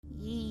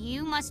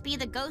must be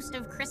the ghost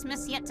of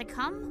Christmas yet to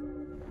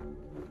come?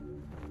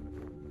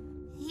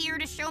 Here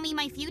to show me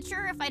my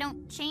future if I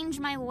don't change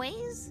my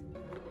ways?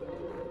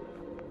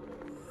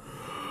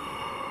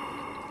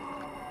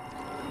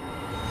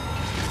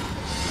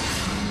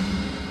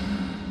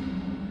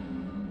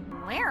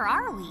 Where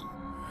are we?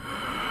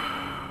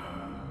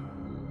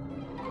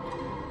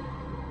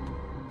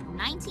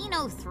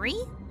 1903?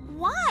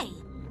 Why?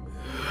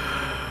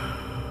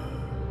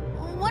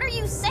 What are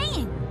you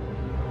saying?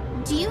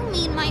 Do you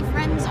mean my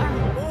friends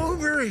are...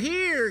 Over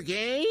here,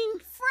 gang!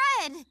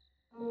 Fred!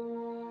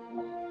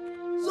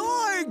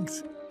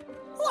 Zoinks!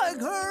 Like,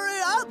 hurry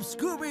up,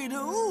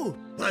 Scooby-Doo!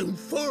 I'm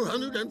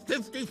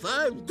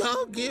 455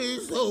 dog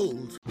years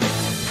old.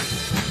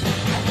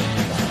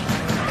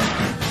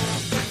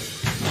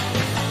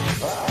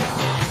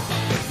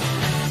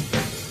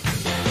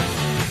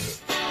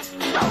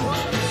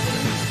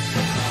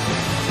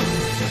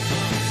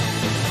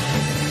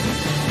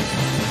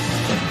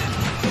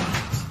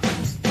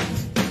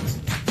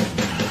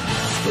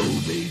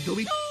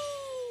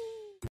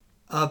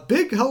 A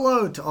big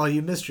hello to all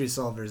you mystery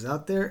solvers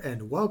out there,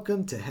 and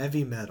welcome to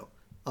Heavy Meddle,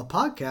 a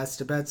podcast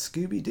about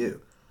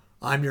Scooby-Doo.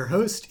 I'm your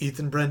host,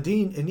 Ethan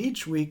Brundine, and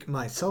each week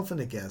myself and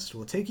a guest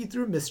will take you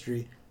through a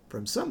mystery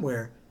from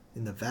somewhere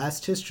in the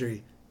vast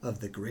history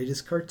of the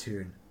greatest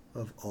cartoon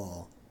of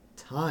all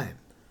time.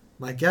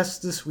 My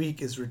guest this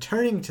week is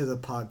returning to the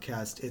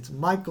podcast. It's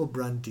Michael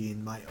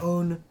Brundine, my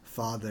own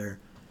father,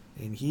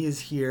 and he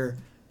is here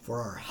for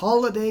our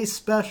holiday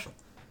special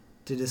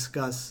to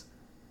discuss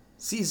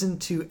Season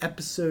 2,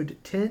 Episode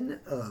 10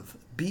 of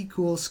Be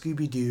Cool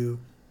Scooby-Doo,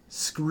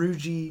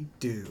 Scroogey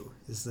Doo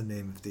is the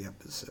name of the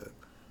episode.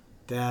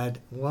 Dad,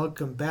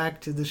 welcome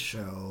back to the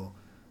show.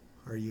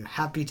 Are you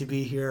happy to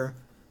be here?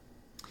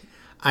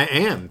 I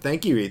am.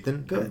 Thank you,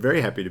 Ethan. Good. I'm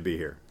very happy to be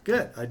here.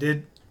 Good. I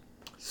did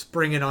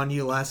spring it on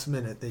you last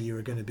minute that you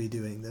were going to be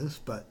doing this,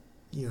 but,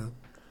 you know.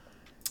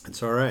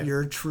 It's all right.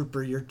 You're a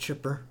trooper. You're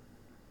chipper.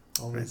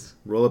 Always.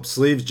 Right. Roll up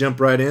sleeves, jump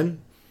right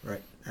in.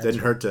 Right.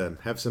 Doesn't hurt to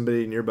have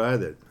somebody nearby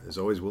that is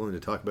always willing to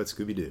talk about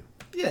Scooby-Doo.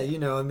 Yeah, you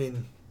know, I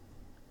mean,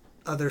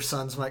 other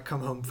sons might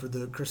come home for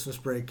the Christmas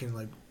break and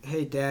like,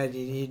 hey, Dad,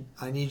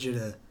 I need you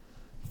to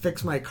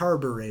fix my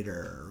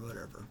carburetor or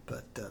whatever.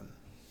 But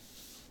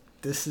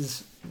this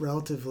is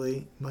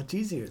relatively much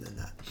easier than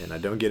that. And I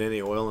don't get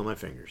any oil on my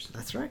fingers.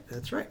 That's right.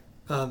 That's right.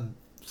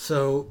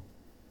 So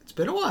it's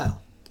been a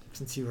while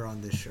since you were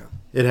on this show.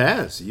 It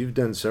has. You've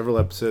done several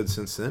episodes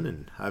since then,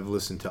 and I've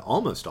listened to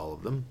almost all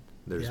of them.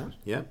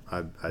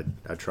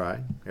 I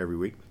try every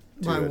week.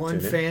 My one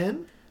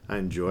fan. I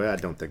enjoy. I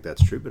don't think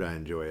that's true, but I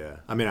enjoy.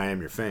 I mean, I am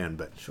your fan,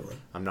 but sure,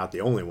 I'm not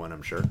the only one.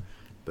 I'm sure,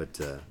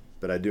 but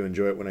I do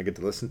enjoy it when I get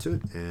to listen to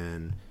it.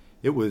 And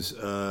it was,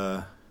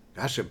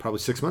 probably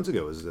 6 months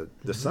ago. It was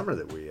the summer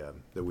that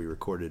we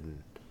recorded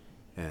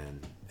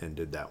and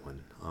did that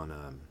one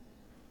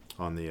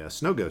on the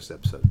Snow Ghost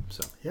episode.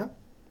 So yeah,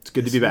 it's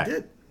good to be back.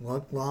 Did.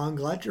 Well, I'm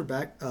glad you're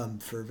back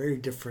for a very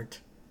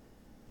different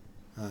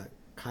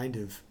kind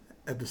of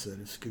episode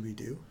of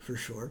Scooby-Doo, for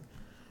sure.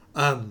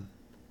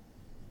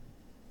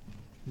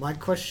 My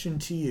question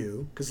to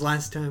you, because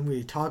last time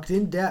we talked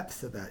in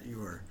depth about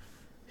your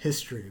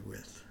history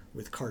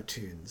with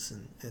cartoons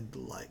and the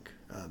like.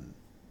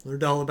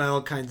 Learned all about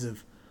all kinds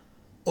of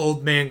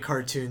old man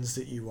cartoons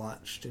that you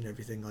watched and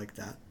everything like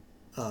that.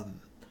 So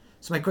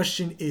my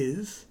question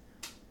is,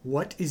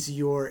 what is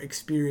your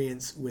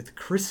experience with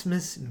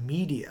Christmas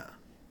media?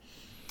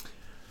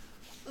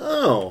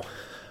 Oh.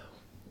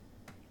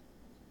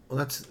 Well,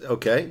 that's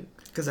okay.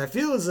 Because I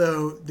feel as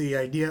though the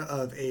idea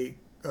of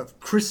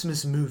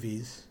Christmas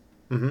movies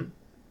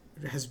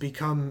has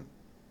become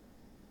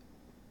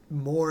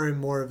more and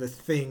more of a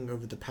thing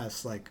over the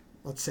past,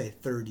 let's say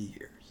 30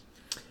 years.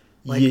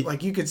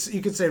 Like you could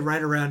say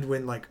right around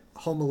when like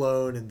Home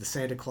Alone and the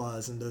Santa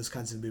Claus and those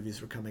kinds of movies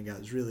were coming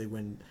out is really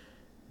when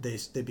they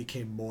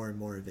became more and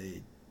more of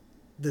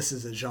this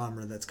is a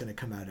genre that's going to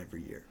come out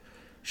every year.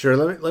 Sure.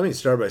 Let me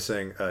start by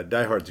saying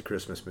Die Hard's a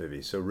Christmas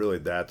movie, so really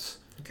that's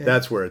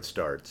where it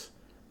starts.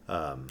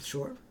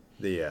 Sure.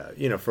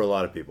 For a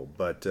lot of people,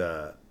 but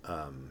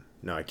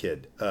no, I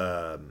kid.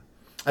 I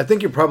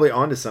think you're probably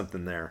onto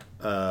something there.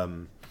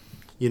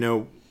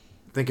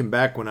 Thinking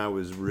back when I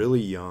was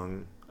really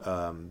young,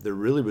 there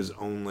weren't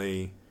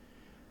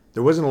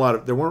a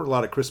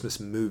lot of Christmas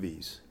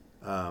movies.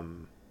 I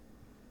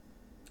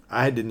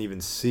didn't even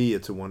see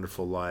It's a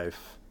Wonderful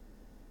Life.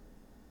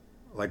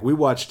 Like, we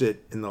watched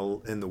it in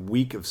the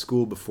week of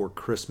school before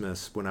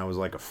Christmas when I was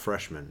like a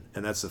freshman,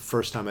 and that's the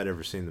first time I'd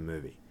ever seen the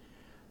movie.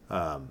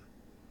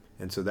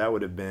 And so that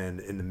would have been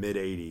in the mid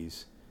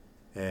 '80s,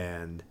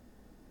 and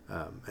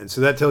so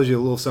that tells you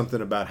a little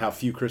something about how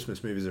few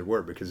Christmas movies there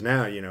were. Because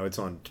now it's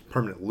on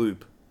permanent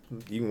loop;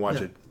 you can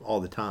watch it all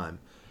the time.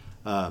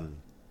 I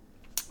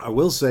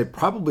will say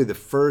probably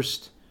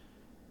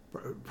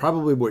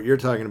what you're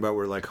talking about,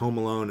 were like Home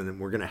Alone, and then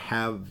we're going to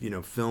have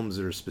films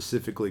that are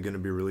specifically going to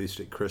be released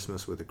at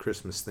Christmas with a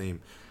Christmas theme.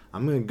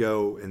 I'm going to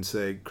go and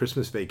say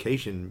Christmas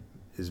Vacation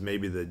is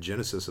maybe the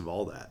genesis of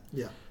all that.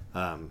 Yeah.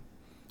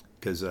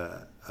 because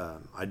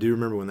I do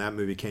remember when that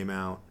movie came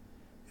out,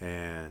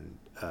 and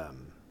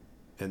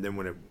then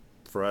when it,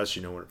 for us,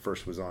 when it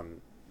first was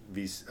on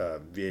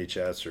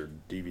VHS or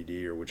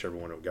DVD or whichever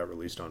one it got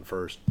released on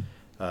first,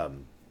 I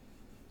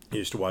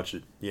used to watch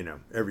it,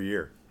 every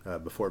year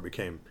before it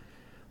became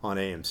on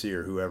AMC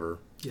or whoever,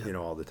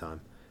 all the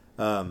time.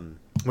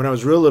 When I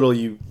was real little,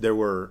 there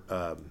were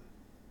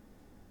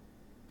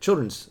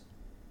children's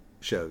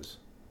shows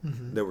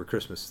that were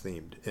Christmas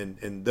themed,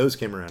 and those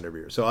came around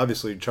every year. So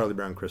obviously, Charlie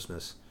Brown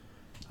Christmas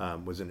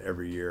was an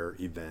every year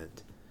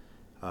event.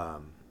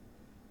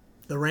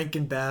 The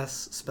Rankin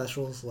Bass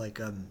specials,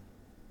 like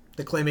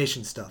the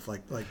claymation stuff,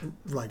 like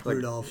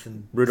Rudolph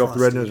and Rudolph the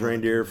Frosty Red-Nosed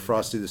Reindeer,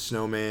 Frosty the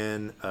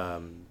Snowman,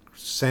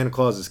 Santa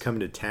Claus is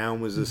Coming to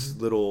Town was this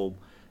little.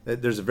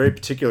 There's a very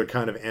particular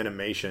kind of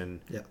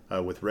animation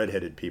with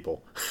redheaded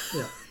people.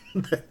 Yeah,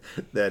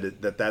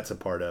 that's a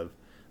part of,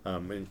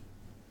 and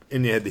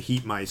they had the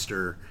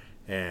Heatmeister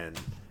and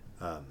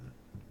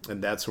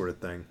that sort of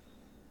thing.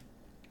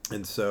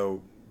 And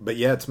so, but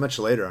yeah, it's much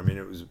later. I mean,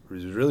 it was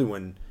really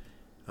when.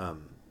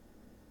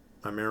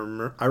 I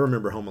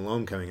remember Home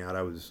Alone coming out.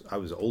 I was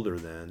older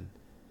then,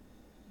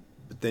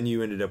 but then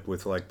you ended up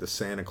with like the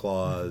Santa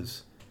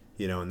Claus,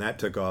 and that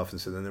took off.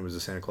 And so then there was the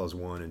Santa Claus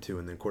 1 and 2,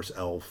 and then of course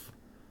Elf,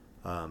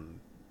 kind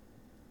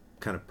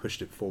of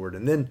pushed it forward.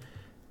 And then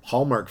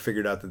Hallmark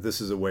figured out that this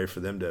is a way for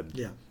them to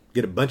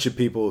get a bunch of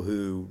people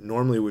who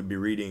normally would be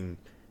reading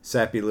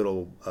sappy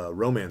little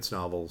romance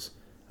novels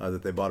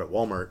that they bought at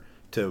Walmart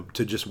to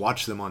just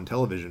watch them on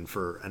television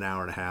for an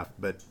hour and a half,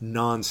 but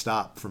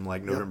nonstop from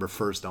like November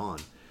 1st on.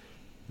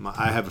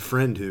 I have a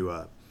friend who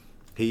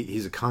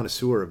he's a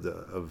connoisseur of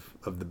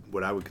the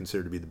what I would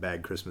consider to be the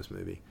bad Christmas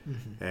movie,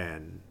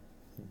 and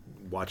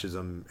watches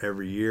them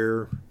every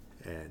year.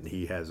 And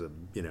he has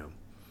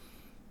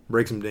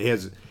breaks them.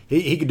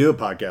 He could do a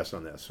podcast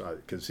on this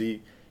because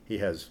he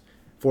has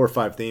 4 or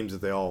 5 themes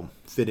that they all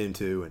fit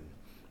into,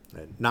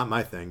 and not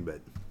my thing,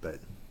 but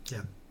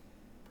yeah.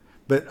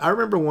 But I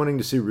remember wanting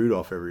to see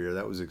Rudolph every year.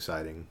 That was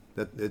exciting.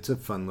 It's a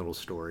fun little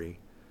story.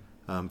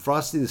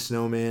 Frosty the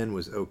Snowman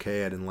was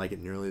okay. I didn't like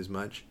it nearly as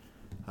much.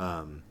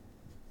 And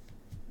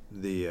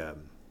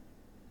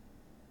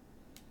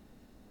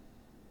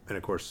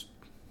of course,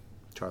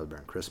 Charlie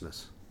Brown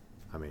Christmas.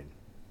 I mean,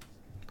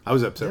 I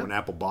was upset when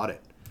Apple bought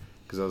it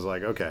because I was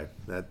like, okay,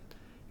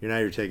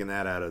 you're taking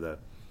that out of the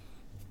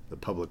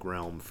public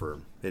realm for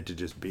it to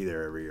just be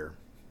there every year.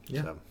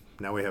 Yeah. So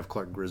now we have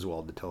Clark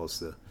Griswold to tell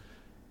us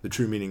the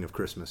true meaning of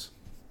Christmas,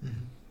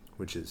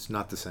 which is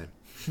not the same.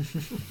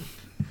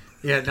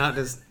 Yeah, not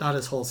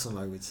as wholesome,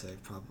 I would say,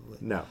 probably.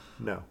 No.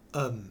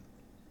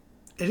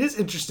 It is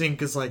interesting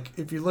because, like,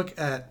 if you look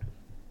at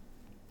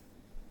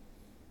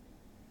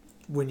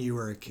when you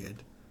were a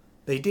kid,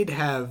 they did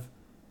have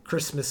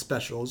Christmas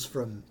specials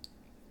from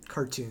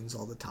cartoons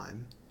all the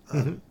time.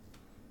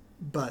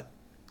 But,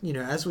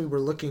 as we were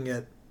looking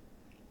at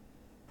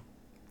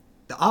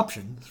the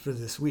options for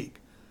this week,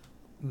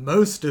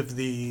 most of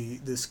the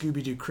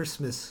Scooby-Doo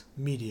Christmas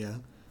media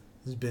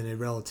has been a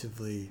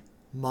relatively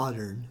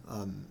modern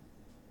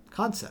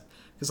concept.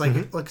 Because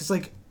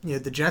the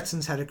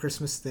Jetsons had a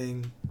Christmas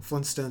thing,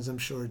 Flintstones I'm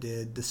sure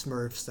did, the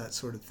Smurfs, that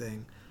sort of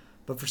thing.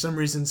 But for some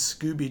reason,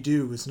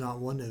 Scooby-Doo was not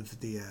one of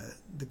the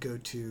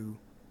go-to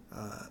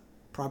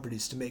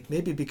properties to make.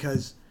 Maybe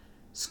because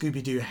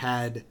Scooby-Doo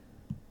had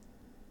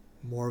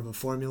more of a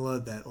formula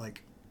that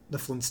like the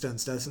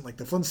Flintstones doesn't. Like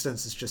the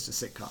Flintstones is just a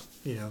sitcom,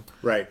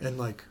 Right. And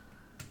like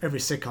every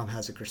sitcom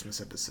has a Christmas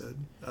episode.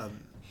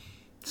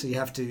 So you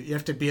have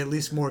to be at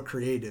least more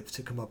creative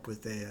to come up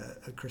with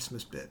a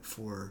Christmas bit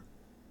for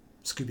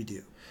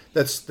Scooby-Doo.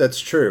 That's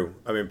true.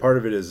 I mean, part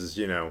of it is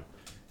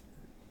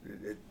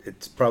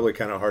it's probably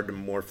kind of hard to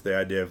morph the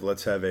idea of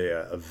let's have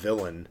a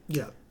villain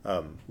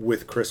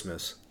with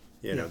Christmas.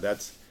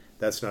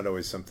 That's not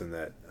always something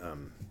that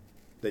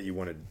you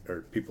wanted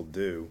or people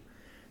do.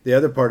 The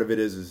other part of it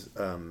is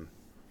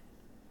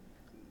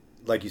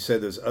like you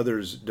said, those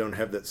others don't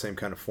have that same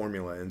kind of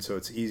formula, and so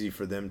it's easy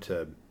for them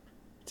to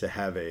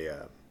have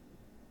a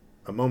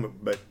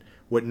moment. But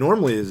what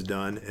normally is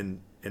done,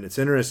 and it's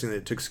interesting that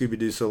it took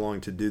Scooby-Doo so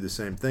long to do the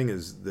same thing,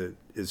 is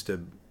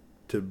to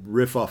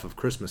riff off of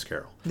Christmas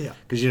Carol. Yeah,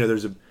 because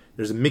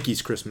there's a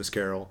Mickey's Christmas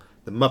Carol.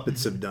 The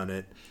Muppets have done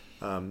it.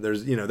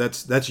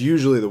 That's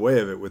usually the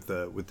way of it with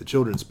the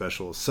children's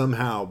specials.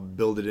 Somehow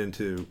build it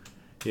into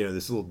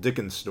this little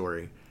Dickens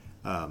story.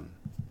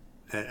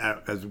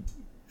 As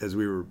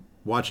we were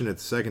watching it the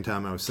second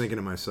time, I was thinking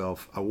to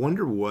myself, I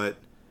wonder what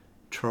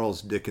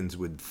Charles Dickens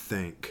would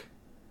think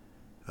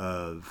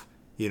of,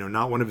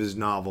 not one of his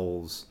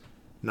novels,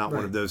 not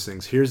one of those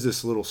things. Here's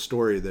this little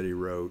story that he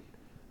wrote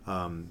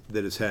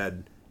that has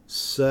had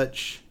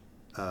such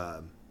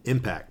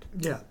impact.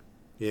 Yeah.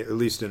 At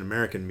least in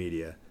American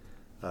media.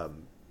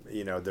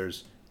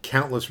 There's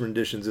countless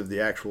renditions of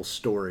the actual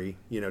story,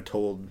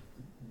 told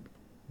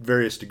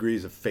various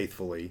degrees of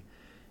faithfully.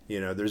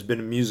 There's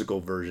been a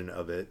musical version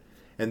of it.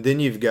 And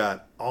then you've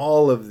got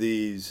all of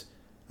these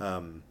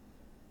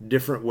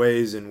different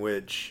ways in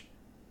which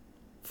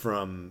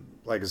from,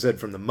 like I said,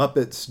 from the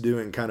Muppets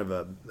doing kind of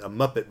a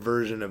Muppet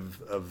version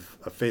of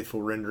a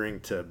faithful rendering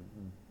to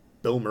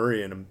Bill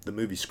Murray in the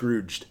movie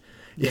Scrooged.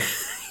 Yeah.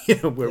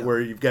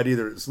 Where you've got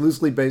either it's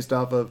loosely based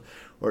off of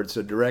or it's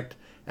a direct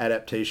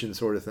adaptation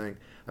sort of thing.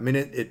 I mean,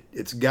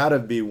 it's got to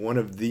be one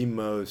of the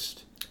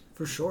most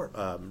for sure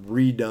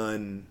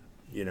redone,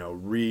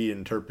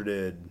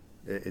 reinterpreted.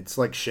 It's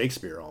like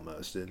Shakespeare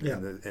almost,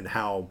 and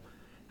how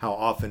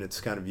often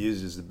it's kind of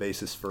used as the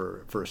basis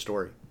for a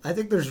story. I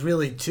think there's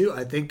really two.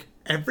 I think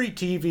every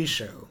TV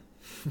show,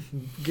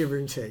 give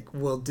or take,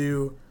 will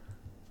do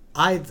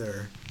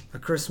either A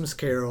Christmas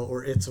Carol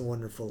or It's a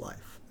Wonderful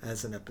Life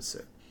as an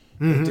episode.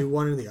 They'll do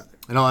one or the other.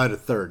 And I'll add a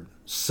third.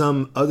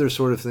 Some other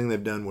sort of thing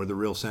they've done where the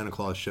real Santa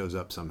Claus shows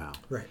up somehow.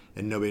 Right.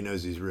 And nobody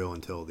knows he's real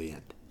until the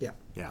end. Yeah.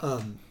 Yeah.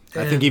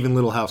 I think even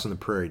Little House on the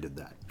Prairie did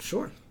that.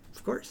 Sure.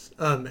 Of course.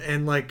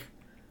 And like,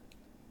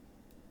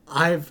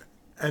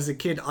 as a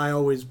kid, I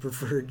always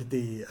preferred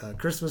the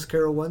Christmas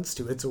Carol ones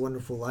to It's a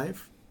Wonderful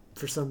Life.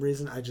 For some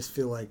reason, I just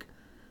feel like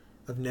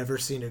I've never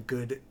seen a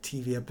good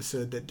TV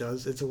episode that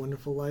does It's a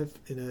Wonderful Life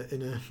in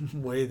a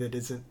way that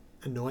isn't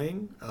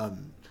annoying.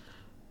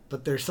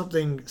 But there's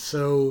something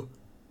so...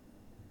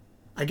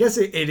 I guess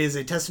it is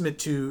a testament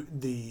to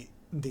the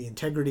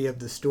integrity of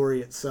the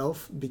story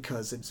itself,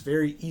 because it's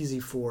very easy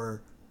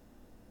for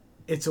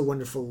It's a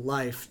Wonderful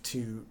Life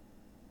to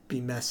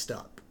be messed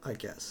up, I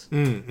guess.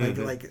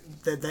 Like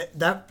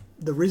that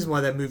the reason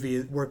why that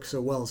movie works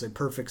so well is a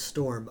perfect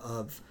storm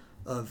of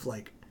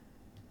like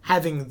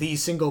having the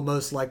single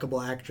most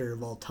likable actor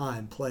of all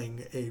time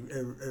playing a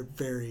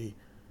very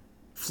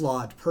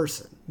flawed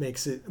person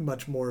makes it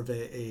much more of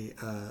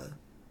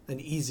an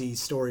easy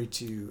story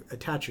to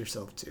attach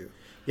yourself to.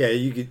 Yeah,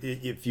 you could,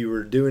 if you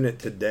were doing it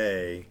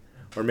today,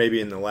 or maybe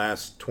in the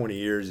last 20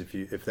 years,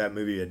 if that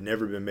movie had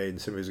never been made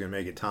and somebody was going to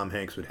make it, Tom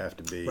Hanks would have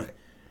to be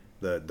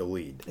the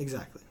lead.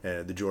 Exactly.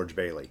 The George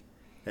Bailey,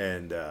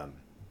 and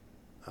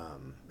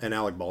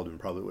Alec Baldwin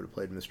probably would have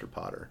played Mr.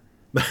 Potter.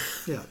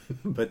 Yeah.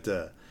 But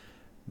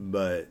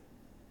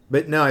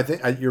no, I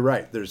think you're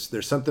right.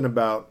 There's something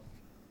about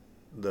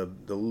the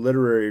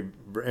literary,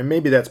 and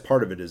maybe that's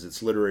part of it, is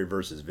it's literary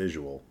versus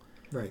visual,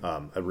 right?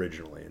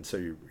 Originally, and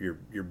so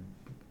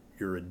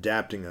you're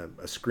adapting a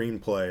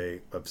screenplay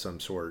of some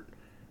sort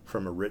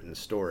from a written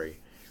story.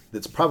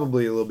 That's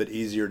probably a little bit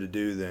easier to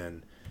do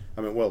than,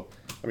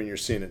 you're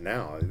seeing it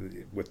now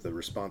with the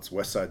response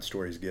West Side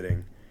Story is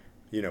getting,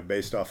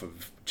 based off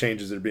of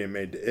changes that are being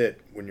made to it.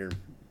 When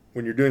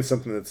you're doing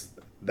something that's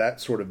that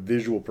sort of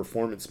visual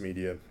performance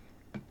media,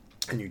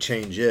 and you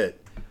change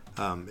it,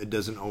 it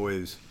doesn't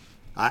always.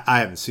 I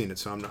haven't seen it,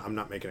 so I'm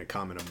not making a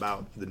comment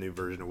about the new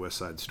version of West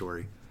Side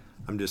Story.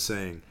 I'm just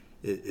saying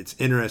it's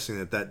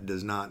interesting that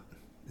is not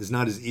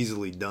as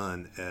easily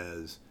done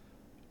as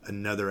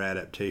another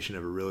adaptation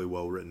of a really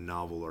well written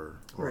novel or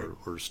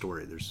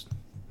story. There's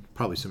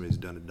probably somebody who's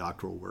done a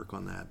doctoral work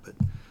on that,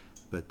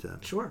 but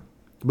sure.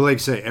 But like I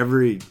say,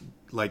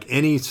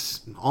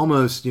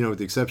 almost with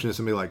the exception of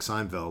somebody like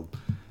Seinfeld,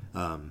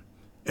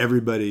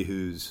 everybody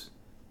who's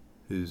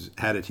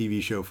had a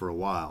TV show for a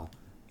while,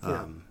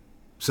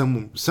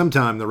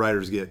 sometime the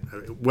writers get,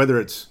 whether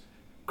it's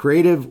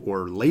creative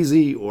or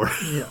lazy or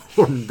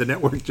the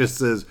network just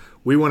says,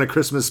 we want a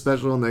Christmas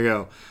special, and they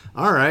go,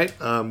 all right,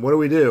 what do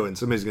we do? And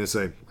somebody's going to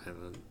say,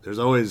 there's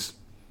always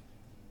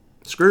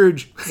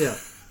Scrooge. Yeah.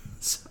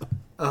 So.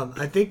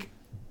 I think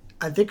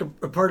a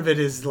part of it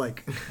is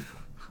like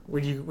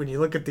when you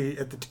look at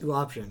the two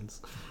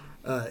options,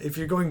 if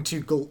you're going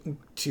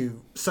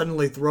to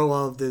suddenly throw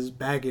all of this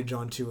baggage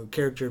onto a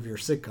character of your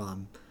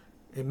sitcom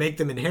and make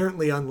them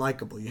inherently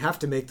unlikable, you have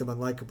to make them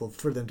unlikable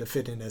for them to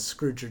fit in as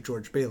Scrooge or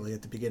George Bailey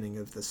at the beginning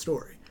of the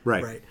story.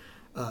 Right.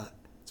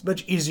 It's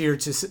much easier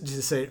to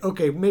say,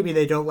 okay, maybe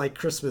they don't like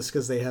Christmas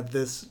because they have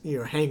this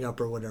hang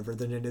up or whatever,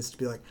 than it is to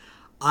be like,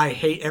 I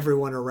hate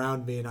everyone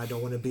around me and I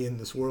don't want to be in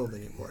this world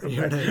anymore. You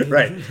know what I mean?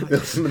 Right.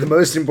 The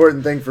most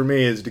important thing for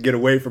me is to get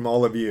away from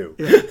all of you.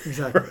 Yeah,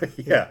 exactly.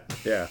 Right?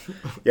 Yeah.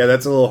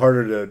 That's a little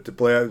harder to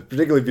play out,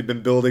 particularly if you've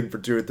been building for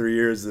 2 or 3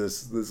 years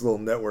this little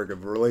network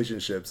of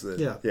relationships.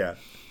 Yeah,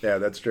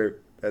 that's true.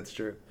 That's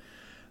true.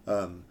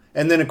 And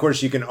then, of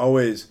course, you can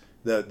always,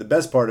 the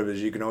best part of it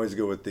is you can always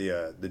go with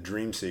the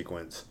dream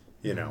sequence,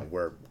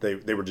 where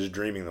they were just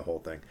dreaming the whole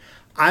thing.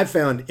 I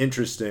found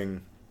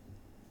interesting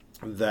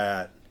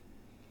that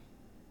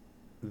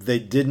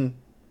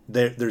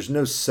there's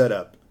no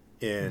setup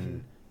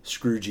in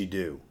Scroogey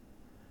Doo.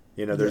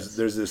 There's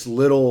this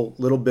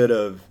little bit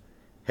of,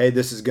 hey,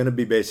 this is going to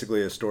be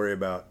basically a story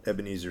about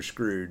Ebenezer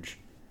Scrooge,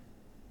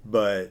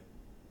 but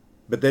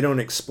they don't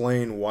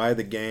explain why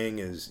the gang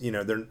is,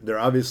 they're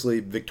obviously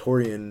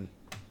Victorian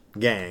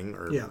gang,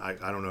 or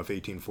I don't know if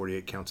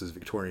 1848 counts as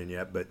Victorian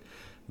yet, but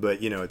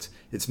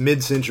it's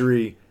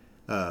mid-century,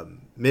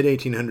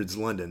 mid-1800s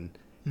London.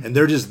 And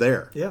they're just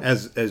there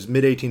as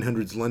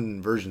mid-1800s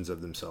London versions of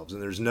themselves. And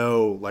there's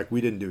no,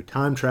 we didn't do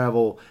time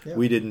travel. Yeah.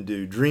 We didn't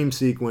do dream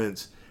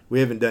sequence.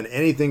 We haven't done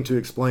anything to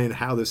explain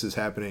how this is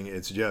happening.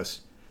 It's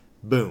just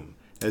boom.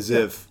 As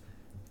if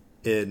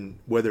in,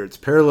 whether it's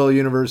parallel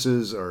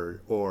universes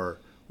or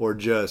or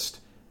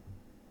just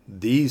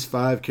these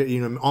five,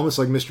 almost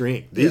like Mr.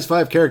 Inc. These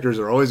five characters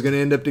are always going to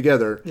end up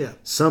together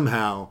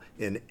somehow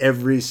in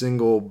every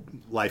single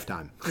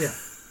lifetime. Yeah.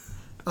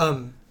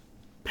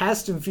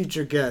 Past and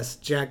future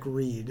guest Jack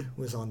Reed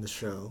was on the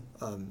show,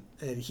 and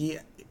he,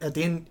 at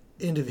the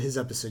end of his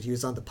episode, he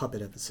was on the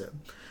puppet episode,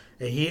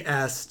 and he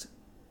had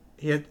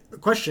a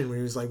question where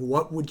he was like,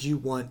 what would you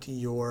want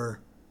your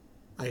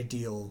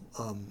ideal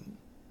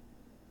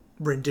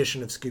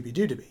rendition of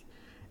Scooby-Doo to be?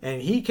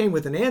 And he came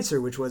with an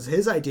answer, which was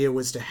his idea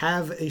was to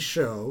have a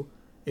show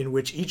in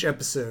which each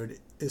episode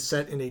is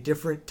set in a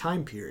different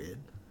time period,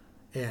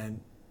 and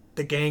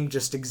the gang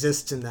just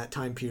exists in that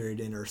time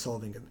period and are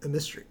solving a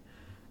mystery.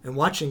 And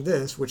watching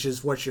this, which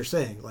is what you're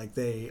saying, like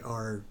they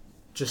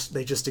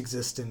just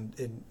exist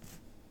in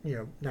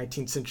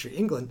 19th century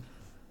England,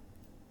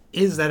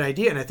 is that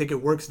idea. And I think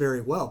it works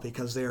very well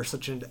because they are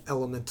such an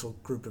elemental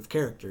group of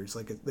characters.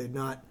 Like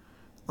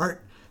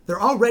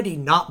they're already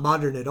not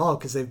modern at all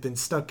because they've been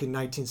stuck in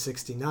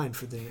 1969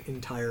 for the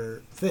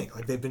entire thing.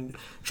 Like they've been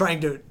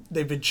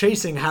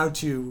chasing how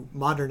to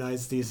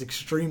modernize these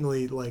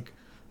extremely like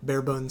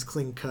bare bones,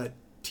 clean cut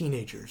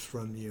teenagers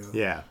from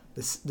the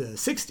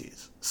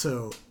 60s.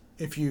 So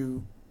if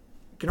you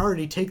can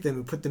already take them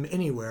and put them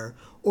anywhere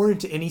or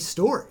into any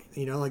story,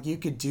 like you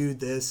could do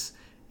this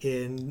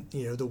in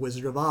The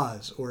Wizard of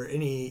Oz or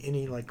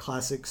any like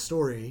classic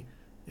story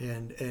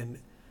and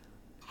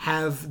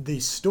have the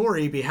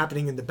story be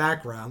happening in the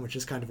background, which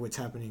is kind of what's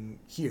happening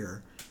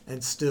here,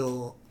 and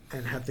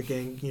have the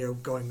gang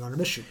going on a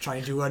mission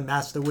trying to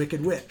unmask the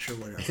Wicked Witch or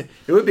whatever.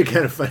 It would be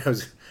kind of funny.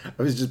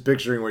 I was just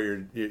picturing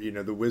where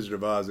you're The Wizard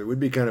of Oz. It would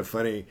be kind of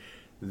funny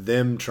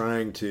them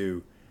trying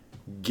to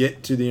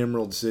get to the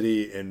Emerald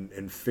City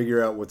and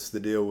figure out what's the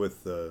deal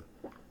with the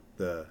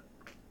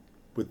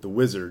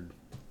wizard.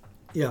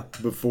 Yeah.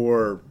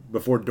 Before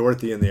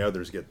Dorothy and the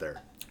others get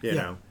there, you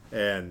know,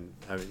 and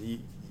I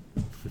mean,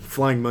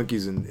 flying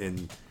monkeys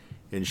and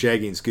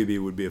Shaggy and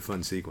Scooby would be a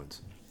fun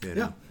sequence.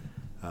 Yeah.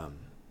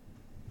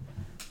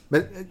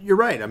 But you're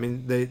right. I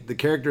mean, the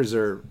characters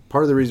are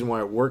part of the reason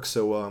why it works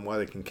so well and why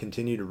they can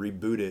continue to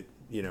reboot it.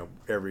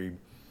 Every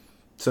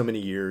so many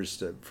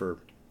years for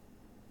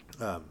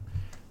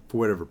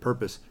whatever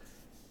purpose,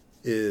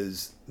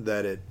 is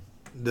that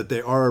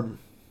they are.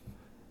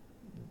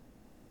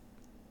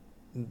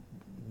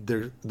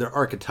 They're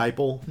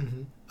archetypal,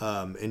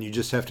 and you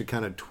just have to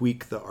kind of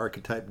tweak the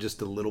archetype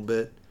just a little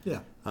bit. Yeah.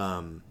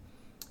 And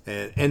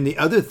the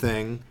other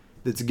thing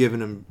that's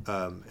given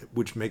them,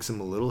 which makes them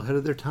a little ahead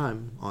of their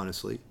time,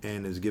 honestly,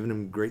 and has given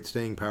them great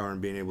staying power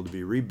and being able to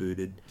be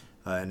rebooted,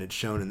 and it's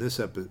shown in this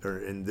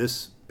in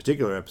this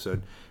particular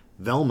episode,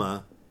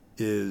 Velma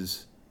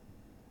is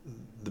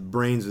the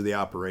brains of the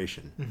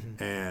operation,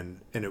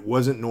 and it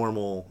wasn't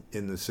normal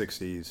in the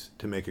 60s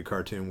to make a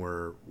cartoon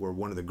where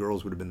one of the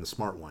girls would have been the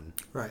smart one,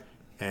 right?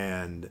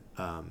 And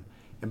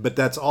but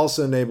that's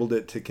also enabled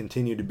it to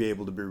continue to be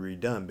able to be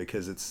redone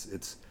because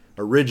it's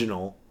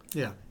original,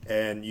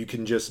 and you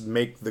can just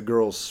make the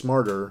girls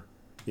smarter.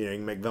 You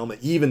can make Velma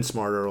even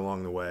smarter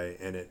along the way,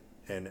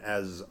 and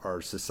as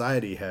our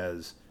society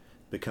has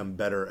become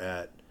better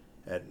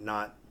at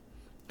not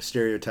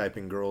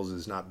stereotyping girls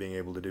as not being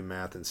able to do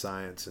math and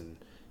science and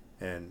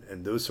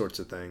those sorts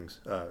of things,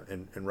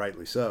 and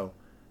rightly so,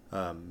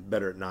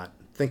 better at not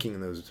thinking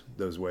in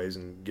those ways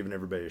and giving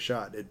everybody a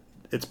shot.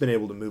 It's been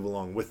able to move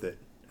along with it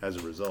as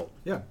a result.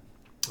 Yeah.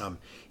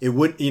 It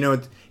would,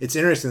 it's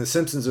interesting. The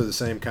Simpsons are the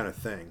same kind of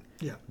thing.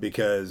 Yeah.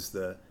 Because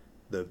the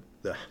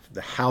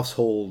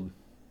household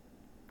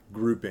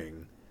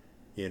grouping,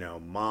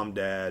 mom,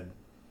 dad,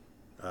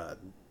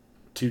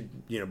 two,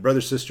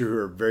 brother, sister who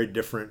are very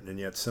different and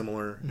yet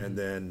similar, and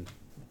then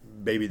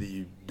baby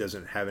that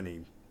doesn't have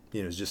any,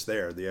 is just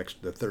there,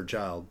 the third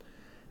child,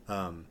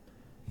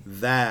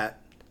 that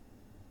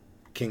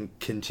can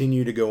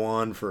continue to go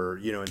on for,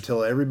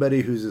 until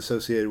everybody who's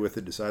associated with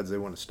it decides they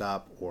want to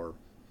stop or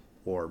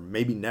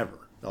maybe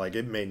never. Like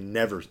it may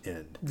never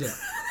end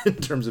in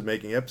terms of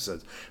making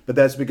episodes. But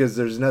that's because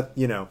there's not,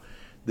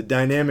 the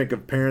dynamic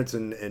of parents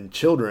and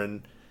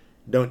children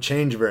don't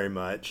change very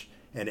much.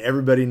 And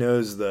everybody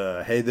knows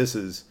hey, this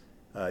is,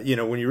 when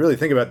you really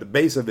think about it, the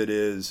base of it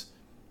is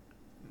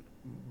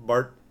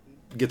Bart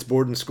gets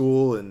bored in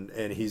school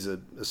and he's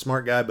a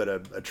smart guy, but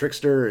a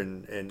trickster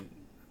and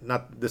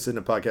not, this isn't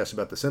a podcast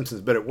about The Simpsons,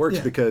 but it works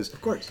because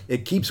of course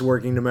it keeps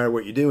working no matter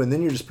what you do. And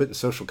then you're just putting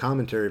social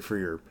commentary for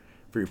your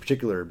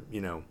particular,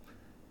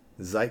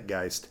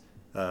 zeitgeist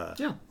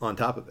on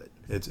top of it.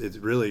 It's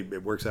really,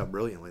 it works out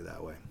brilliantly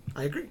that way.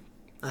 I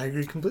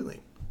agree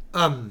completely.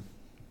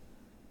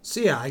 So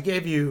yeah, I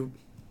gave you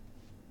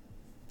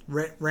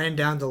ran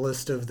down the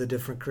list of the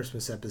different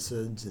Christmas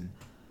episodes and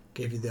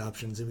gave you the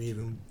options, and we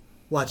even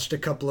watched a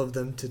couple of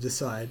them to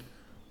decide.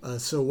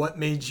 So what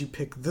made you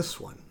pick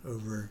this one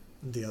over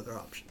the other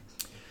options?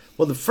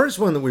 Well, the first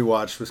one that we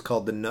watched was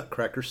called The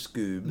Nutcracker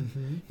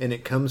Scoob, and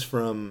it comes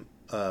from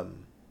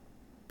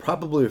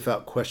probably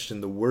without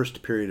question the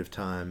worst period of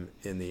time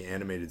in the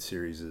animated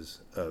series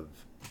of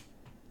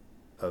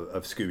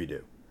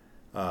Scooby-Doo.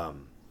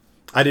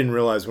 I didn't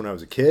realize when I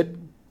was a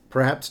kid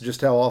perhaps just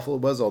how awful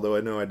it was, although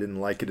I know I didn't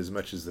like it as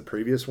much as the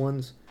previous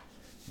ones.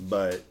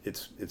 But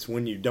it's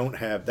when you don't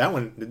have that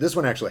one. This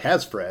one actually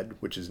has Fred,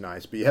 which is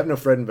nice, but you have no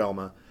Fred and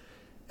Velma,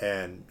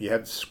 and you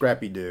have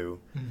Scrappy Doo.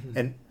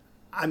 And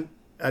I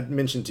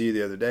mentioned to you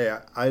the other day,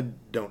 I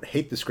don't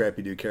hate the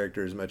Scrappy Doo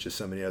character as much as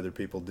so many other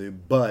people do,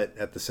 but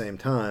at the same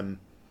time,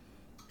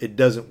 it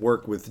doesn't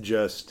work with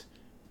just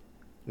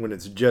when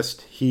it's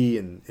just he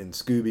and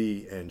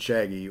Scooby and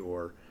Shaggy,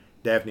 or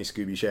Daphne,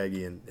 Scooby,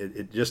 Shaggy, and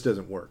it just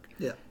doesn't work.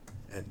 Yeah.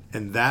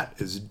 And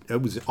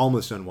it was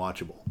almost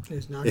unwatchable.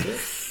 It's not good.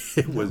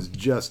 It was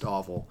just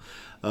awful.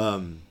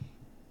 And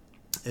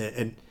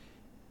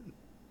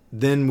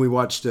then we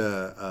watched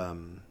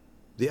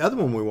the other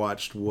one we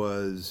watched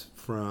was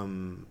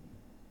from...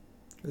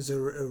 It was an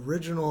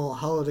original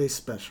holiday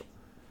special.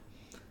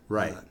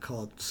 Right.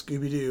 Called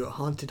Scooby-Doo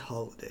Haunted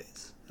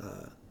Holidays.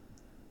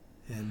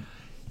 And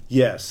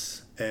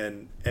yes.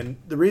 And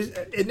the reason...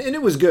 And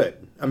it was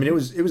good. I mean, it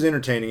was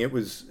entertaining. It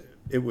was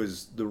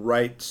the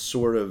right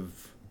sort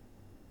of...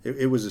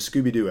 It was a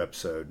Scooby-Doo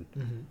episode.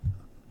 Mm-hmm.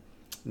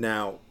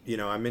 Now,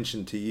 I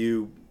mentioned to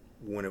you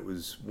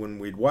when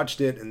we'd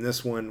watched it, and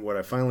this one, what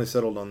I finally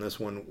settled on this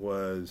one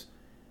was...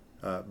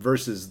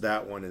 versus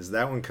that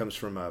one comes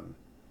from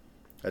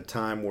a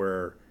time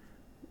where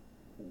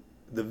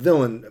the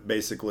villain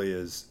basically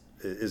is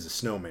a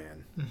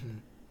snowman. Mm-hmm.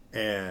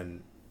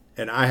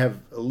 And I have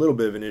a little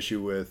bit of an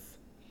issue with,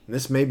 and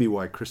this may be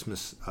why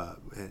Christmas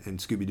and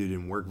Scooby-Doo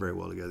didn't work very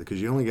well together,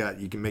 because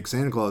you can make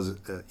Santa Claus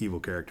an evil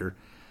character.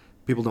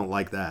 People don't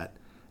like that.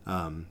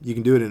 You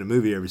can do it in a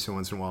movie every so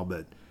once in a while,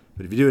 but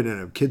if you do it in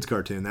a kid's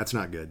cartoon, that's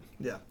not good.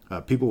 Yeah.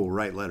 People will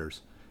write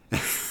letters.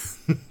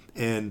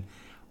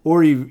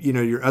 Or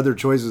your other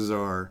choices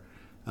are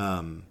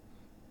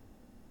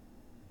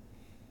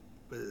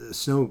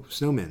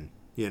snowmen.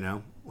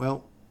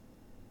 Well,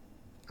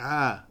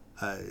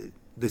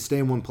 they stay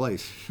in one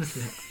place.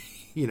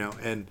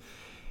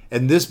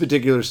 And this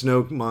particular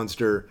snow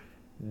monster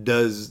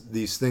does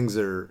these things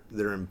that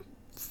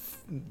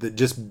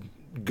just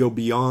go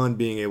beyond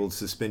being able to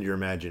suspend your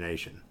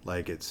imagination.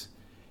 Like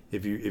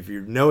if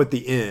you know at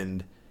the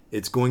end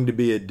it's going to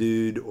be a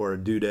dude or a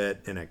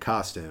dudette in a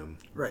costume.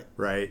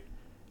 Right.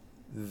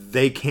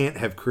 They can't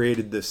have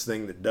created this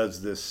thing that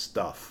does this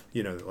stuff.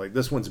 Like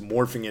this one's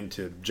morphing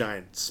into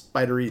giant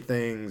spidery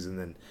things and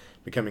then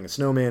becoming a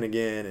snowman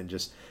again and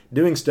just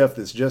doing stuff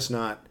that's just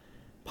not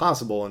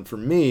possible. And for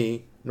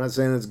me, I'm not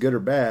saying it's good or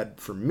bad.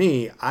 For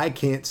me, I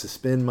can't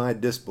suspend my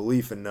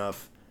disbelief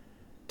enough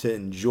to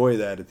enjoy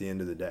that at the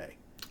end of the day.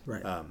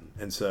 Right.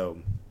 And so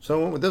I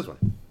went with this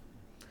one.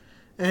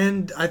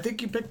 And I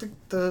think you picked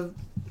the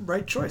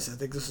right choice. I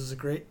think this is a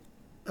great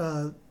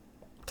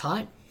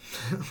time.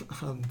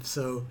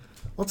 So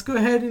let's go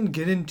ahead and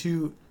get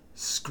into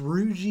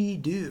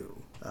Scroogey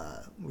Doo,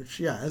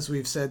 which, as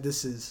we've said,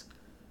 this is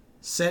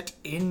set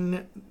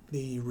in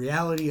the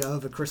reality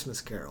of A Christmas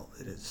Carol.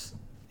 It is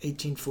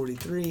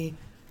 1843,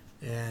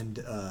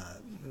 and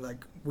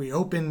we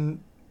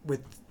open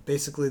with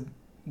basically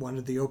one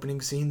of the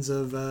opening scenes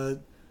of the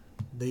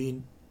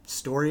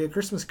story A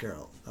Christmas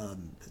Carol.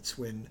 It's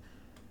when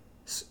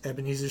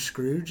Ebenezer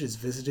Scrooge is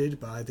visited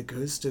by the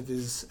ghost of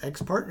his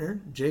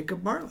ex-partner,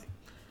 Jacob Marley.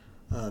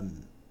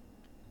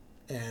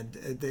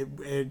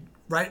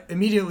 Right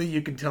immediately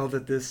you can tell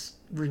that this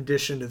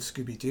rendition of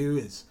Scooby-Doo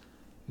is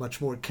much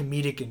more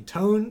comedic in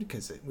tone,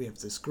 because we have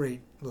this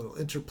great little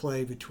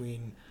interplay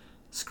between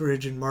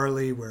Scrooge and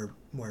Marley where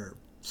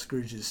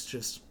Scrooge is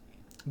just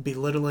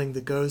belittling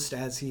the ghost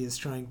as he is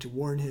trying to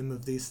warn him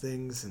of these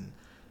things and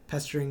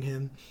pestering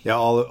him. Yeah,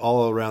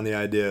 all around the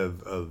idea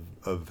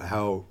of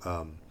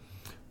how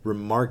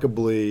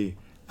remarkably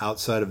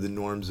outside of the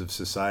norms of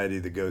society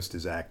the ghost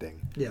is acting.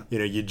 Yeah.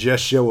 You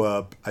just show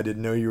up. I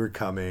didn't know you were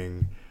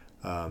coming.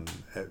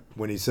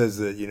 When he says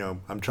that,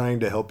 I'm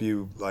trying to help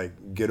you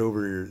get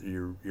over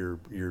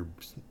your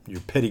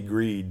petty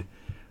greed,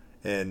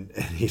 and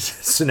he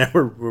says, so now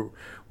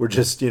we're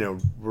just we're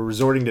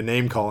resorting to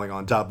name calling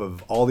on top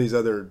of all these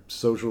other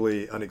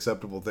socially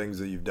unacceptable things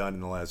that you've done in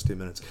the last 2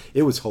 minutes.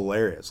 It was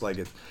hilarious.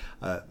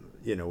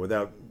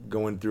 Without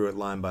going through it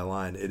line by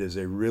line, it is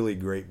a really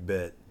great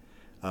bit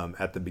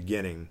at the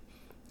beginning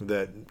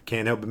that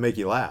can't help but make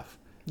you laugh,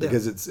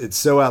 because it's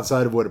so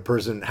outside of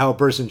how a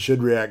person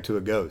should react to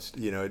a ghost.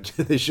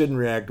 They shouldn't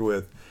react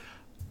with,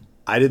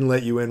 "I didn't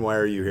let you in. Why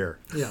are you here?"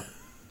 Yeah.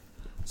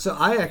 So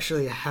I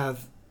actually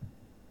have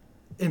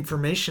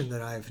information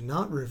that I have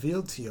not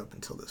revealed to you up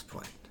until this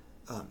point,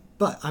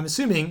 but I'm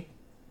assuming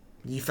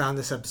you found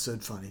this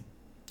episode funny.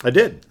 I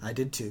did. I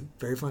did too.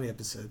 Very funny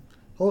episode.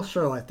 Whole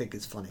show I think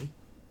is funny.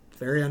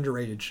 Very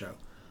underrated show.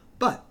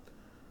 But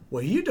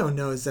what you don't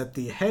know is that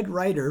the head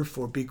writer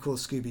for Be Cool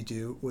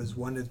Scooby-Doo was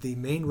one of the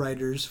main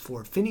writers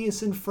for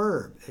Phineas and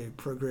Ferb, a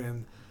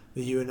program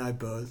that you and I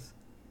both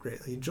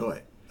greatly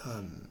enjoy.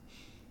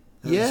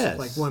 Yes.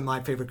 Was one of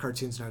my favorite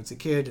cartoons when I was a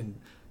kid, and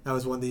that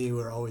was one that you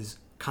were always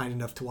kind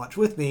enough to watch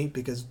with me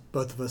because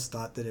both of us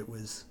thought that it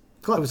was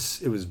clever.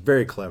 It was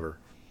very clever.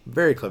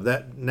 Very clever.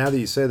 That, now that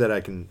you say that, I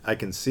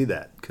can see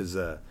that, because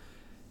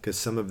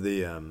some of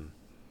the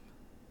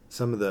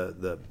some of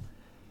the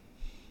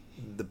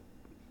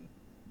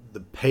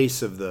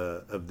pace of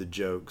the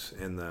jokes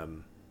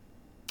and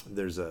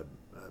there's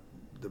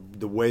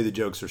the way the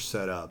jokes are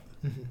set up.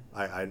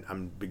 Mm-hmm.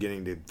 I'm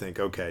beginning to think,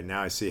 okay,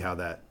 now I see how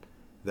that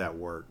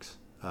works.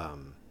 I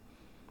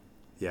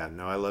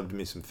loved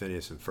me some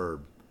Phineas and Ferb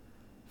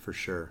for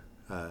sure.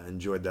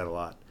 Enjoyed that a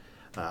lot.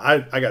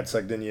 I got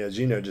sucked in, as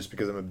you know, just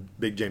because I'm a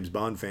big James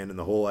Bond fan, and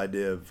the whole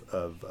idea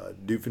of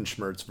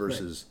Doofenshmirtz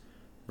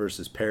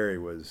versus Perry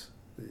was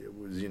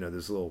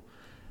this little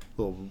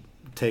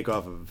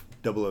takeoff of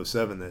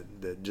 007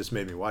 that just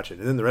made me watch it,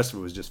 and then the rest of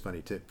it was just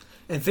funny too.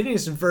 And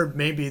Phineas and Ferb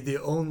may be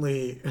the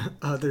only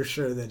other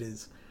show that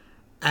is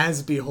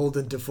as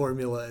beholden to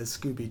formula as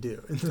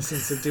Scooby-Doo, in the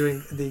sense of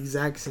doing the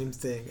exact same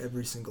thing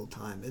every single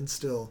time and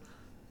still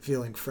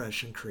feeling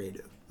fresh and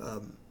creative.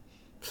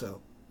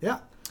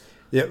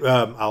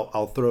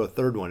 I'll throw a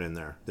third one in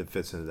there that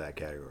fits into that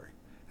category,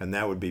 and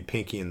that would be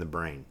Pinky and the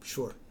Brain.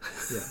 Sure.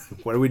 Yeah.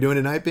 What are we doing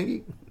tonight,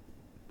 Pinky?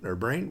 Or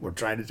Brain? We're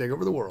trying to take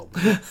over the world.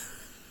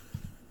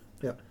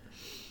 Yeah.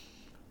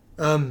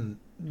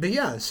 But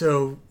yeah,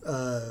 so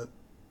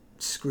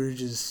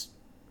Scrooge is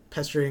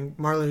pestering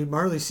Marley.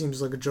 Marley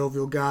seems like a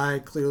jovial guy,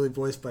 clearly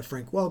voiced by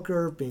Frank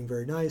Welker, being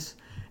very nice.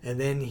 And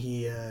then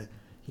he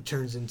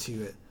turns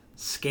into a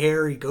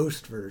scary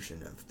ghost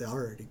version of the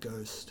already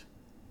ghost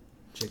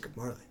Jacob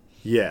Marley.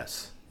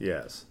 Yes.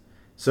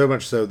 So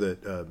much so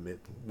that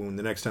when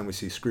the next time we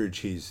see Scrooge,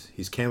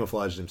 he's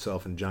camouflaged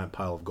himself in a giant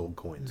pile of gold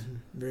coins. Mm-hmm.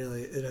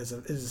 Really, it has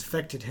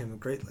affected him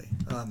greatly.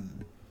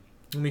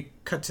 When we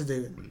cut to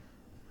the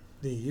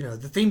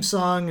theme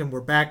song, and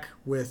we're back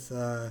with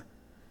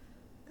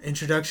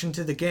introduction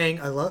to the gang.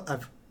 I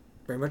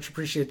very much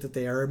appreciate that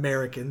they are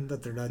American,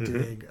 that they're not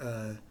doing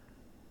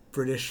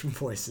British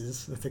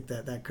voices. I think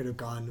that could have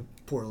gone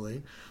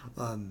poorly.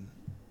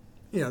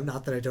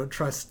 Not that I don't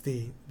trust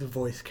the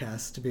voice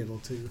cast to be able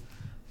to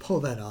pull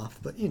that off,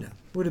 but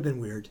would have been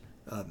weird.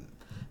 But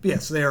yeah,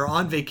 so they are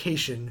on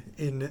vacation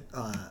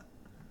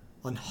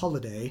on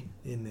holiday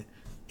in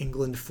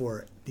England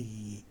for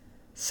the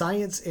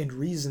Science and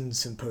Reason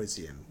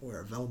Symposium,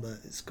 where Velma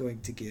is going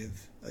to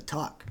give a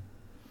talk.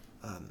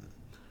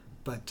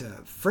 But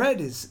Fred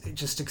is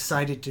just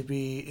excited to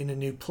be in a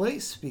new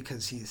place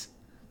because he's,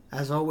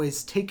 as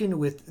always, taken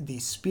with the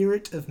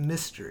spirit of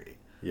mystery.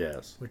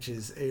 Yes. Which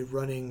is a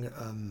running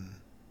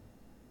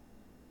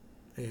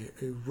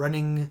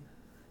running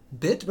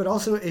bit, but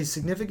also a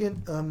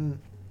significant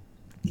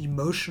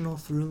emotional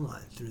through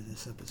line through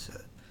this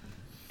episode.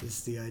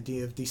 Is the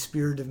idea of the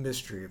spirit of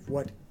mystery, of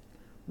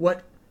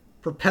what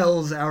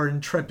propels our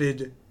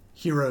intrepid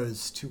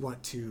heroes to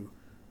want to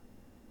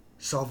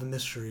solve a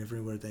mystery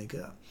everywhere they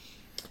go.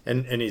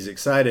 And he's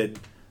excited.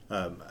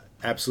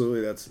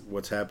 Absolutely, that's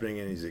what's happening,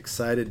 and he's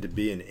excited to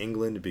be in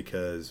England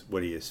because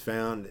what he has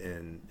found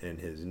in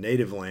his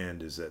native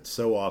land is that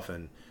so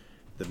often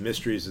the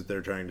mysteries that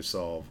they're trying to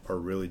solve are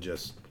really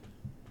just,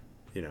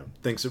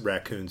 things that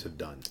raccoons have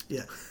done.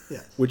 Yeah.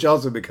 Which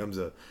also becomes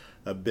a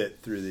bit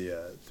through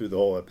the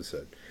whole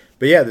episode.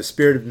 But yeah, the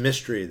spirit of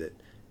mystery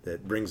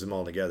that brings them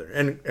all together,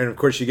 and of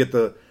course you get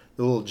the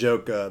little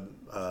joke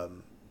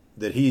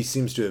that he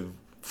seems to have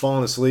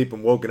fallen asleep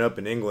and woken up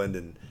in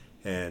England,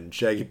 and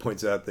Shaggy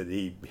points out that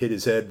he hit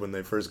his head when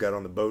they first got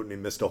on the boat and he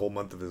missed a whole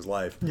month of his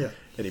life. Yeah.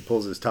 And he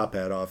pulls his top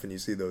hat off and you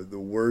see the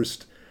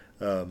worst,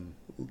 lump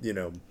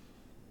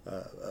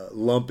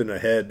in a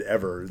head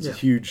ever. It's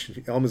huge.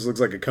 It almost looks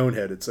like a cone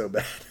head. It's so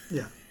bad.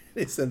 Yeah.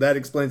 He said that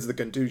explains the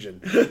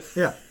contusion.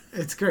 Yeah.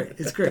 It's great.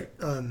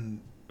 So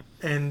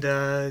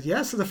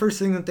the first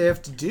thing that they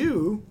have to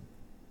do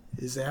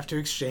is they have to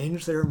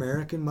exchange their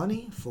American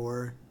money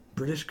for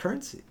British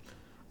currency.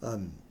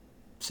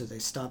 So they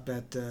stop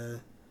at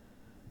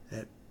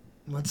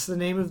what's the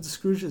name of the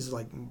Scrooge? It's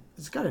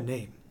got a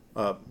name.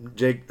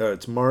 Jake.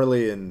 It's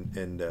Marley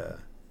and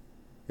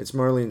it's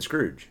Marley and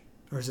Scrooge.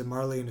 Or is it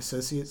Marley and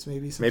Associates?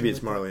 Maybe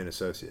it's Marley and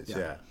Associates.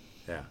 Yeah.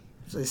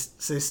 So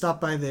they stop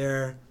by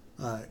there.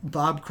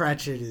 Bob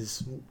Cratchit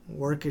is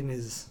working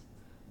his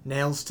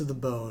nails to the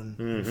bone.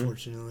 Mm-hmm.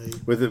 Unfortunately,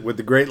 with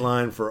the great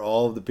line for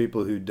all of the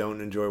people who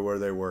don't enjoy where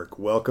they work: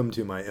 "Welcome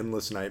to my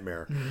endless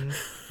nightmare."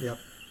 Mm-hmm. Yep.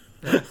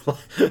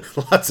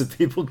 Lots of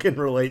people can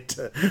relate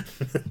to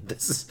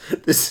this.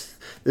 This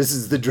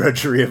is the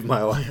drudgery of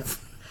my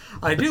life.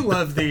 I do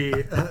love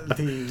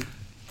the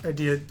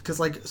idea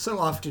because, so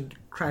often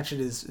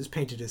Cratchit is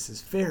painted as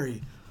this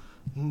very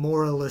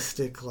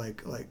moralistic,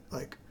 like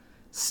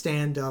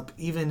stand up.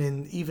 Even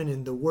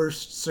in the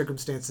worst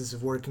circumstances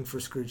of working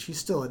for Scrooge, he's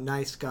still a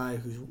nice guy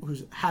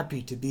who's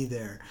happy to be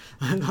there.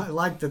 And I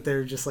like that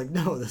they're just like,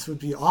 no, this would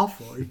be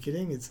awful. Are you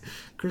kidding? It's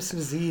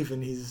Christmas Eve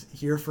and he's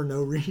here for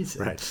no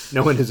reason. Right.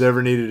 No one has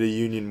ever needed a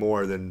union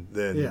more than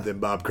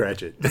Bob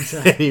Cratchit.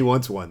 Exactly. He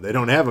wants one. They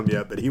don't have them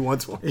yet, but he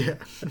wants one. Yeah,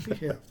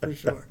 for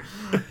sure.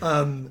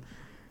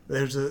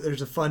 There's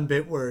a fun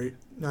bit where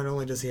not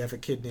only does he have a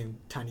kid named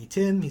Tiny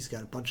Tim, he's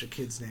got a bunch of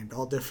kids named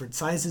all different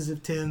sizes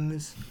of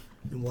Tims.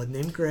 And one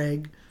named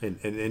Greg.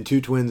 And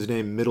two twins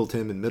named Middle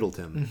Tim and Middle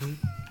Tim.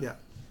 Mm-hmm. Yeah.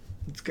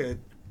 It's good.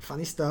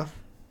 Funny stuff.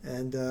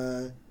 And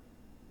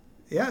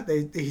yeah,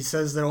 he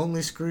says that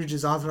only Scrooge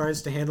is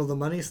authorized to handle the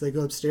money, so they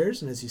go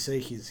upstairs, and as you say,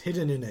 he's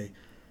hidden in a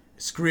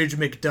Scrooge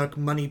McDuck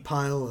money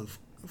pile of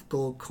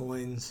gold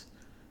coins,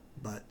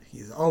 but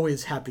he's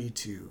always happy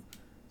to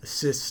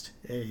assist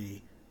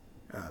a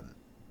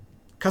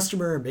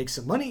customer and make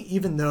some money,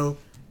 even though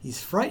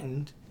he's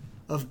frightened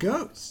of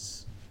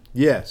ghosts.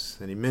 Yes,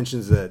 and he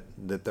mentions that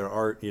there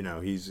are,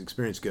 he's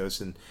experienced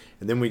ghosts, and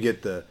then we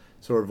get the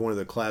sort of one of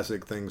the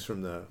classic things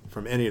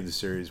from any of the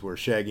series where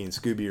Shaggy and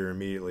Scooby are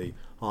immediately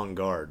on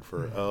guard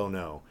for, oh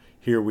no,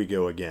 here we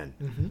go again.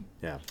 Mm-hmm.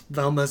 Yeah.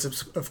 Velma's,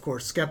 of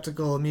course,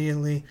 skeptical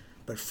immediately,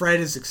 but Fred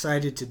is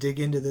excited to dig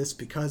into this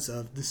because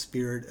of the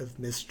spirit of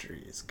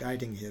mystery is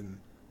guiding him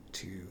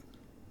to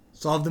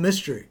solve the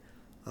mystery.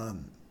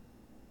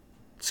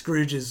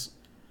 Scrooge is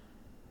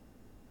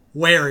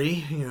wary,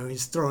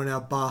 he's throwing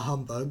out bah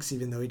humbugs,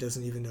 even though he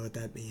doesn't even know what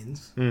that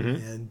means.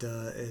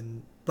 Mm-hmm.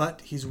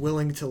 But he's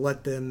willing to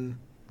let them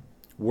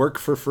work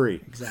for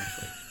free.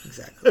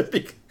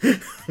 Exactly.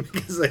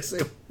 Because they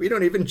say we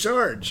don't even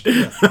charge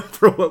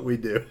for what we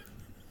do.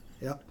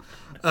 Yep.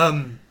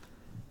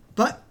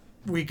 But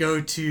we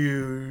go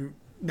to,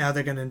 now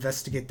they're going to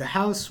investigate the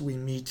house. We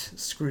meet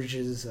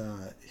Scrooge's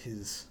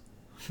his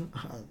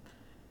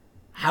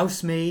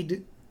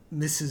housemaid,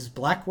 Mrs.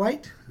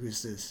 Blackwhite,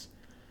 who's this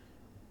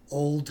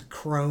old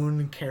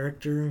crone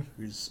character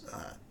who's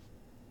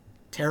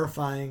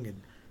terrifying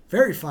and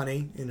very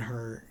funny in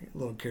her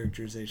little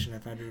characterization. I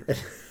find her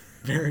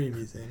very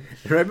amusing.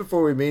 Right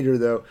before we meet her,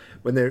 though,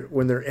 when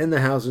they're in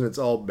the house and it's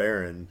all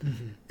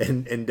barren,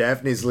 and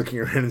Daphne's looking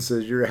around and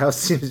says, "Your house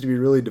seems to be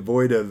really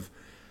devoid of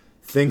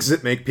things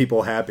that make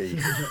people happy."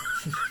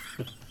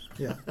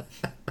 Yeah.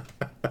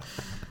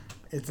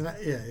 It's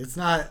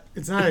not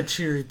a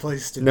cheery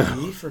place to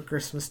be for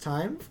Christmas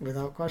time,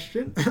 without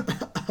question.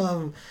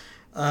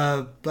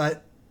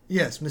 But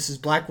yes, Mrs.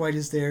 Blackwhite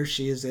is there.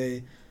 She is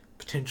a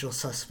potential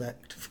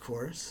suspect, of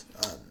course.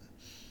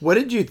 What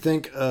did you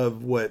think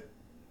of what,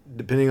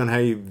 depending on how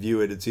you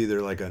view it, it's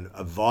either like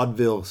a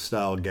vaudeville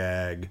style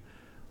gag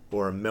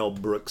or a Mel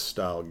Brooks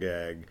style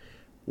gag,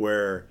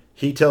 where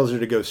he tells her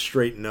to go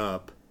straighten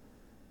up.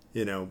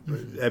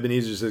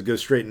 Ebenezer says, go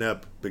straighten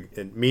up,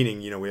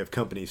 meaning, we have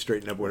company,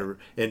 straighten up, whatever.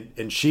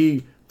 And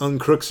she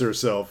uncrooks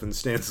herself and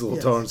stands a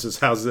little taller and says,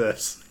 how's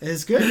this?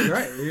 It's good,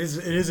 right. It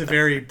is a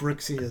very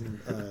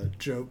Brooksian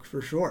joke,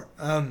 for sure.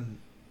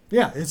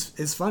 Yeah,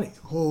 it's funny.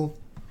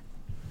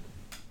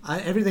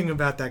 Everything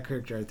about that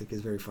character, I think,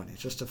 is very funny.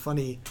 It's just a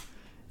funny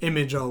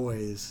image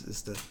always,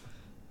 is the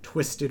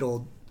twisted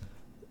old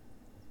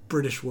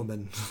British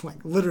woman,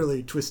 like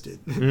literally twisted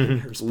in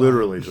her spine.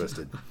 Literally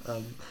twisted.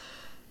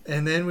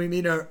 And then we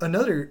meet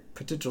another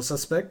potential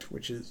suspect,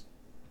 which is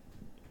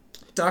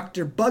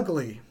Dr.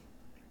 Bugley,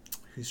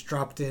 who's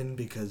dropped in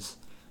because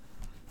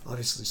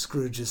obviously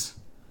Scrooge is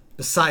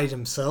beside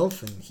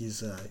himself, and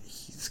he's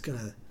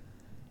gonna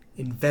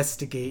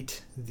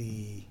investigate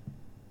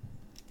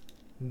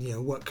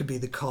what could be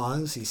the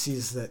cause. He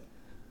sees that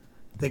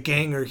the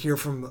gang are here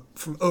from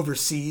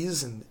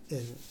overseas, and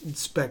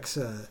inspects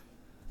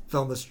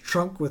Velma's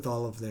trunk with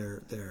all of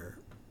their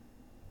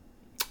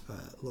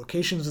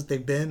locations that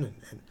they've been,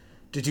 and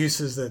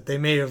deduces that they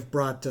may have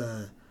brought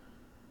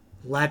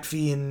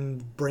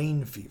Latvian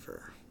brain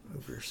fever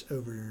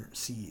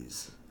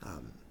overseas,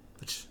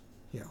 which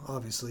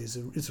obviously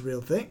is a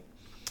real thing.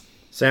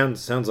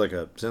 Sounds like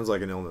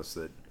an illness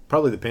that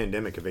probably the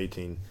pandemic of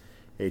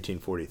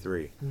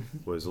 1843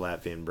 was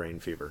Latvian brain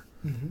fever.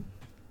 Mm-hmm.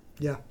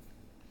 Yeah.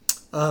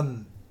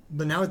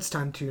 But now it's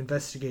time to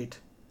investigate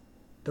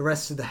the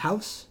rest of the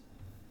house.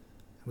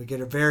 We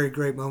get a very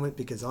great moment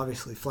because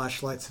obviously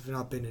flashlights have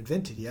not been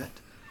invented yet.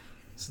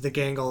 So the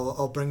gang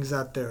all brings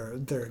out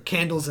their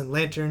candles and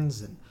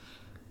lanterns, and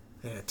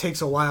it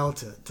takes a while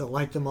to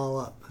light them all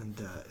up.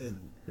 And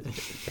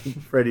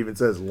Fred even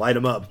says, "Light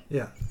them up."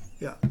 Yeah.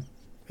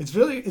 It's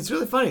really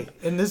funny,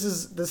 and this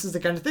is the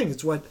kind of thing.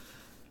 It's what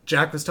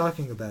Jack was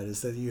talking about,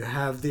 is that you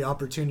have the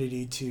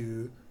opportunity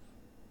to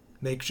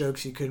make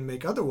jokes you couldn't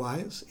make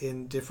otherwise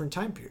in different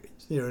time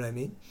periods. You know what I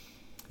mean?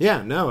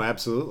 Yeah. No.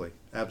 Absolutely.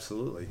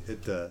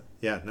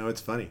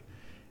 It's funny.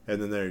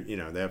 And then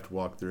they have to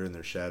walk through in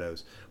their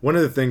shadows. One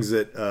of the things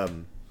that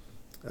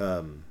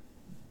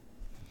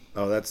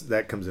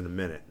that comes in a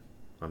minute.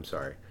 I'm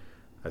sorry.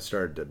 I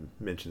started to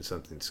mention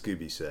something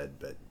Scooby said,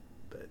 but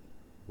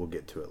we'll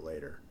get to it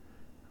later.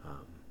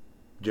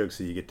 Jokes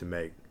that you get to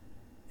make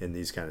in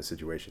these kind of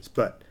situations.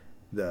 But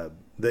the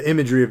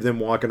imagery of them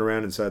walking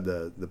around inside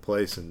the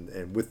place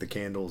and with the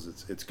candles,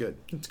 it's good.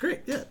 It's great.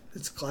 Yeah,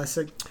 it's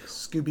classic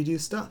Scooby-Doo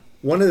stuff.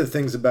 One of the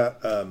things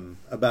about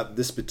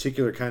this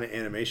particular kind of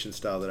animation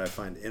style that I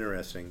find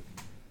interesting,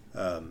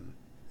 and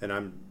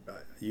I'm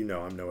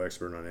no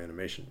expert on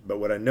animation, but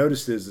what I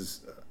noticed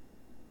is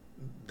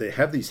they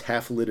have these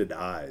half-lidded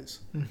eyes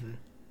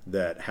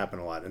that happen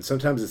a lot, and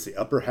sometimes it's the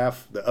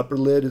upper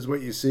lid is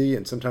what you see,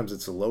 and sometimes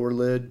it's the lower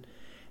lid,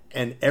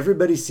 and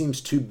everybody seems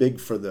too big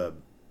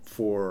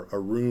for a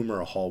room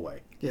or a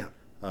hallway. Yeah.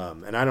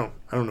 And I don't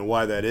know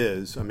why that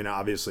is. I mean,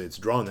 obviously it's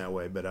drawn that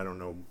way, but I don't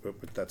know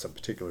if that's a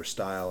particular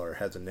style or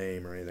has a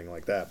name or anything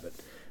like that.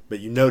 But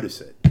you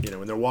notice it. You know,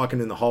 when they're walking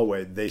in the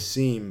hallway, they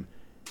seem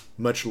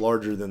much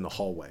larger than the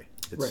hallway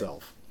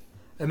itself.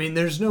 Right. I mean,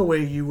 there's no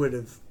way you would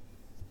have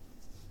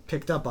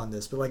picked up on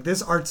this, but like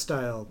this art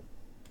style,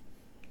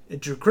 it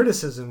drew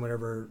criticism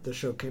whenever the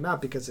show came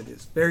out because it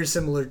is very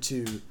similar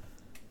to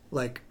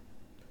like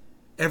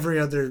every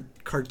other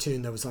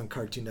cartoon that was on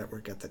Cartoon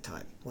Network at the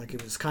time. Like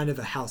it was kind of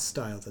a house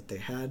style that they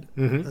had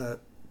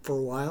for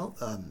a while.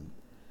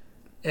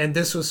 And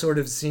this was sort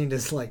of seen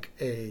as like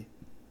a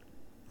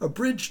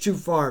bridge too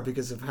far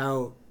because of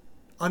how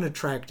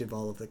unattractive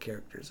all of the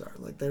characters are.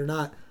 Like they're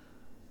not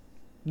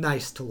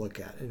nice to look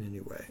at in any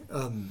way.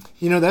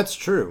 You know, that's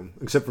true,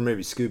 except for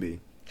maybe Scooby.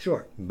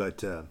 Sure.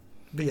 But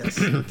yes,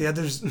 the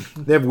others...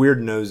 they have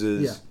weird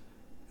noses.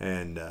 Yeah.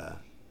 And,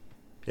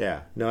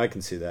 yeah, no, I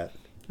can see that.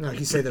 Like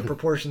you say, the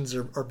proportions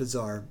are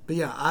bizarre. But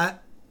yeah,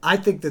 I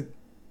think that...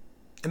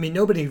 I mean,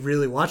 nobody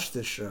really watched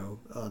this show.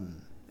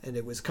 And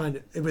it was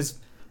it was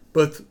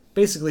both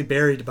basically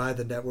buried by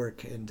the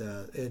network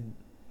and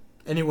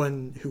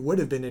anyone who would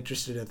have been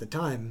interested at the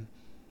time,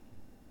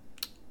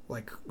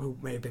 like who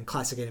may have been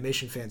classic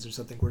animation fans or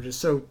something, were just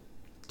so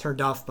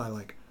turned off by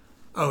like,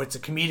 oh, it's a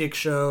comedic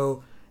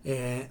show,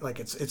 and like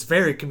it's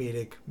very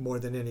comedic more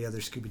than any other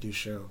Scooby-Doo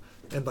show,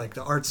 and like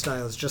the art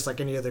style is just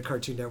like any other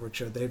Cartoon Network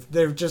show.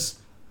 They've just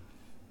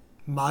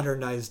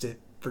modernized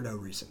it for no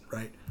reason,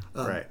 right?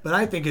 Right. But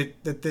I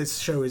think that this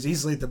show is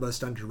easily the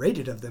most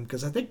underrated of them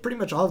because I think pretty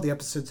much all of the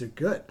episodes are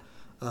good.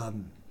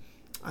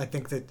 I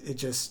think that it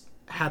just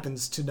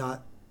happens to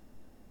not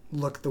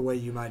look the way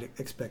you might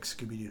expect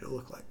Scooby-Doo to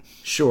look like.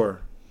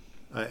 Sure.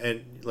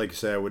 And like you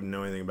say, I wouldn't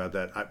know anything about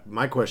that.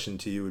 My question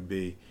to you would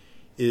be,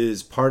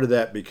 is part of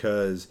that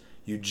because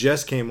you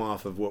just came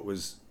off of what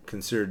was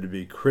considered to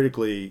be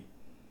critically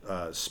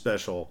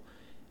special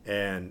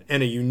and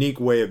a unique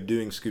way of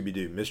doing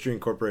Scooby-Doo? Mystery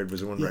Incorporated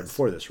was the one right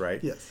before this,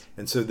 right? Yes.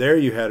 And so there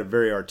you had a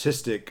very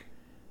artistic,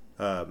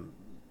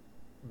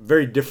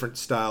 very different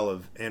style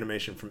of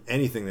animation from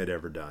anything they'd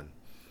ever done.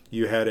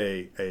 You had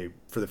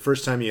for the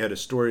first time, you had a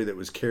story that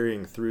was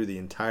carrying through the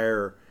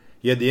entire.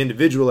 You had the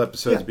individual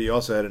episodes, but you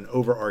also had an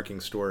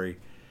overarching story,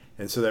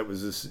 and so that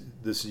was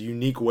this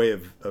unique way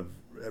of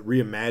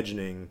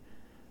reimagining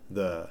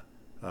the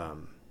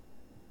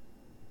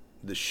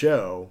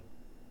show.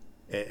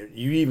 And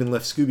you even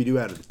left Scooby-Doo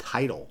out of the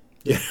title,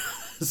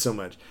 so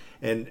much.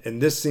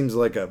 And this seems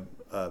like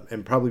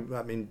and probably,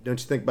 I mean, don't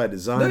you think by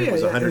design it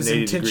was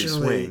 180 degree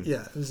swing?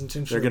 Yeah, it was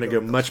intentional. They're going to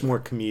go much more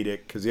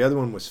comedic because the other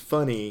one was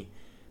funny,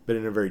 but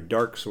in a very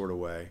dark sort of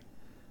way.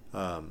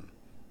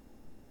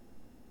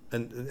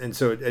 And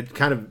so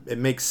it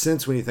makes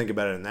sense when you think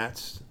about it in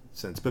that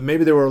sense. But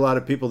maybe there were a lot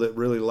of people that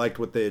really liked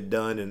what they had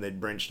done and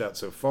they'd branched out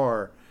so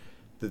far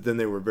that then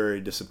they were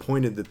very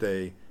disappointed that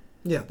they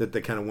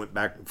kind of went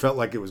back, felt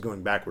like it was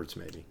going backwards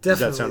maybe. Definitely. Does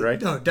that sound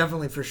right? No,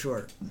 definitely for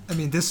sure. I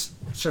mean, this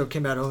show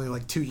came out only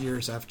like 2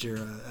 years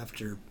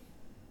after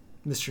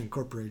Mystery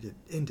Incorporated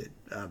ended.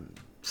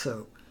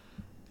 So,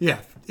 yeah,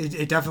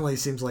 it definitely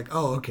seems like,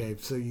 oh, okay,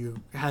 so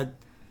you had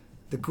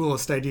the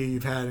coolest idea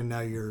you've had and now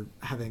you're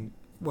having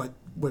what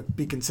would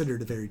be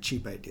considered a very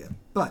cheap idea.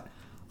 But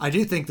I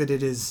do think that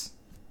it is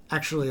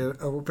actually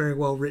a very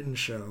well-written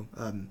show.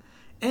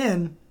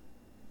 And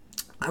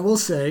I will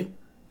say,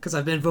 because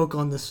I've been vocal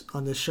on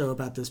this show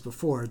about this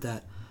before,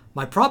 that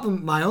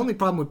my only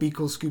problem with Be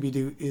Cool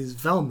Scooby-Doo is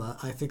Velma.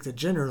 I think that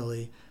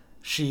generally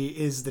she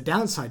is the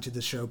downside to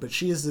the show, but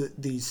she is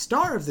the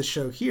star of the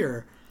show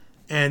here,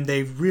 and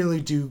they really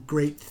do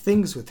great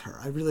things with her.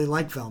 I really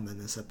like Velma in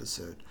this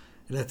episode,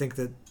 and I think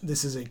that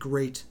this is a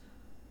great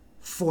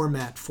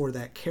format for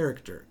that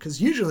character,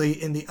 because usually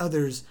in the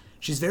others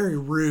she's very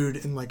rude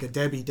and like a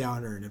Debbie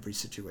Downer in every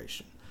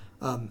situation,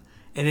 and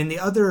in the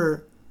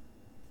other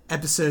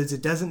episodes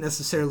it doesn't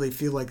necessarily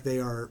feel like they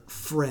are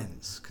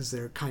friends because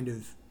they're kind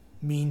of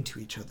mean to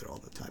each other all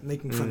the time,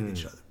 making fun of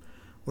each other,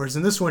 whereas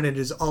in this one it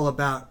is all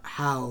about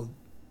how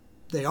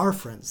they are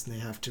friends and they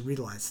have to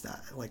realize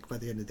that, like by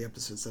the end of the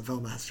episodes, that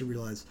Velma has to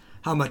realize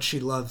how much she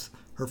loves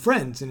her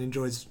friends and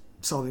enjoys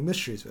solving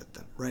mysteries with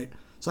them, right?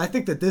 So I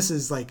think that this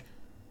is like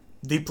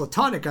the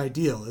platonic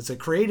ideal. It's a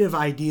creative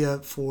idea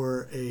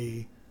for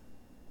an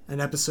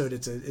episode.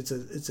 It's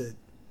a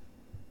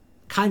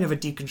kind of a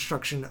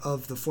deconstruction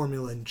of the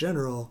formula in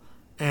general,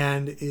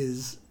 and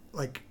is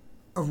like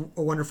a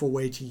wonderful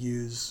way to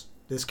use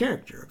this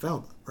character,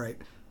 Velma, right?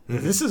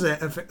 Mm-hmm. This is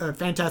a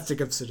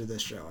fantastic episode of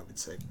this show, I would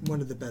say.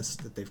 One of the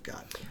best that they've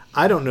got.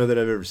 I don't know that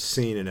I've ever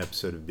seen an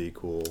episode of Be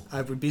Cool.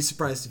 I would be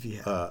surprised if you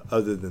had.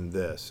 Other than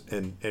this.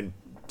 And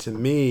to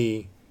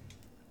me,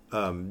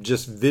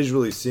 just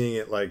visually seeing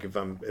it, like if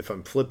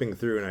I'm flipping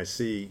through and I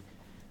see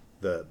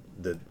the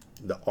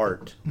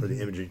art or the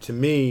imagery, to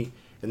me,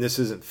 and this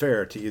isn't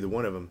fair to either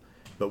one of them,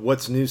 but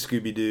What's New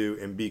Scooby-Doo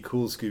and Be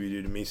Cool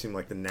Scooby-Doo to me seem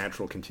like the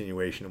natural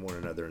continuation of one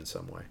another in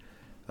some way.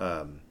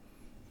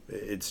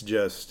 It's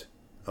just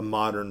a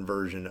modern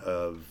version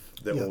of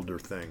the older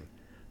thing.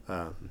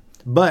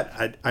 But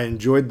I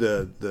enjoyed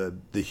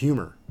the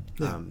humor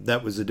Yeah.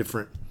 That was a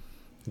different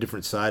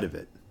side of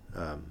it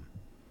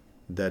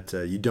that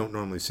you don't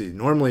normally see.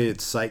 Normally,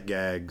 it's sight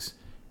gags,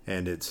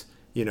 and it's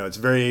it's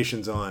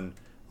variations on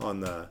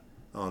the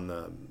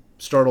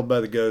startled by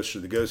the ghost, or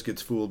the ghost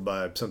gets fooled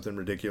by something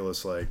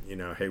ridiculous like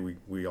hey,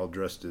 we all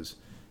dressed as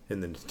in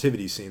the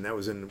nativity scene. That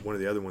was in one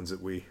of the other ones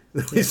that we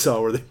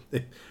saw where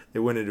they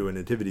went into a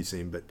nativity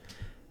scene, but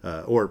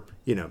or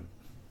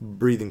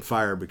breathing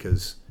fire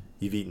because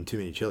you've eaten too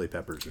many chili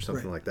peppers or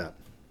something like that.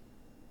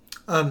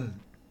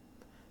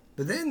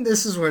 But then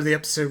this is where the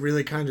episode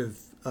really kind of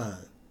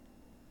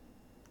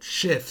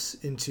shifts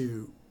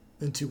into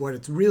what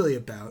it's really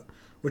about,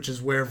 which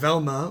is where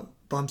Velma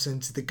bumps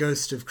into the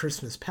ghost of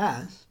Christmas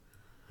Past,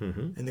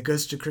 and the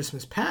ghost of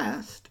Christmas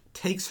Past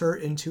takes her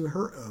into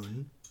her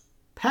own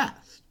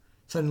past.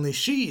 Suddenly,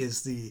 she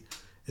is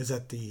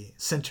at the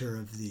center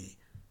of the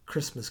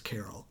Christmas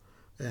Carol,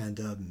 and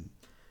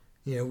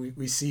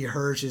we see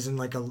her. She's in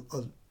like a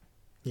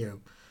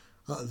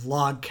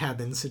log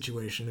cabin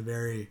situation, a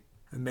very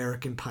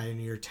American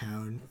pioneer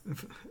town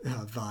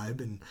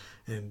vibe,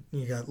 and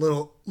you got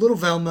little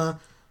Velma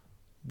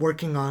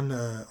working on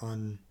a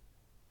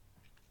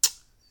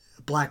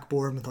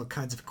blackboard with all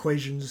kinds of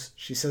equations.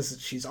 She says that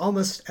she's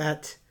almost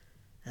at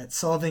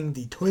solving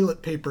the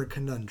toilet paper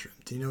conundrum.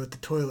 Do you know what the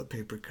toilet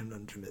paper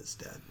conundrum is,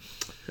 Dad?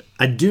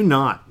 I do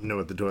not know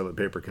what the toilet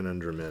paper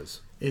conundrum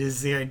is. It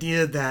is the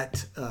idea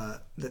that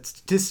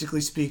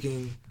statistically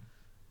speaking,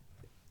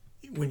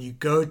 when you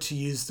go to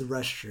use the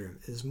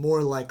restroom, it is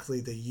more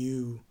likely that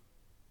you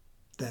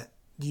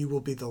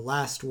will be the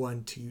last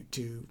one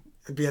to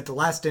be at the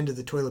last end of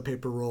the toilet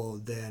paper roll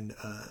than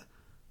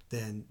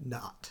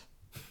not.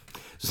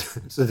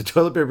 So the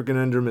toilet paper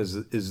conundrum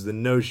is the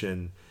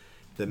notion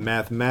that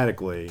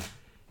mathematically,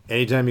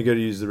 anytime you go to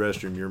use the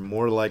restroom, you're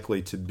more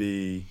likely to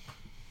be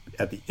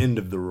at the end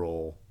of the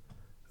roll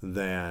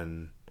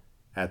than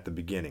at the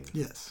beginning.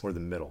 Yes. Or the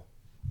middle.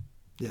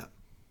 Yeah.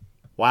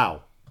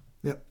 Wow.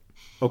 Yep.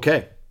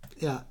 Okay.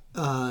 Yeah.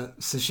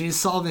 So she's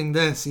solving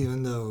this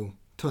even though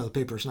toilet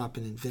paper's not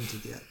been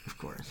invented yet, of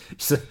course.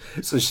 So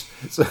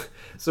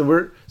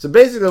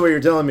basically what you're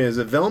telling me is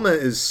that Velma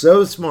is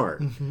so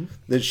smart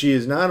that she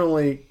has not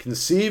only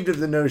conceived of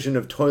the notion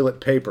of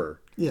toilet paper,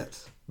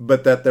 yes,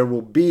 but that there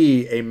will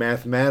be a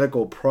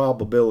mathematical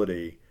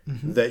probability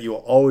that you'll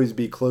always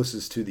be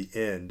closest to the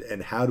end.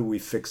 And how do we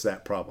fix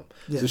that problem?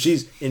 Yes. So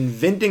she's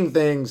inventing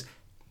things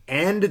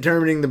and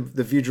determining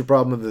the future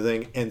problem of the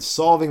thing and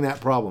solving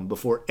that problem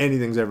before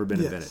anything's ever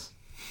been invented.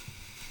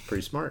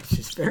 Pretty smart.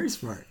 She's very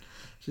smart.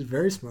 She's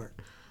very smart.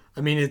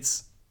 I mean,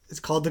 it's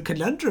called the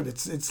conundrum.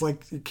 It's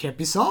like it can't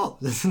be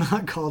solved. It's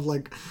not called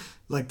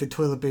like the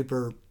toilet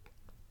paper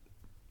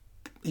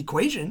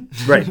equation.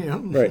 Right.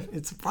 Right.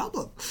 It's a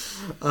problem.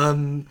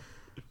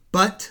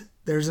 But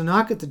there's a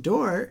knock at the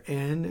door,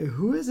 and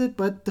who is it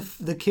but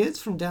the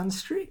kids from down the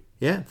street?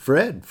 Yeah,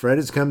 Fred. Fred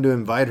has come to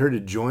invite her to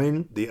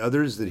join the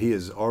others that he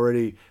has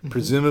already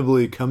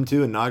presumably come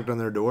to and knocked on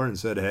their door and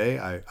said,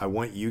 hey, I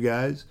want you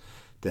guys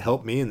to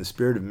help me in the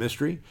spirit of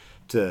mystery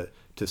to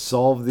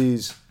solve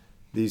these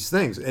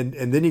things.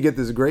 And then you get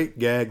this great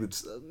gag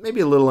that's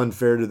maybe a little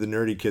unfair to the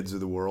nerdy kids of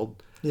the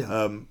world.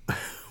 Yeah.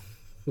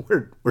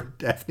 Where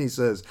Daphne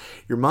says,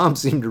 your mom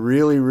seemed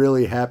really,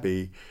 really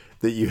happy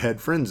that you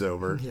had friends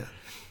over. Yeah.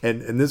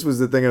 And this was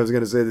the thing I was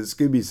going to say that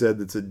Scooby said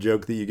that's a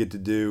joke that you get to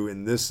do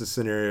in this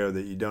scenario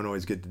that you don't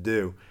always get to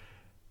do.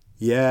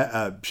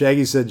 Yeah,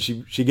 Shaggy said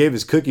she gave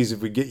us cookies if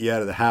we get you out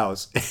of the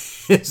house.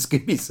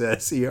 Scooby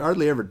says, he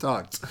hardly ever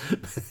talks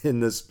in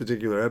this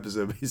particular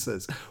episode, but he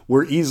says,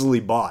 we're easily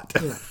bought.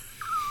 Yeah.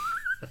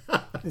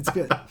 It's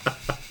good.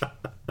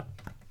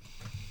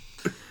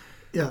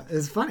 Yeah,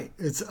 it's funny.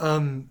 It's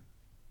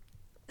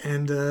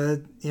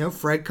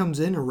Fred comes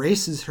in,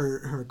 erases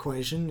her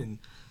equation, and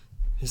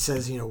he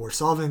says, we're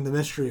solving the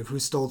mystery of who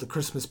stole the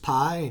Christmas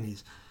pie, and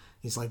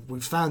he's like,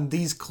 we've found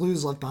these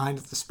clues left behind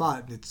at the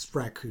spot, and it's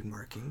raccoon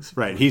markings.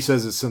 Right. He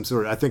says it's some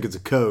sort of, I think it's a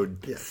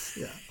code. Yes.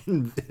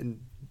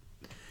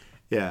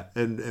 Yeah.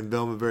 and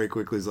Velma very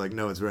quickly is like,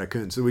 no, it's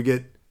raccoon. So we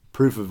get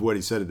proof of what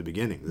he said at the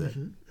beginning that,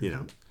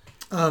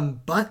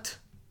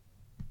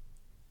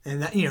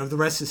 And that, the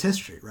rest is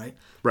history, right?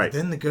 Right. But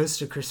then the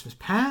ghost of Christmas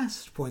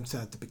Past points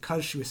out that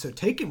because she was so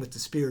taken with the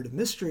spirit of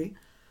mystery,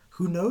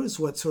 who knows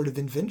what sort of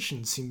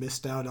inventions she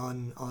missed out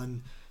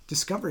on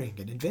discovering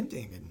and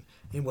inventing,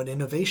 and what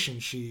innovation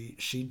she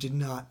did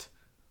not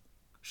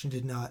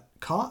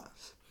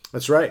cause.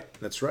 That's right.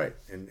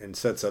 And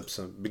sets up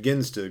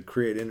begins to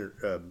create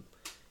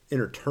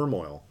inner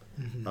turmoil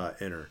in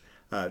her.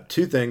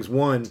 Two things.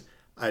 One,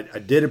 I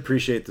did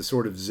appreciate the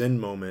sort of Zen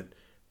moment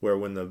where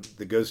when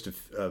the ghost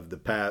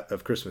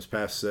of Christmas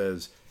Past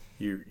says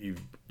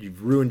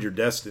you've ruined your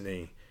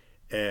destiny,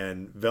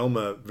 and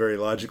Velma very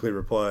logically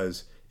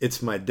replies,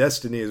 "It's my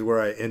destiny is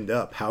where I end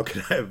up. How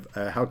can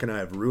I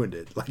have ruined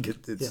it? Like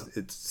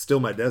it's still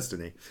my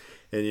destiny."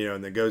 And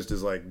and the ghost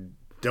is like,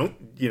 "Don't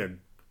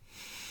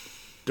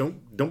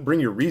bring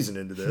your reason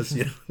into this.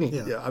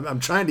 I'm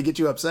trying to get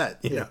you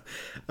upset.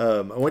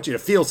 I want you to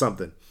feel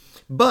something."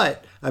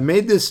 But I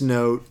made this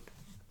note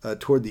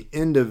toward the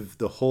end of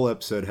the whole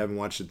episode, having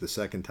watched it the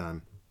second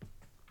time.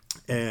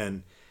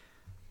 And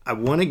I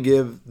want to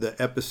give the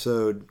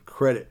episode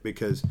credit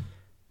because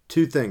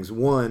two things.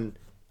 One,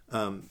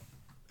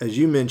 as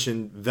you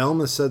mentioned,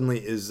 Velma suddenly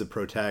is the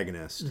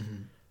protagonist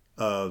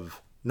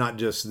of not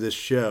just this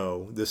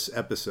show, this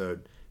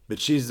episode, but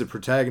she's the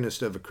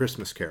protagonist of A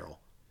Christmas Carol.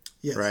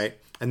 Yes. Right?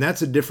 And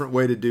that's a different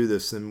way to do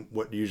this than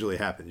what usually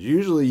happens.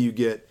 Usually you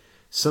get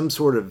some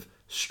sort of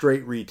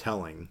straight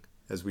retelling,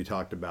 as we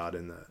talked about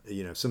in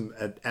the, some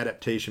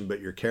adaptation, but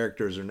your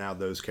characters are now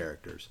those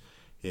characters.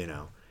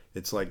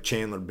 It's like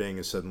Chandler Bing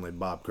is suddenly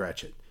Bob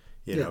Cratchit.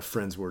 If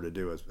Friends were to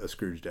do a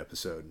Scrooged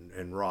episode,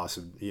 and Ross,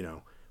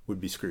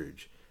 would be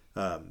Scrooge.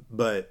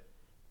 But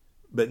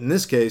in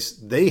this case,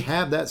 they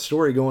have that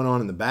story going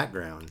on in the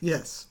background.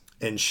 Yes.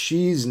 And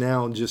she's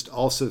now just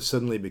also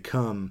suddenly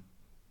become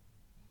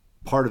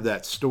part of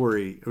that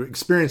story, or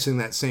experiencing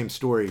that same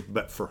story,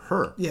 but for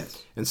her.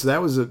 Yes. And so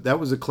that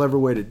was a clever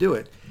way to do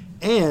it.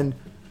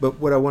 But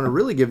what I want to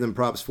really give them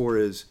props for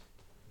is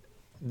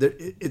that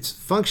it's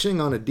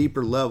functioning on a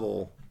deeper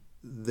level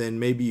than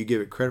maybe you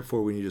give it credit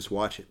for when you just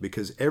watch it,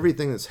 because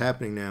everything that's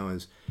happening now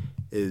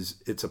is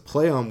it's a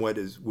play on what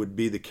would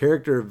be the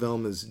character of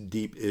Velma's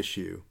deep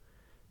issue,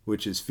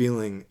 which is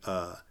feeling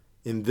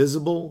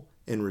invisible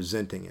and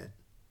resenting it.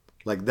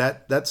 Like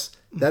that's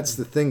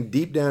the thing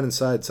deep down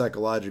inside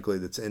psychologically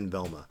that's in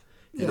Velma.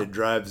 And it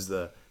drives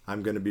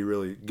I'm going to be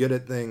really good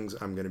at things.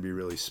 I'm going to be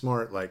really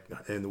smart.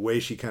 And the way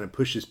she kind of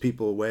pushes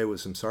people away with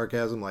some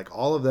sarcasm,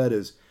 all of that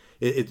is,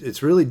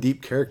 it's really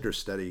deep character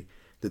study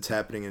that's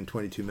happening in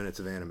 22 minutes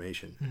of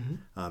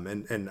animation.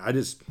 And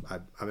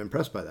I'm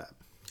impressed by that.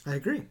 I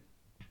agree.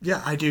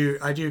 Yeah, I do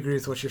agree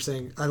with what you're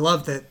saying. I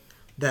love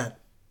that,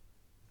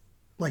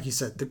 like you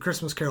said, the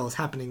Christmas Carol is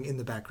happening in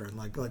the background.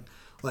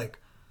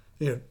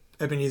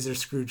 Ebenezer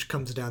Scrooge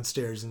comes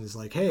downstairs and is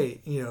like, hey,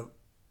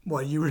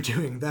 while you were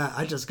doing that,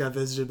 I just got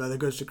visited by the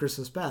ghost of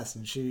Christmas past,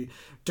 and she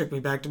took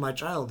me back to my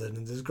childhood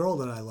and this girl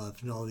that I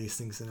loved and all these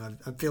things, and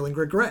I'm feeling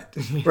regret.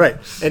 Right.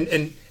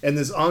 And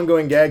this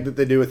ongoing gag that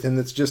they do with him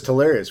that's just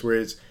hilarious, where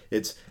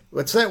it's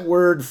what's that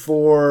word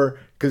for,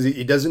 because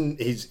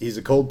he's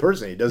a cold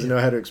person. He doesn't know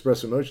how to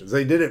express emotions.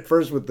 They did it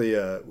first with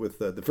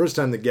the first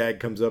time the gag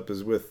comes up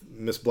is with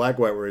Miss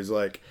Blackwhite, where he's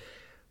like,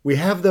 we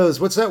have those,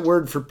 what's that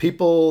word for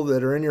people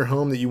that are in your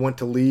home that you want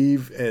to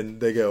leave? And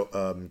they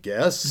go,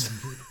 guess?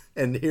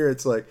 And here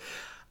it's like,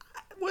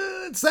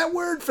 well, it's that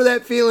word for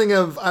that feeling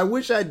of, I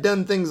wish I'd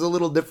done things a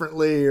little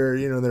differently, or,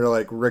 they're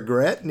like,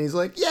 regret. And he's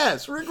like,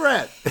 yes,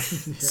 regret.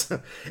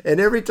 And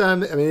every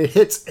time, it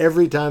hits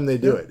every time they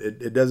do it.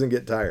 It doesn't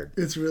get tired.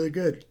 It's really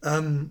good.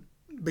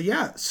 But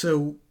yeah,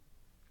 so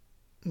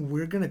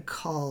we're going to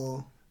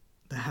call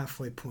the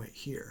halfway point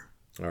here.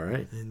 All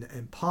right.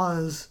 And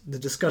pause the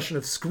discussion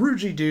of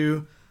Scroogey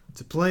Doo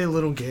to play a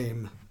little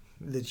game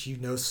that you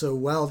know so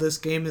well. This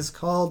game is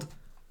called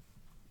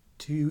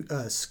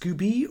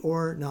Scooby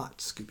or Not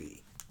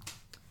Scooby.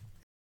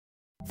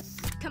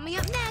 Coming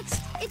up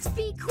next, it's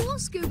Be Cool,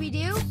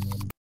 Scooby-Doo.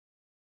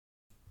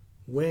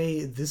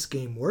 Way this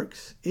game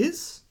works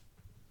is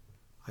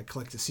I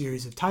collect a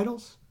series of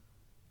titles,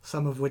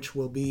 some of which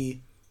will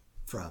be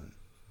from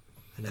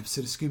an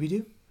episode of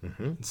Scooby-Doo,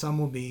 and some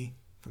will be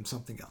from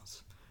something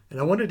else. And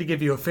I wanted to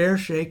give you a fair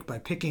shake by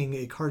picking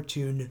a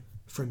cartoon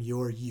from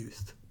your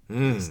youth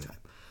this time.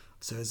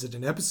 So is it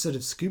an episode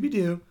of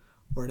Scooby-Doo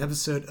or an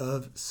episode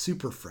of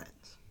Super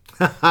Friends?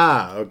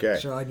 Okay.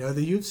 So I know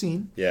that you've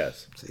seen.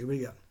 Yes. So here we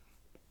go.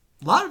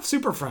 A lot of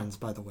Super Friends,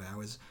 by the way. I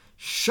was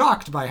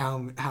shocked by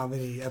how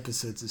many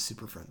episodes of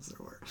Super Friends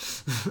there were.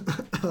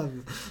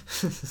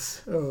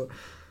 So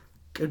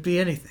could be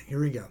anything.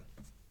 Here we go.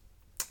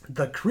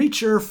 The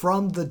Creature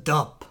from the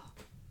Dump.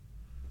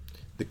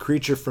 The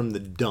Creature from the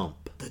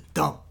Dump. The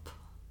Dump.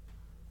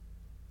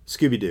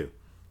 Scooby-Doo.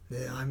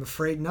 Yeah, I'm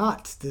afraid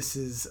not. This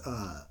is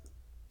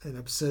an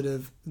episode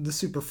of The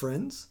Super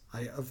Friends.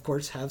 I, of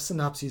course, have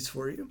synopses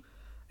for you.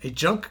 A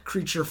junk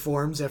creature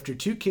forms after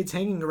two kids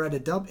hanging around a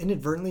dump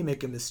inadvertently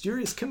make a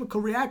mysterious chemical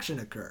reaction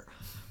occur.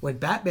 When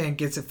Batman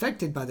gets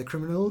affected by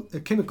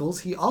the chemicals,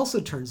 he also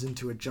turns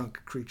into a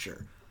junk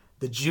creature.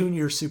 The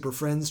junior Super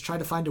Friends try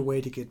to find a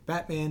way to get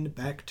Batman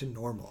back to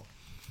normal.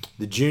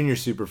 The junior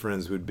Super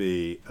Friends would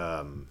be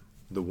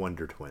the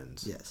Wonder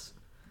Twins. Yes.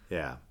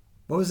 Yeah.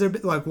 What was their,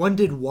 one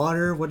did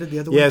water, what did the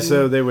other one do? Yeah,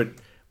 so they would,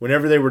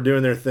 whenever they were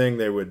doing their thing,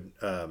 they would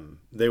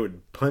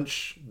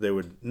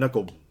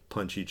knuckle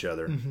punch each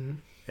other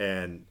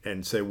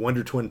and say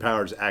Wonder Twin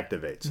powers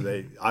activate. So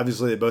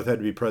they both had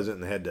to be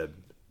present, and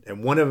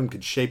and one of them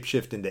could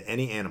shapeshift into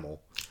any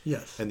animal.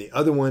 Yes. And the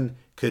other one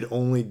could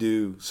only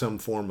do some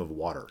form of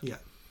water. Yeah.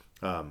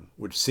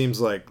 Which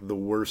seems like the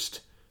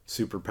worst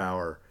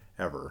superpower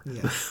ever.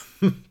 Yeah.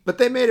 But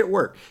they made it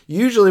work.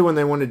 Usually when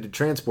they wanted to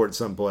transport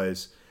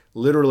someplace,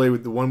 literally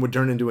the one would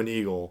turn into an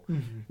eagle,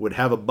 would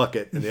have a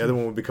bucket, and the other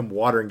one would become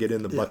water and get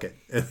in the bucket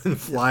and then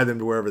fly them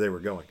to wherever they were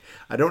going.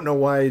 I don't know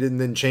why he didn't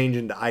then change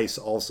into ice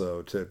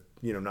also to,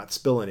 not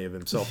spill any of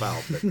himself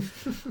out.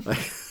 But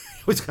I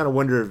always kind of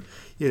wonder,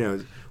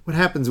 what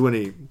happens when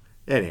he...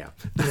 Anyhow.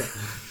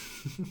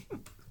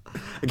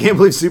 I can't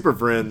believe Super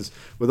Friends,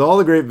 with all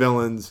the great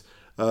villains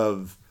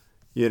of,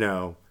 you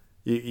know,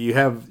 you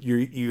have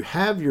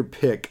your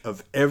pick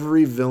of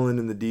every villain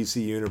in the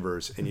DC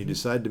universe, and you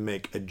decide to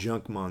make a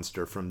junk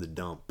monster from the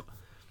dump.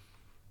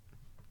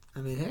 I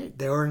mean, hey,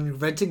 they were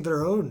inventing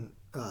their own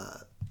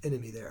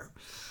enemy there.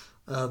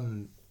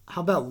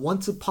 How about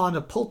Once Upon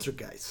a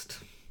Poltergeist?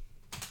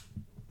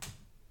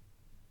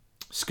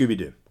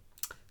 Scooby-Doo.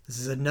 This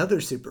is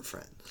another Super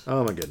Friend.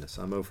 Oh my goodness,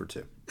 I'm 0 for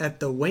 2. At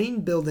the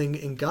Wayne Building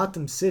in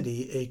Gotham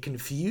City, a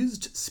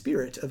confused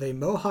spirit of a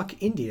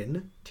Mohawk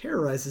Indian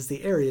terrorizes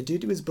the area due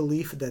to his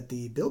belief that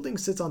the building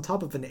sits on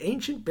top of an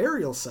ancient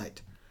burial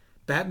site.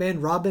 Batman,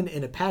 Robin,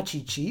 and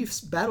Apache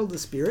Chiefs battle the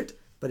spirit,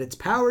 but its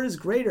power is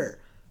greater.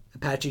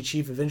 Apache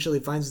Chief eventually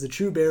finds the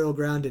true burial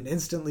ground, and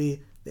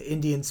instantly the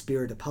Indian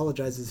spirit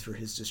apologizes for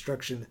his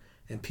destruction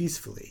and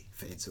peacefully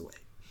fades away.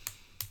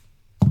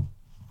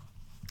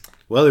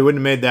 Well, they wouldn't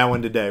have made that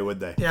one today, would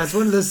they? Yeah, it's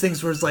one of those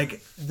things where it's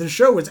like the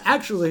show was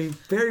actually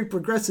very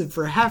progressive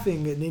for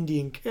having an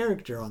Indian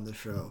character on the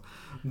show,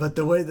 but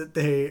the way that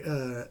they,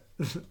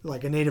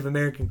 like a Native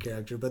American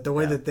character, but the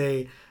way that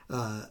they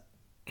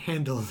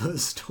handle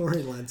those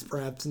storylines,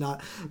 perhaps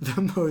not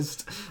the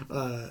most,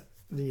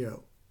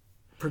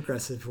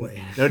 progressive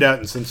way. No doubt,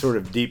 in some sort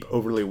of deep,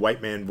 overly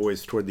white man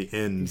voice toward the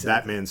end,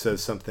 Exactly. Batman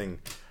says something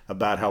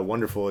about how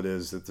wonderful it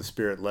is that the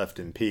spirit left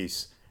in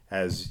peace,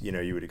 as you know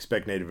you would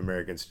expect Native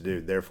Americans to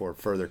do, therefore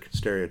further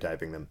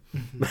stereotyping them.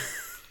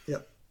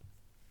 Yep.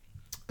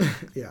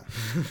 Yeah.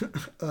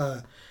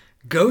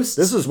 Ghosts.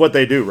 This is what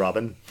they do,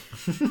 Robin.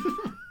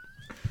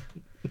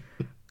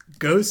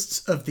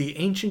 Ghosts of the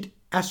Ancient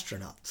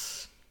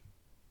Astronauts.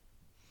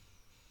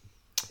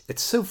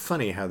 It's so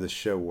funny how this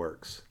show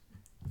works.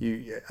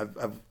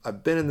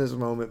 I've been in this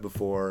moment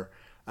before.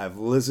 I've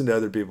listened to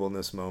other people in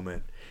this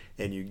moment,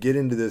 and you get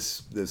into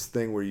this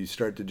thing where you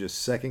start to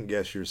just second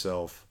guess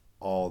yourself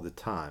all the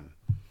time.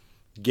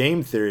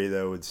 Game theory,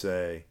 though, would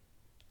say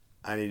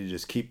I need to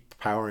just keep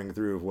powering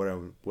through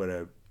what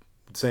I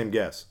same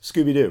guess.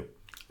 Scooby-Doo.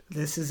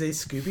 This is a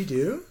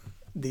Scooby-Doo.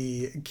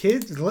 The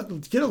kids,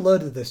 get a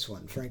load of this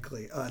one,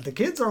 frankly. The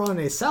kids are on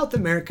a South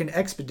American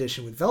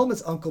expedition with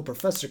Velma's uncle,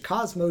 Professor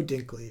Cosmo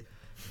Dinkley,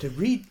 to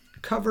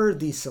recover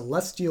the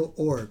Celestial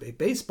Orb, a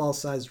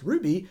baseball-sized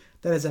ruby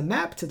that is a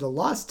map to the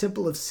lost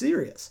Temple of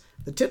Sirius.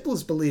 The temple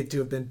is believed to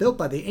have been built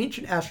by the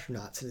ancient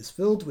astronauts and is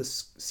filled with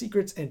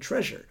secrets and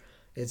treasure.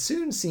 It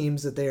soon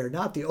seems that they are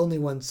not the only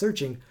ones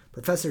searching.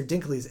 Professor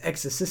Dinkley's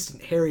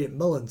ex-assistant Harriet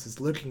Mullins is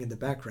lurking in the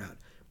background,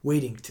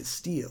 waiting to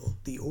steal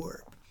the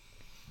orb.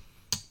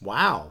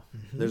 Wow.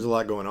 There's a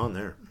lot going on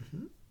there.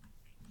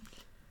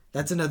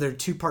 That's another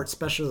 2-part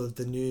special of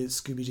the new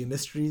Scooby-Doo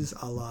mysteries,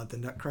 a la the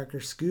Nutcracker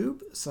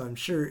Scoob. So I'm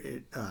sure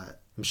it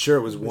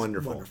was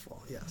wonderful.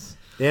 Wonderful, yes.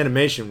 The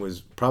animation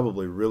was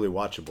probably really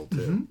watchable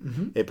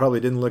too. It probably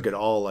didn't look at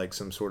all like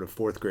some sort of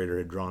fourth grader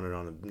had drawn it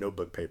on a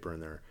notebook paper in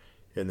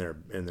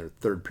their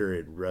third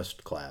period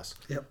rest class.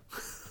 Yep.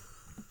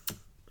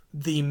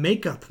 The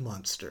Makeup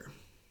Monster.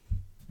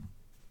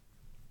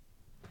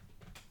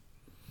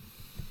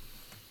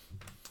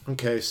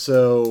 Okay,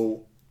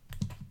 so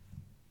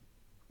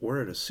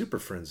we're at a Super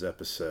Friends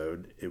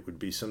episode. It would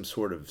be some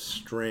sort of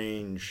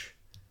strange,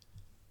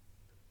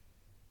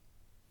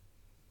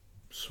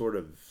 sort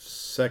of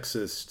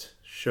sexist,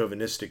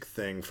 chauvinistic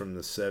thing from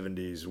the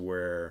 70s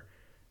where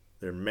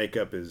their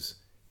makeup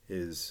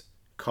is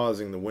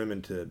causing the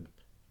women to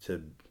I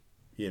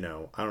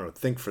don't know,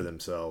 think for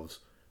themselves,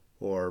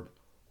 or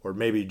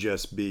maybe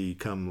just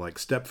become like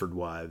Stepford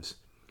wives.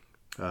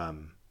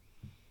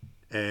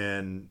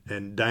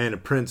 And Diana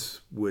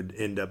Prince would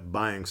end up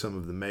buying some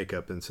of the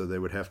makeup, and so they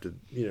would have to,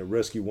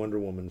 rescue Wonder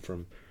Woman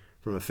from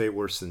a fate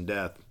worse than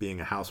death, being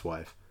a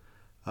housewife.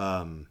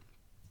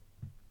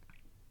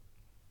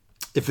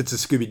 If it's a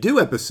Scooby-Doo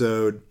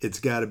episode, it's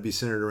got to be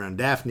centered around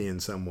Daphne in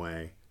some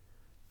way.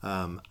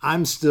 I'm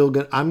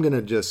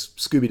gonna just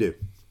Scooby-Doo.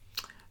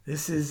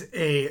 This is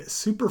a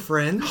Super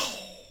Friend,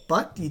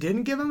 but you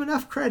didn't give him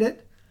enough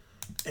credit.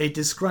 A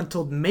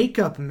disgruntled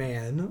makeup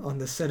man on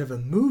the set of a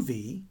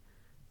movie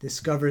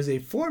discovers a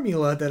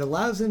formula that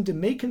allows him to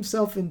make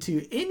himself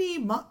into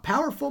any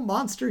powerful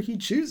monster he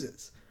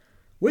chooses.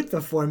 With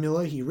the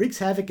formula, he wreaks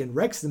havoc and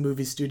wrecks the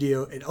movie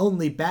studio, and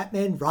only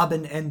Batman,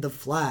 Robin, and the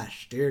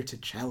Flash dare to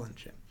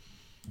challenge him.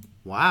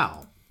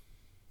 Wow.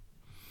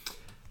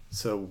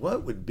 So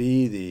what would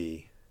be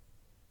the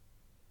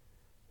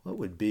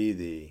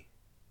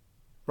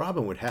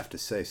Robin would have to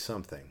say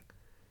something,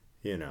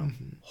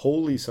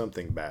 holy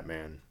something,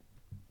 Batman.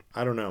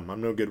 I don't know.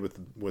 I'm no good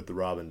with the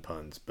Robin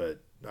puns,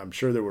 but I'm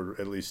sure there were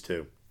at least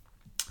 2.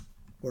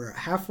 We're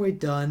halfway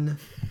done.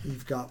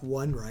 You've got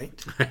one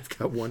right. I've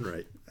got one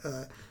right.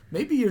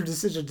 Maybe your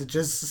decision to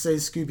just say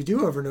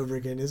Scooby-Doo over and over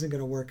again isn't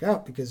going to work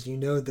out because you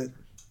know that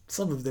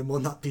some of them will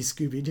not be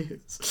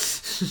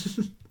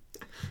Scooby-Doos.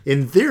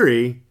 In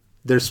theory,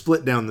 they're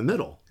split down the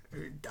middle.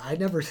 I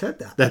never said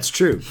that. That's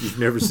true. You've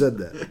never said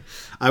that.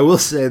 I will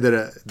say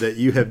that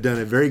you have done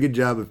a very good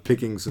job of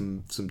picking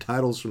some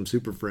titles from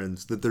Super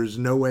Friends that there's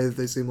no way that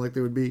they seem like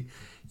they would be,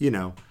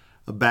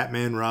 a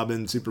Batman,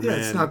 Robin, Superman,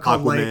 Yeah, it's not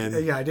called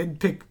Aquaman. I didn't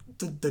pick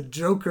the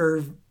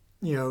Joker,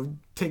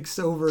 takes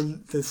over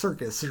the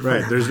circus. Or Right.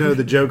 whatever. There's no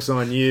the joke's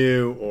on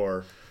you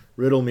or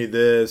riddle me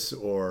this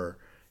or,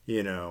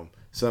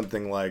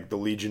 something like the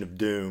Legion of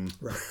Doom.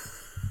 Right.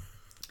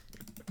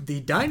 The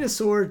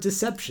Dinosaur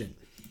Deception.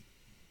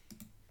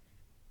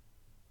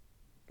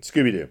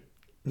 Scooby-Doo.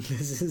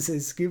 This is a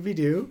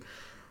Scooby-Doo.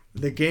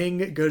 The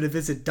gang go to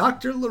visit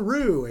Dr.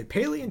 LaRue, a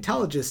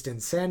paleontologist in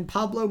San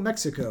Pablo,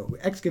 Mexico, who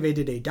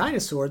excavated a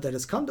dinosaur that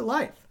has come to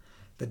life.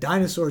 The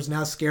dinosaur is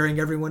now scaring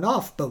everyone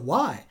off, but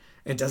why?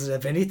 And does it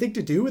have anything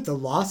to do with the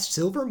lost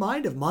silver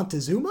mine of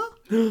Montezuma?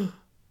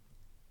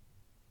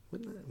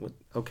 What?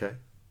 Okay.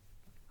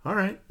 All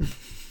right.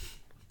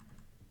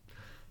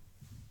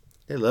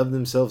 They love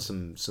themselves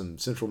some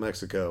Central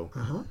Mexico.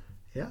 Uh-huh.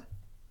 Yeah.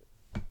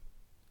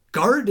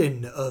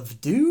 Garden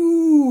of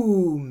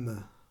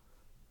Doom.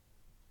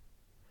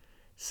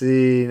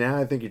 See, now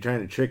I think you're trying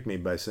to trick me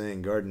by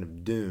saying Garden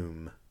of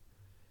Doom.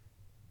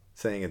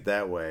 Saying it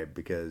that way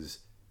because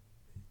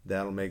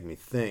that'll make me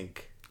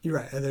think. You're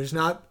right. And there's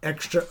not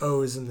extra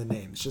O's in the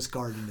name. It's just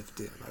Garden of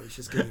Doom. I was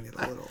just giving it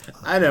a little...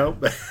 I know,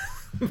 but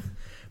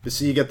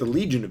see, you got the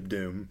Legion of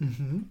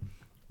Doom,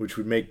 which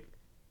would make...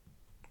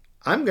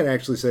 I'm going to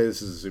actually say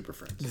this is a Super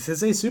Friends. This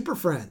is a Super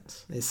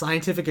Friends. A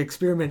scientific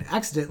experiment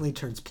accidentally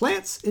turns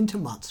plants into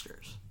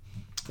monsters.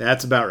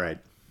 That's about right.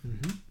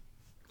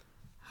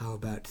 How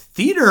about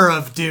Theater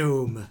of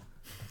Doom?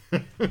 So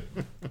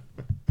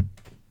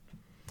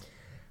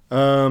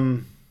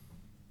I'm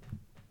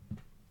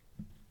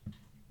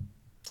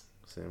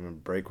going to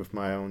break with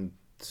my own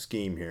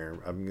scheme here.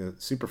 I'm going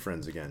to Super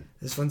Friends again.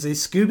 This one's a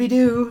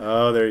Scooby-Doo.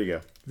 Oh, there you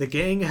go. The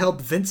gang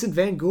help Vincent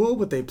Van Gogh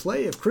with a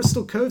play of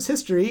Crystal Cove's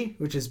history,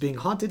 which is being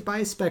haunted by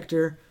a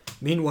specter.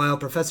 Meanwhile,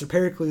 Professor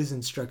Pericles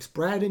instructs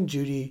Brad and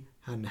Judy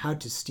on how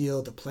to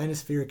steal the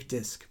planispheric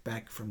disc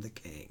back from the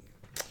gang.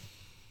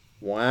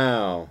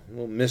 Wow. A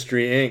little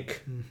Mystery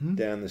Inc.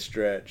 Down the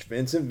stretch.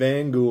 Vincent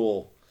Van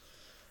Gogh.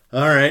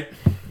 All right.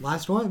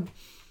 Last one.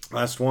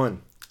 Last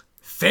one.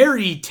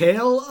 Fairy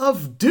Tale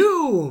of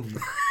Doom.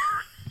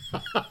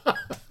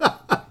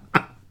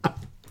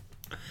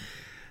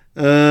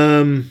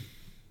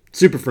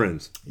 Super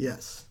Friends.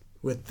 Yes.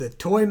 With the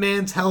Toy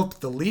Man's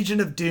help, the Legion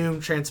of Doom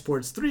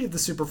transports 3 of the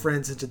Super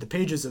Friends into the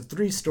pages of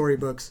 3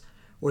 storybooks,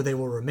 where they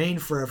will remain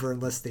forever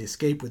unless they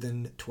escape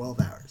within 12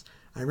 hours.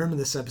 I remember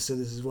this episode.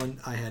 This is one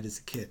I had as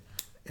a kid,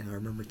 and I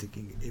remember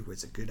thinking it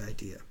was a good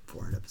idea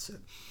for an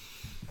episode.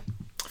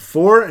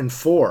 4 and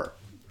 4.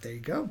 There you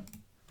go.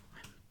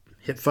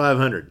 Hit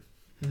 500.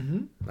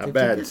 Not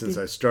bad since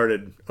I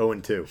started 0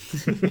 and 2.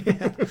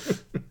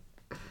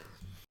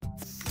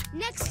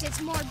 Next, it's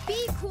more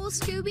Be Cool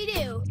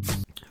Scooby-Doo.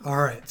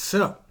 All right,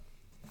 so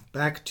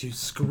back to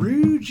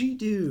Scroogey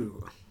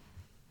Doo.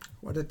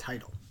 What a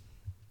title.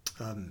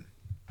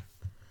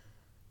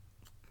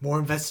 More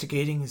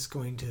investigating is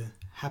going to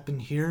happen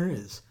here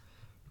as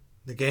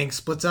the gang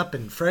splits up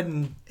and Fred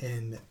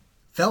and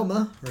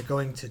Velma are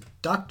going to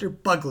Dr.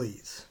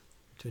 Bugley's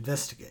to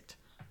investigate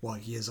while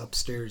he is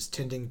upstairs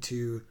tending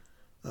to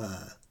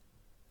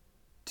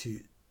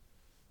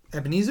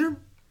Ebenezer.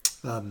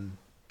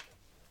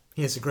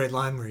 He has a great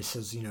line where he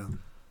says,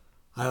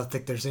 I don't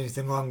think there's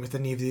anything wrong with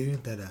any of you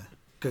that a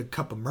good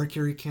cup of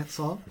mercury can't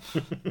solve.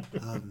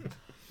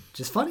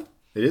 Just funny.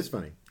 It is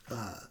funny.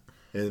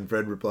 And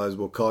Fred replies,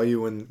 we'll call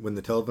you when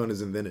the telephone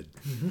is invented.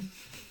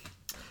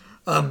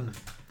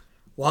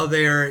 While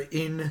they are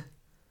in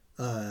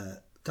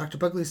Dr.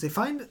 Bugley's, they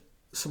find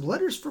some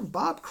letters from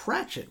Bob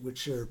Cratchit,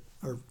 which are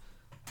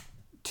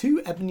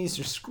to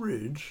Ebenezer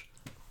Scrooge,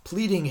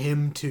 pleading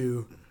him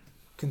to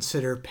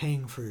consider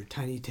paying for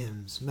Tiny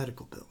Tim's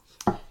medical bills.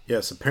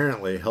 Yes,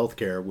 apparently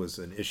healthcare was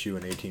an issue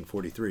in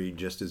 1843,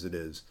 just as it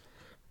is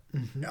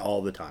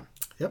all the time.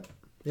 Yep.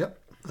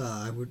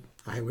 I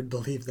would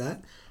believe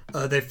that.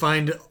 They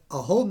find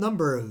a whole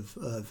number of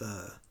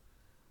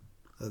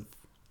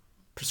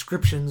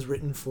prescriptions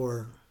written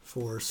for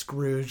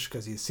Scrooge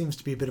because he seems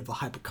to be a bit of a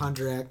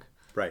hypochondriac.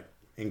 Right.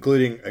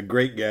 Including a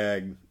great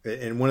gag,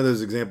 and one of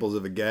those examples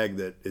of a gag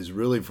that is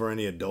really for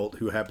any adult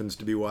who happens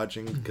to be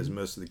watching, because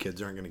most of the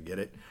kids aren't going to get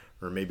it,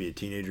 or maybe a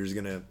teenager is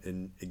going to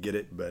get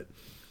it, but,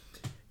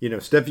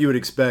 stuff you would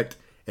expect,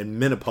 and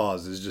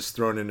menopause is just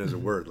thrown in as a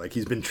word. Like,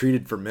 he's been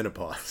treated for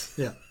menopause.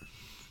 Yeah.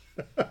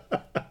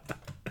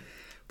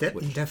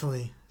 He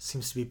definitely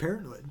seems to be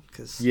paranoid,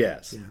 because...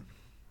 Yes.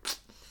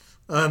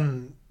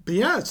 But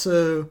yeah,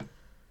 so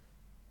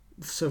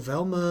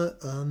Velma...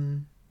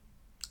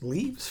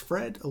 leaves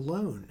Fred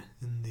alone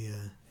in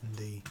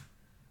the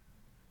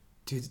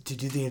to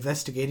do the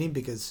investigating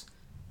because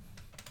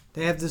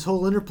they have this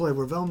whole interplay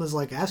where Velma's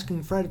like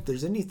asking Fred if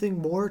there's anything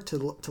more to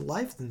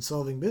life than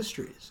solving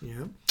mysteries,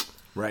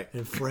 Right.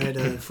 And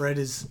Fred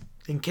is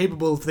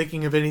incapable of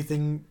thinking of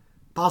anything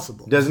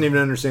possible. Doesn't even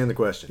understand the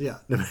question. Yeah.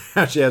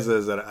 How she has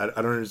says that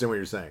I don't understand what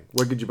you're saying.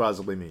 What could you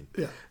possibly mean?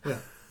 Yeah.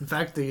 In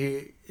fact,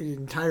 the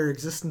entire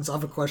existence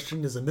of a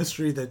question is a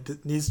mystery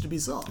that needs to be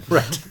solved.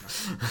 Right.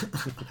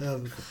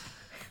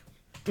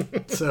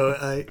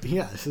 So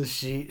so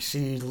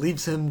she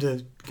leaves him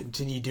to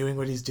continue doing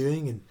what he's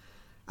doing, and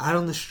out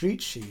on the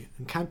street she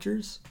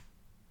encounters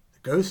the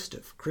ghost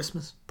of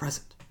Christmas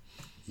present.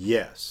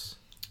 Yes.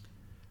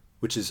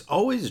 Which is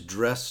always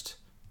dressed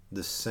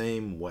the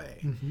same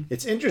way. Mm-hmm.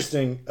 It's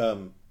interesting,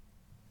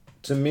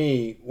 to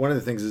me, one of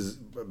the things is,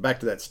 back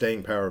to that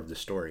staying power of the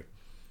story.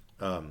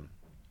 And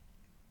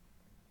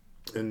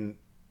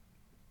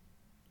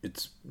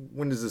it's,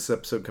 when does this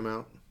episode come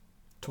out?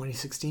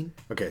 2016.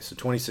 Okay, so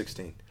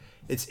 2016.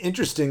 It's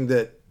interesting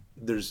that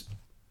there's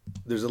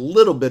a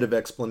little bit of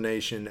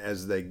explanation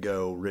as they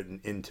go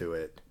written into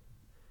it.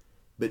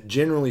 But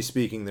generally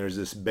speaking, there's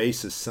this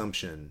base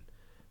assumption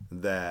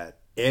that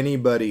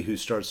anybody who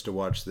starts to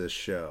watch this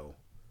show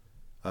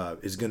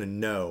is going to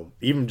know,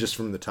 even just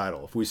from the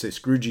title. If we say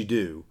Scroogey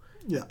Doo,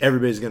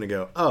 everybody's going to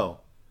go, "Oh,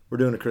 we're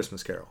doing a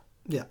Christmas Carol."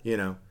 Yeah, you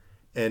know,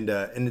 and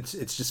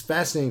it's just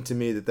fascinating to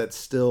me that that's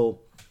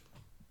still.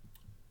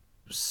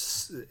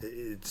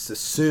 It's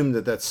assumed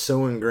that that's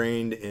so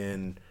ingrained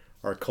in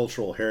our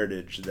cultural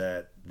heritage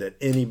that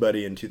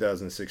anybody in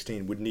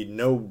 2016 would need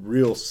no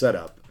real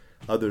setup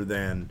other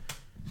than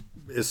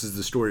this is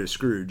the story of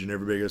Scrooge, and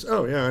everybody goes,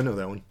 "Oh yeah, I know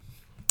that one."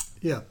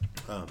 Yeah,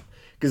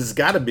 because it's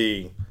got to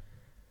be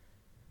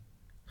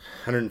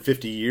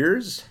 150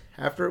 years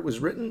after it was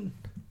written,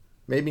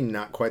 maybe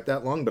not quite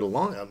that long, but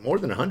more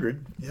than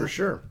 100 for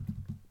sure.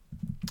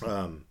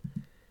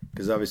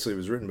 Because obviously it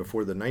was written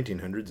before the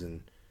 1900s,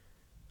 and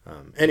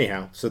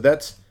anyhow, so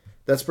that's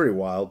pretty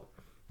wild.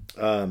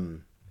 I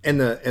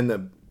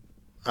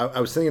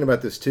was thinking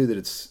about this too,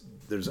 that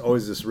there's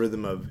always this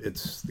rhythm of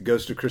it's the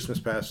ghost of Christmas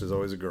past is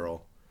always a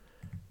girl.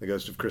 The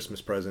ghost of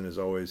Christmas present is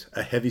always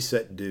a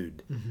heavyset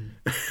dude. Mm-hmm.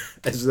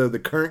 As though the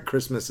current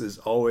Christmas is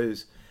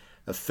always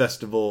a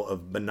festival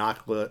of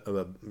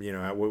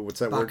what's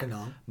that word?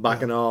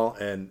 Bacchanal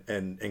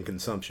and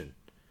consumption.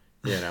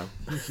 You know?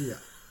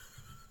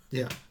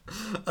 Yeah.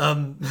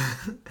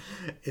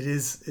 It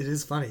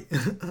is funny.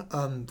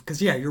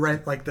 Because you're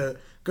right. Like the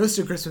Ghost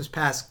of Christmas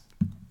Past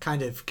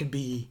kind of can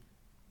be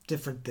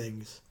different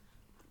things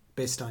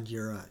based on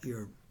your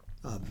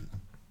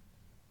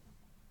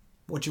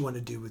what you want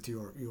to do with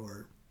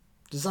your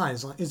design.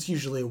 It's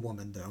usually a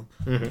woman though,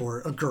 mm-hmm.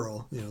 or a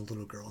girl,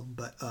 little girl.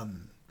 But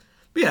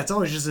yeah, it's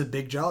always just a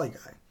big jolly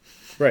guy.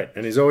 Right,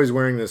 and he's always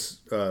wearing this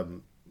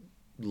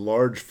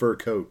large fur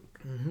coat,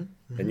 mm-hmm.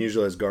 Mm-hmm. and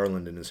usually has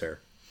garland in his hair.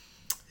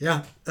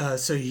 Yeah,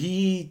 so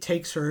he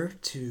takes her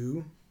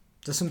to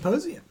the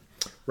symposium.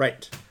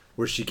 Right,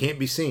 where she can't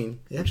be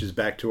seen, which is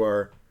back to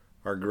our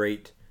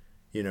great,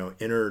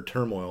 inner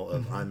turmoil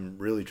of mm-hmm. I'm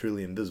really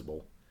truly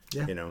invisible.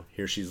 Yeah.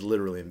 Here she's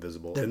literally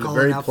invisible. They're in the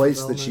very place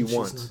Velma, that she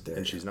wants,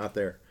 and she's not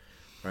there.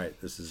 Right,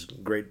 this is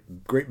great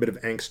bit of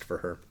angst for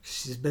her.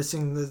 She's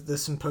missing the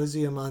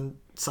symposium on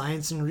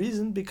science and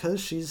reason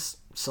because she's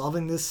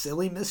solving this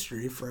silly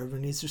mystery for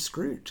Ebenezer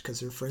Scrooge because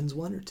her friends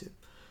want her to.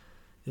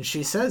 And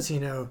she says,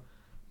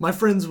 my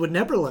friends would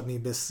never let me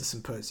miss the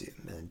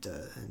symposium.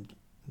 And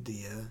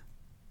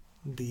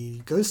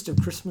the ghost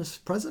of Christmas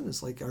present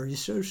is like, are you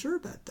so sure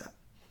about that?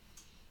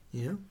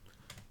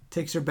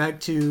 Takes her back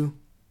to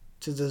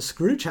the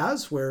Scrooge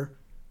house where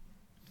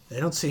they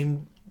don't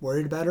seem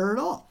worried about her at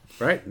all.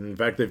 Right. In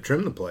fact, they've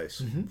trimmed the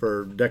place mm-hmm.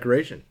 for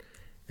decoration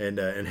and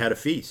had a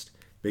feast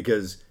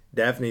because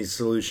Daphne's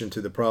solution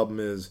to the problem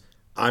is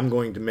I'm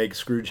going to make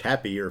Scrooge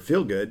happy or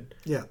feel good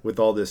with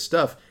all this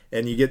stuff.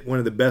 And you get one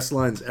of the best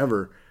lines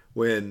ever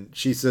when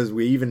she says,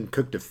 we even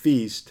cooked a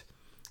feast,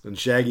 and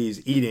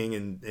Shaggy's eating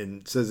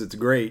and says it's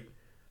great.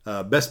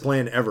 Best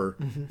plan ever.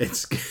 Mm-hmm.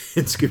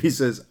 And Scooby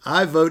says,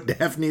 I vote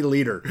Daphne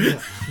leader.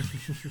 Yeah.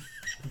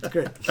 That's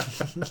great.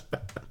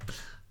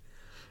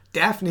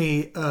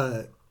 Daphne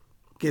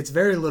gets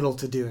very little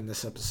to do in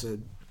this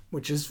episode,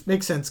 which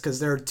makes sense because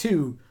there are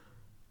two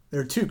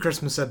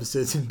Christmas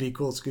episodes in Be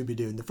Cool,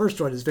 Scooby-Doo, and the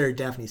first one is very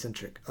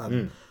Daphne-centric.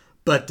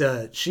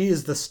 But she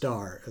is the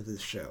star of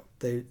this show.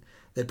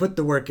 They put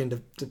the work in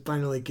to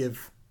finally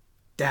give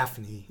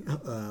Daphne,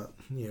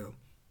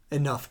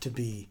 enough to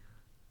be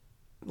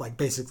like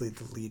basically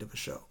the lead of a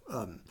show,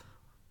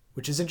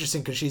 which is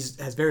interesting because she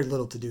has very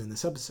little to do in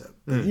this episode.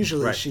 But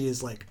usually she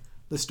is like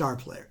the star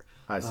player.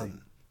 I see.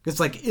 It's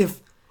like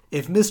if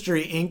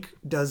Mystery Inc.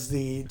 does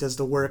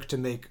the work to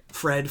make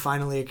Fred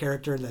finally a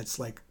character that's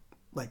like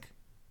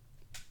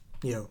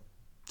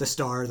the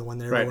star, the one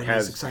that everyone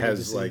is excited to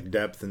see. Has like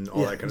depth and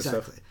all that kind of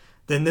stuff.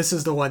 Then this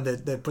is the one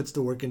that puts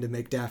the work in to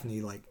make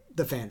Daphne like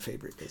the fan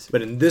favorite, basically.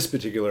 But in this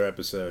particular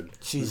episode,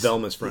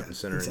 Velma's front and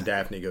center, and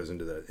Daphne goes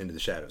into the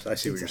shadows. I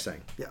see what you're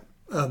saying. Yeah.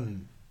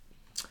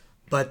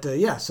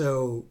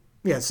 So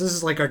this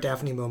is like our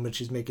Daphne moment.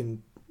 She's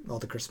making all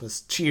the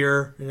Christmas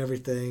cheer and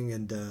everything,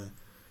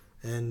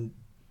 and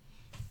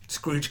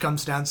Scrooge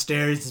comes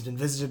downstairs. He's been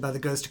visited by the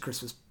ghost of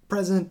Christmas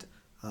present,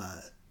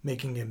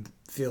 making him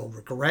feel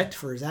regret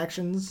for his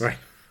actions. Right.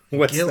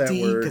 What's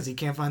guilty, that word? Because he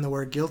can't find the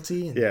word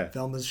guilty, and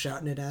Velma's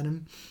shouting it at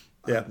him.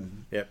 Yeah,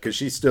 because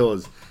she still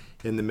is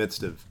in the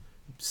midst of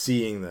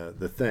seeing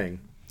the thing.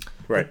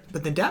 Right.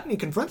 But then Daphne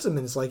confronts him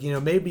and it's like,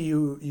 maybe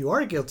you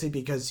are guilty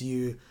because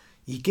you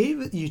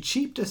you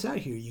cheaped us out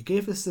here. You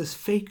gave us this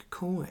fake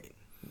coin.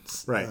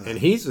 Right. And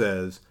he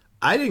says,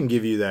 I didn't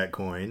give you that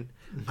coin.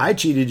 I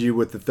cheated you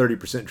with the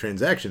 30%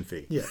 transaction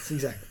fee. Yes,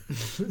 exactly.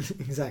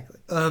 Exactly.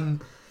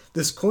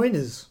 This coin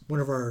is one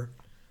of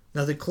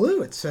another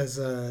clue. It says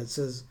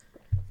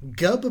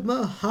Gub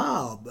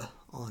Mahab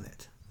on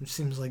it, which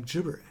seems like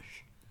gibberish.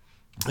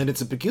 And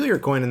it's a peculiar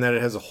coin in that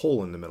it has a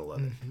hole in the middle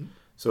of it.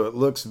 So it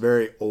looks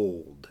very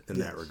old in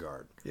that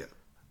regard. Yeah.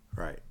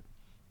 Right.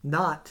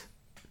 Not,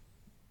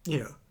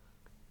 the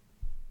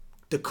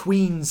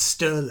Queen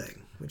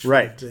Sterling, which would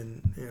have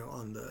been,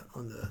 on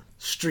the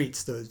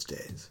streets those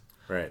days.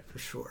 Right. For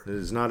sure. It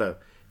is not a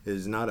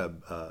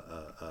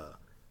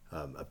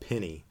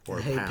penny or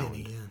a pound.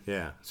 Penny,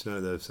 yeah, it's none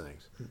of those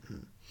things.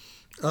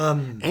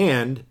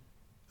 And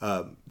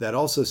that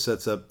also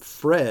sets up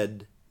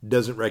Fred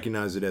doesn't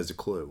recognize it as a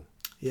clue.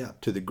 Yeah.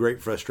 To the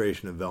great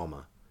frustration of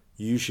Velma.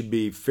 You should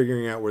be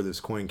figuring out where this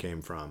coin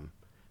came from.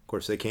 Of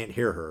course, they can't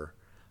hear her,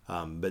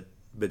 but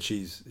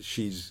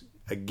she's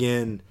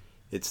again.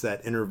 It's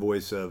that inner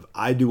voice of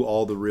I do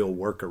all the real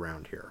work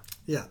around here.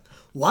 Yeah,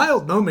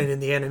 wild moment in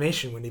the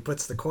animation when he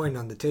puts the coin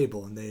on the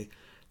table and they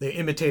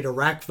imitate a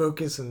rack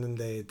focus and then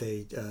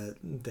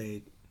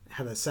they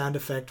have a sound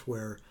effect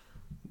where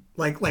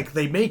like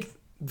they make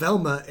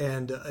Velma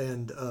and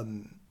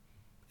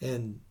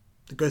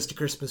the Ghost of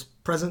Christmas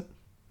Present.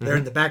 They're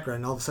in the background,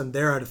 and all of a sudden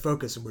they're out of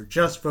focus, and we're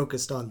just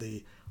focused on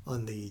the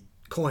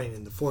coin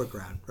in the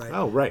foreground, right?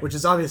 Oh, right. Which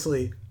is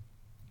obviously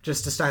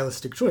just a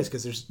stylistic choice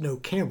because there's no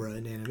camera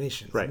in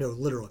animation, right? No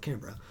literal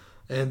camera,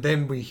 and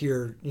then we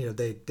hear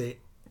they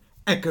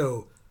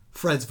echo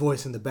Fred's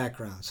voice in the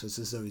background, so it's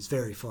as though he's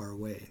very far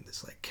away in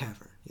this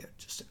cavern,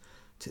 just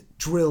to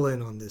drill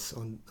in on this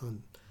on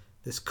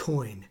this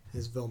coin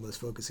as Velma's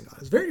focusing on. I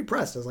was very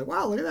impressed. I was like,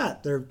 wow, look at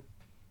that. They're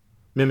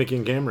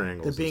mimicking camera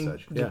angles.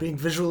 They're being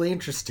visually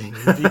interesting.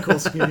 It'd be cool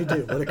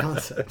Scooby-Doo. What a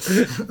concept.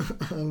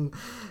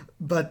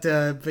 But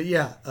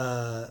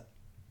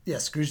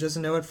Scrooge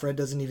doesn't know it. Fred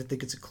doesn't even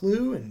think it's a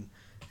clue,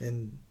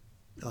 and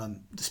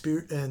the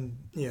spirit and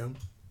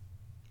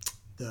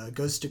the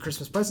Ghost of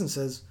Christmas Present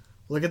says,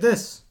 "Look at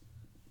this.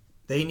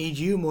 They need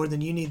you more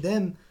than you need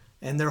them,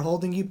 and they're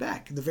holding you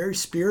back. The very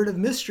spirit of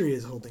mystery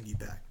is holding you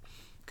back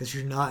because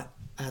you're not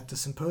at the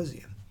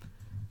symposium,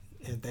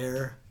 and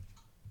they're,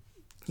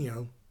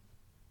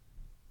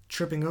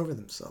 tripping over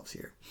themselves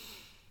here.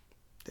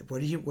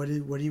 What are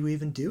you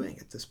even doing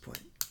at this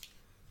point?"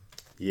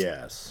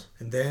 Yes.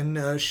 And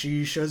then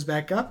she shows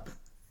back up,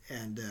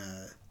 and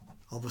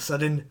all of a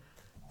sudden,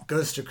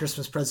 Ghost of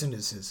Christmas Present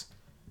is his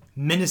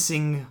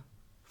menacing,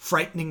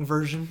 frightening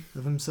version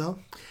of himself.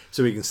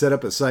 So we can set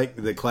up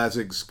the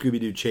classic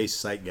Scooby-Doo chase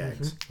sight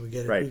gags. We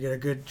get a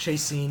good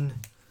chase scene.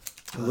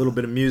 A little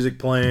bit of music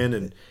playing,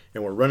 and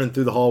we're running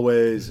through the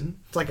hallways.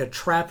 It's like a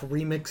trap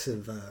remix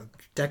of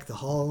Deck the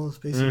Halls,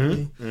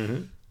 basically.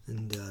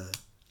 And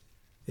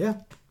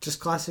just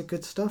classic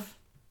good stuff.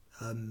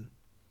 Down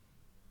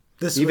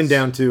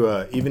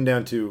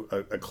to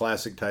a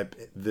classic type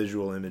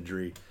visual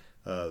imagery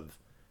of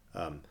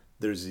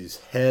there's these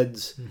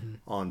heads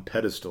on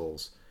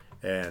pedestals,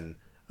 and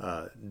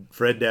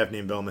Fred, Daphne,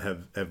 and Velma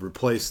have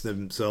replaced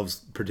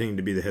themselves pretending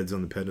to be the heads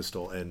on the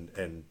pedestal,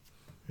 and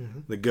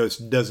the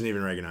ghost doesn't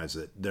even recognize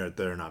it.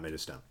 They're not made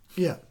of stone.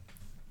 Yeah,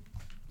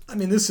 I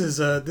mean this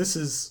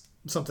is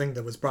something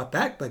that was brought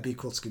back by Be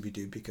Cool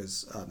Scooby-Doo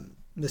because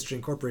Mystery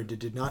Incorporated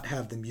did not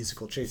have the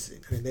musical chase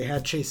scene. I mean, they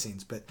had chase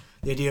scenes, but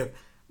the idea of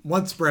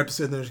once per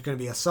episode there's going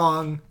to be a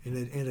song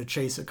and a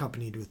chase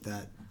accompanied with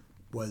that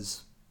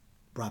was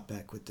brought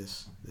back with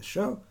this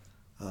show.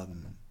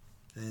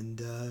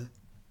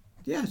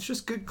 It's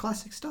just good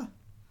classic stuff.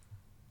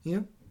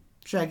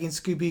 Shaggy and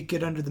Scooby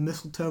get under the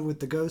mistletoe with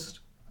the ghost.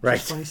 Right.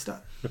 Just funny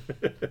stuff.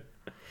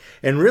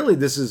 And really,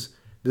 this is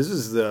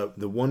the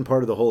one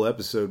part of the whole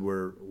episode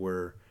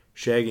where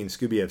Shaggy and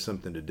Scooby have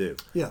something to do.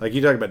 Yeah. Like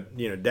you talk about,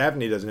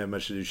 Daphne doesn't have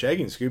much to do.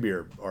 Shaggy and Scooby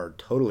are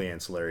totally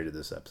ancillary to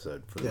this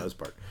episode for the most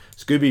part.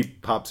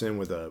 Scooby pops in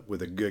with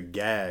a good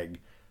gag.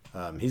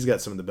 He's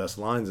got some of the best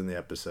lines in the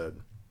episode.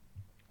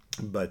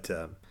 But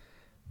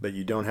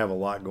you don't have a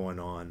lot going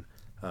on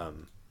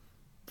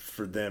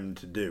for them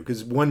to do.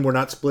 Because one, we're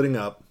not splitting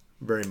up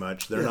very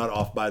much. They're not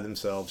off by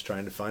themselves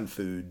trying to find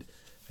food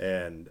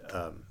and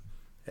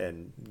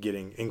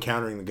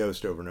encountering the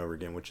ghost over and over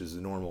again, which is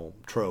the normal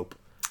trope.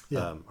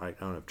 I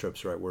don't know if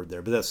trope's the right word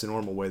there, but that's the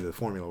normal way the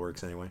formula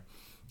works anyway.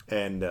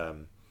 And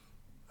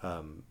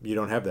you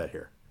don't have that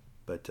here.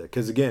 But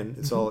because again,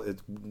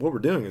 what we're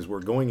doing is we're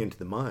going into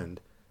the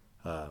mind.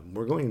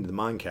 We're going into the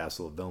mind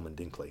castle of Velma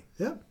Dinkley.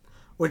 Yeah.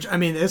 Which, I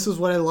mean, this is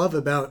what I love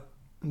about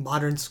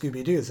modern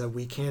Scooby-Doo is that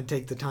we can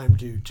take the time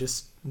to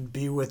just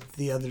be with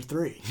the other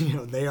three.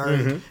 They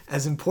are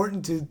as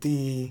important to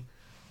the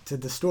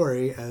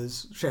story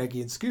as Shaggy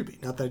and Scooby.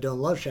 Not that I don't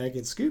love Shaggy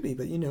and Scooby,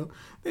 but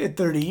they had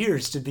 30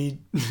 years to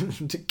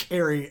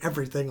carry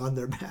everything on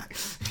their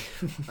backs.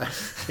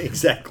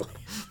 Exactly.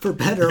 For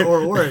better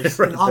or worse.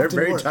 Right, they're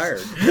very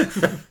tired.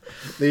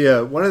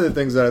 One of the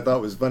things that I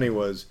thought was funny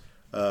was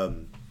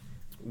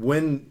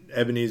when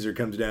Ebenezer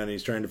comes down and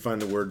he's trying to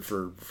find the word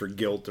for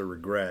guilt or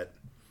regret,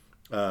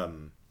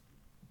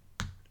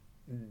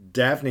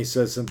 Daphne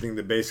says something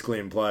that basically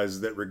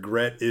implies that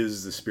regret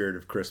is the spirit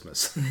of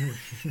Christmas.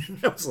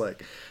 It's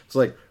like,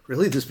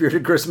 really, the spirit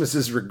of Christmas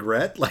is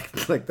regret?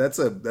 Like that's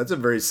a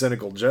very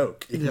cynical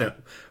joke, you know.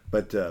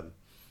 But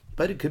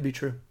it could be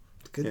true.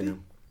 Could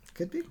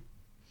be.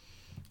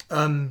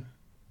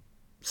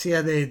 So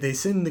yeah, they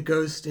send the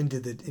ghost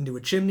into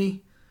a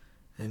chimney,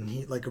 and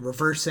he, like a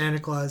reverse Santa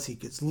Claus, he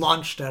gets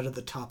launched out of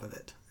the top of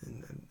it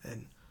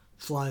and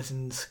flies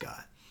in the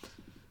sky.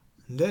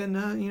 And then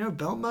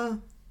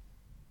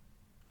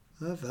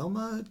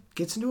Velma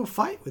gets into a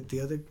fight with the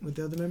other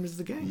members of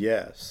the gang.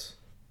 Yes.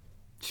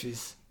 She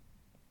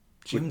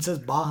even says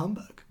 "bah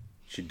humbug."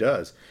 She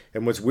does.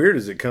 And what's weird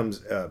is it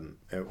comes, and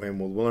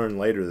we'll learn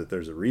later that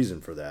there's a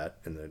reason for that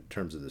in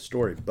terms of the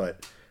story,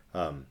 but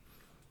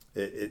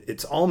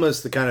it's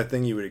almost the kind of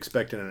thing you would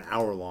expect in an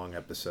hour-long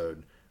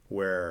episode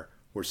where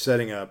we're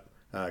setting up,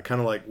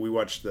 kind of like you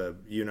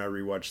and I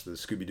rewatched the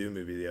Scooby-Doo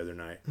movie the other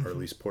night, or at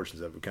least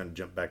portions of it. We kind of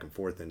jump back and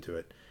forth into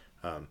it.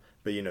 But,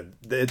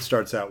 it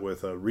starts out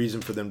with a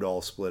reason for them to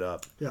all split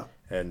up. Yeah.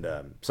 And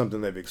something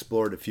they've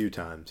explored a few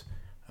times.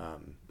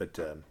 But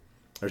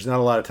there's not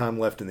a lot of time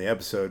left in the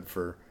episode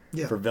for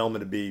Velma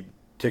to be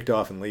ticked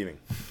off and leaving.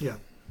 Yeah.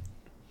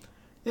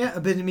 Yeah,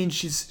 but I mean,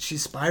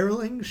 she's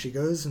spiraling. She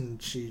goes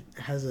and she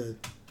has a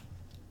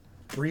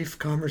brief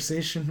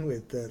conversation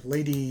with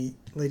Lady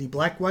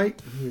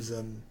Blackwhite, who's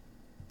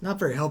not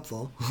very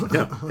helpful.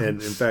 No,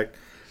 and in fact,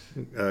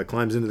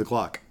 climbs into the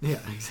clock. Yeah,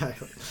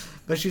 exactly.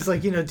 But she's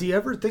like, do you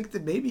ever think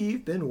that maybe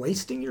you've been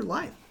wasting your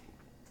life?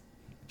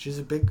 Which is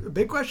a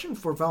big question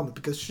for Velma,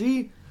 because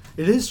it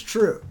is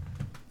true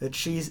that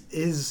she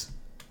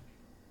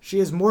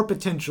has more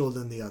potential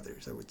than the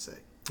others, I would say.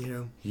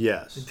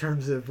 Yes. In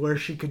terms of where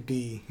she could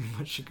be,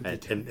 what she could be.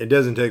 And it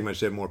doesn't take much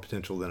to have more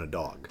potential than a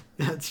dog.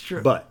 That's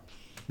true. But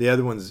the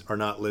other ones are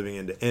not living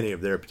into any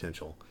of their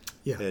potential.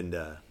 Yeah. And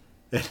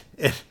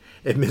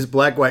Miss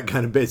Blackwhite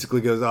kind of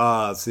basically goes,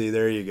 see,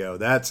 there you go.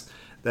 That's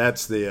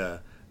the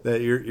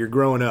that you're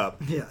growing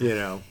up.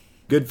 Yeah.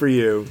 Good for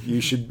you. You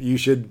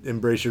should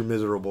embrace your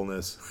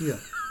miserableness. Yeah.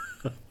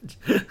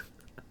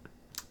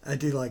 I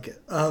do like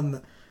it.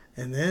 And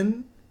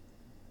then,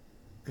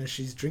 as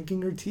she's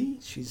drinking her tea,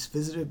 she's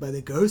visited by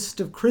the ghost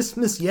of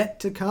Christmas yet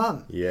to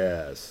come.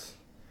 Yes.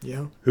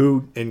 Yeah.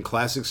 Who, in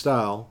classic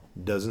style,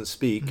 doesn't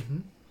speak. Mm-hmm.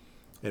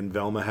 And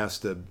Velma has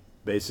to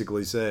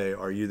basically say,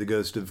 "Are you the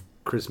ghost of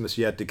Christmas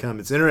yet to come?"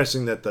 It's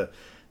interesting that the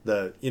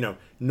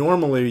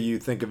normally you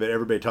think of it,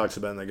 everybody talks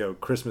about it and they go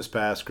Christmas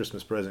past,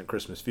 Christmas present,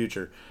 Christmas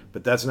future.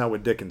 But that's not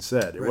what Dickens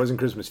said. It wasn't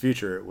Christmas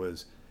future. It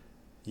was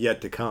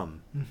yet to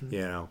come,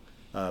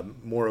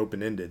 more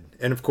open-ended.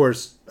 And of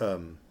course,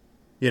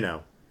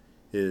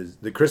 is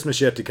the Christmas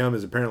yet to come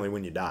is apparently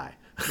when you die.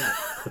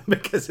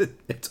 Because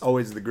it's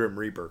always the Grim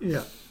Reaper.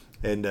 Yeah.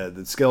 And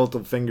the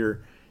skeletal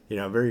finger,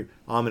 very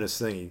ominous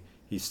thing.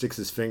 He sticks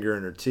his finger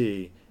in her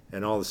tea,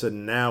 and all of a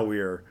sudden now we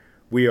go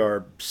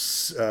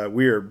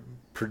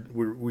from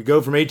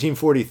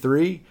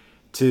 1843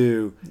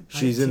 to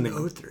she's in the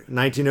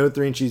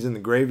 1903, and she's in the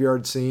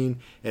graveyard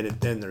scene, and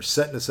they're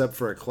setting us up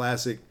for a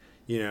classic,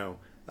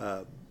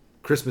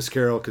 Christmas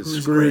Carol,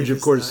 because Scrooge,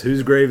 of course,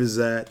 whose grave is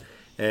that?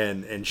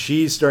 And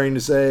she's starting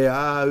to say,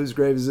 whose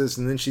grave is this?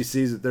 And then she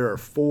sees that there are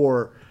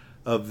 4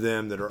 of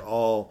them that are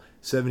all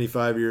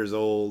 75 years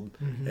old,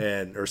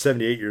 or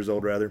 78 years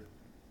old rather.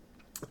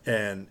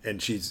 And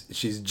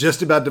she's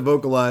just about to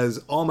vocalize,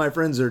 "All my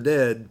friends are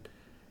dead,"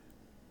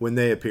 when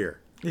they appear.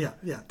 Yeah,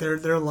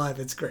 they're alive.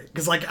 It's great,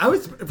 because I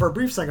was, for a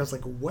brief second, I was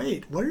like,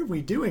 "Wait, what are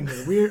we doing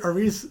here? Are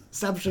we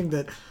establishing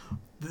that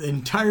the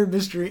entire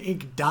Mystery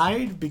Inc.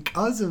 died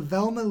because of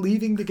Velma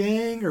leaving the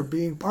gang or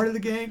being part of the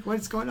gang?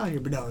 What's going on here?"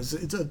 But no,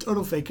 it's a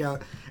total fake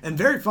out, and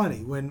very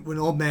funny when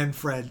old man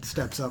Fred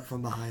steps up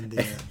from behind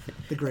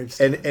the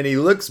gravestone. And he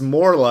looks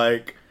more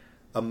like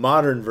a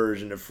modern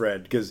version of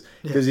Fred, because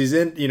he's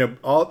in,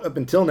 all up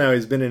until now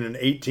he's been in an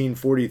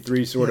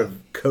 1843 sort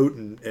of coat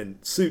and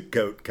suit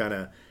coat kind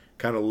of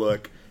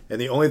look, and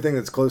the only thing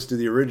that's close to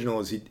the original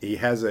is he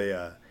has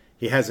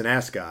an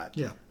ascot,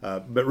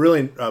 but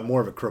really more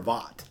of a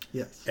cravat.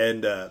 Yes.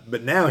 And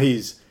but now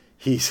he's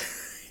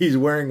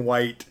wearing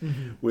white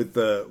with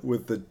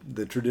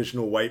the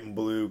traditional white and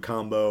blue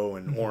combo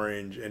and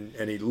orange,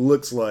 and he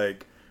looks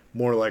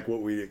more like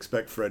what we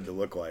expect Fred to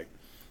look like.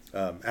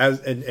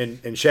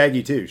 And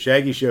Shaggy too.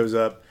 Shaggy shows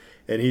up,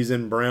 and he's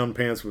in brown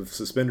pants with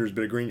suspenders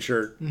but a green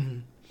shirt.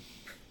 And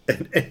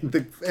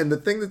the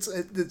thing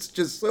that's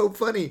just so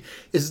funny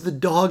is the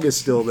dog is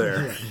still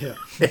there. Yeah.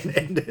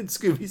 And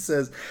Scooby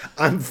says,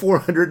 "I'm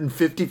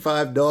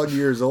 455 dog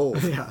years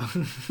old." Yeah.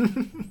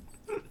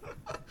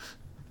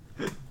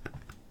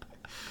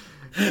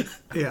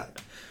 Yeah.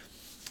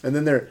 And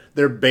then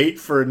they're bait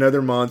for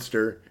another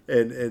monster,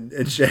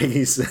 and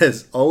Shaggy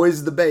says,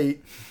 "Always the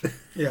bait."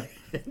 Yeah.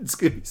 And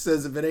Scooby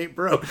says, "If it ain't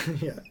broke."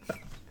 Yeah.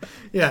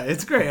 Yeah,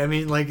 it's great. I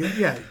mean,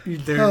 they're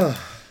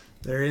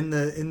in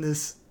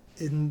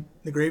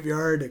the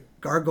graveyard. A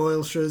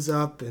gargoyle shows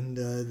up, and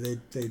they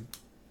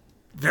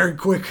very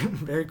quick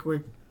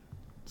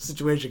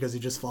situation because he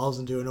just falls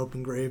into an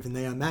open grave and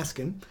they unmask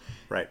him.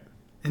 Right.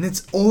 And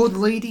it's old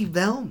lady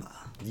Velma.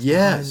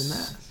 Yes. Behind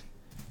the mask.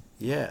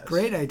 Yes.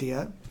 Great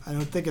idea. I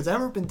don't think it's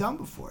ever been done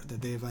before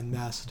that they've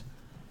unmasked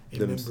a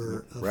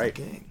member of the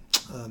gang.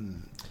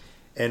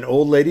 And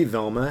old lady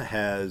Velma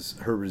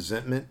her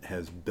resentment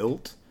has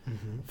built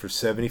for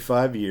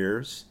 75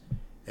 years,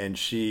 and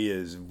she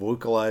is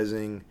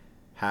vocalizing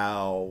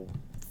how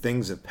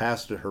things have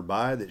passed her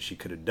by that she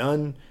could have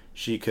done.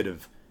 She could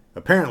have,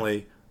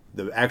 apparently,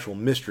 the actual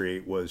mystery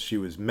was she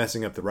was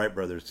messing up the Wright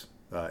brothers'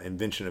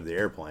 invention of the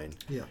airplane.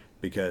 Yeah.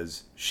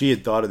 Because she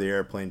had thought of the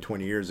airplane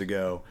 20 years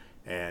ago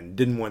and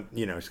didn't want,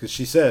 because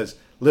she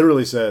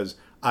literally says,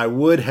 I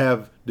would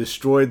have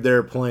destroyed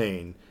their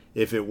plane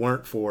if it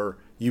weren't for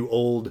you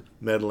old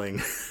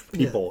meddling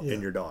people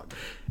and your dog.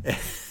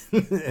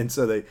 And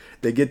so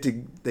they get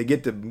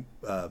to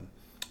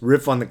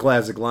riff on the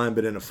classic line,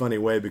 but in a funny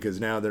way, because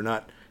now they're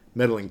not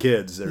meddling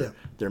kids.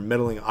 They're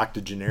meddling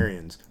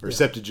octogenarians or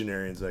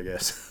septuagenarians, I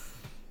guess.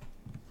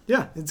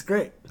 Yeah, it's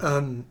great.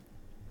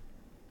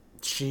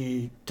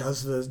 She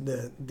does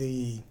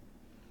the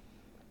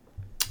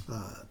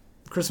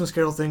Christmas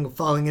Carol thing of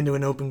falling into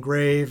an open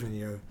grave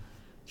and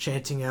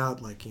chanting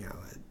out like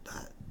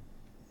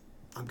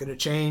I'm gonna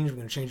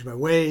change my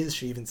ways.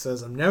 She even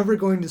says, I'm never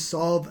going to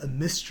solve a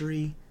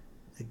mystery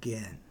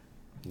again.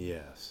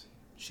 Yes.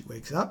 She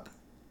wakes up,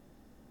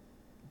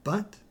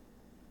 but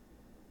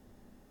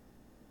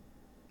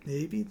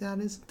maybe that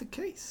isn't the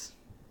case.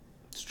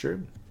 It's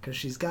true. Because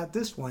she's got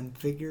this one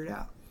figured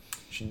out.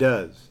 She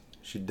does.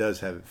 She does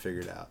have it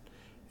figured out.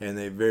 And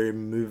they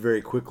move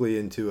very quickly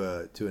into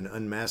an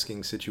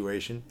unmasking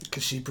situation.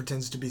 Because she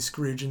pretends to be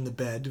Scrooge in the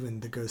bed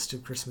when the ghost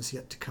of Christmas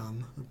yet to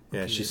come appears.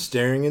 Yeah, she's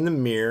staring in the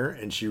mirror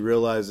and she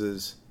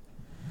realizes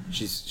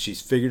she's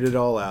figured it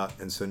all out,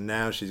 and so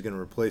now she's going to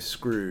replace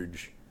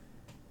Scrooge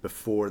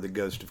before the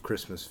ghost of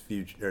Christmas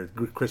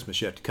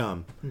Christmas yet to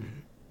come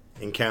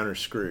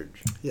encounters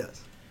Scrooge.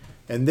 Yes.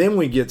 And then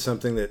we get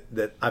something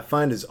that I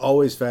find is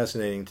always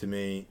fascinating to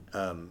me,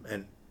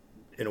 and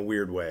in a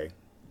weird way.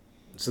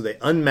 So they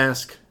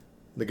unmask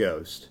the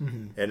ghost,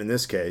 and in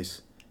this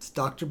case, it's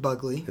Dr.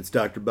 Bugley. It's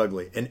Dr.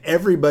 Bugley. And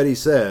everybody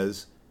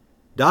says,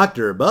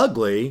 Dr.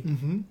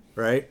 Bugley,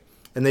 right?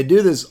 And they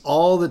do this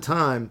all the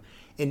time.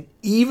 And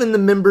even the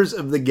members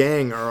of the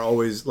gang are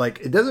always like,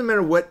 it doesn't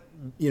matter what,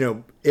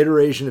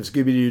 iteration of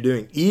Scooby-Doo you're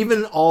doing.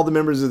 Even all the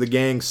members of the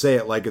gang say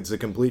it like it's a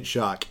complete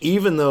shock,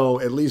 even though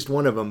at least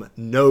one of them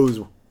knows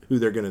who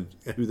they're gonna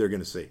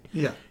see.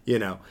 Yeah.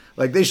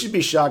 Like they should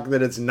be shocked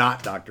that it's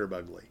not Dr.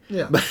 Bugley.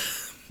 Yeah.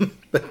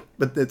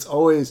 But it's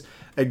always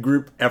a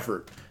group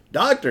effort.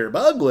 Dr.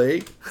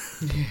 Bugley.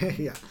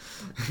 Yeah.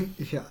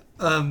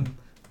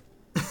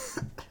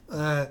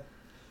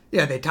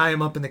 They tie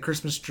him up in the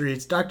Christmas tree.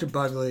 It's Dr.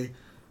 Bugley.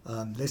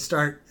 They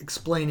start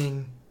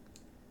explaining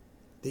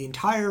the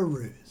entire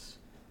ruse,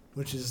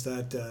 which is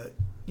that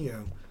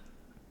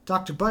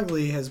Dr.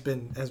 Bugley has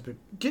been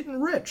getting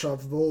rich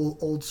off of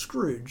old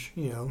Scrooge.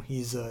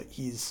 He's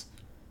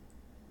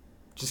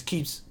just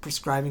keeps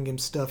prescribing him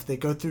stuff. They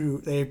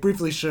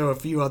briefly show a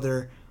few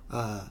other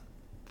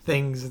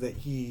things that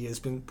he has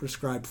been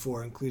prescribed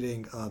for,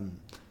 including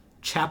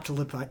chapped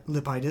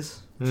lipitis,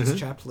 which is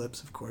chapped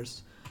lips, of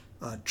course,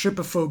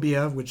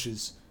 trypophobia, which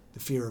is the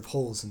fear of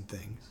holes and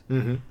things,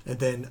 and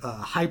then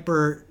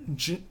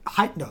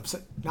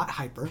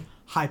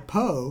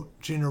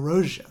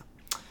hypogenerosia,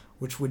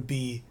 which would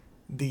be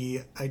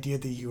the idea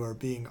that you are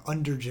being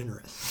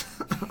undergenerous.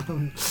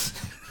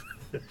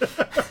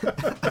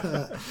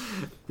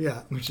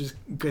 Yeah, which is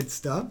good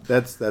stuff.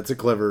 That's a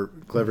clever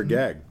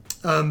gag.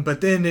 But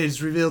then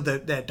it's revealed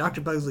that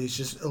Dr. Bugley is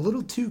just a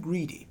little too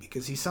greedy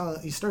because he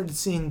started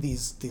seeing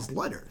these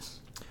letters.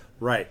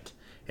 Right.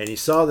 And he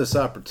saw this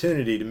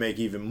opportunity to make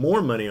even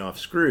more money off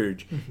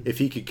Scrooge if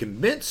he could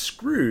convince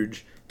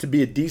Scrooge to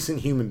be a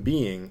decent human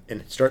being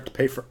and start to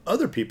pay for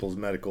other people's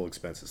medical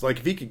expenses. Like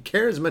if he could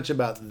care as much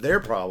about their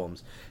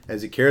problems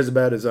as he cares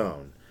about his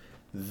own,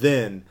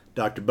 then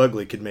Dr.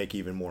 Bugley could make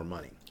even more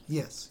money.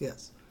 Yes.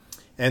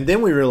 And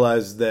then we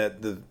realized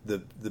that the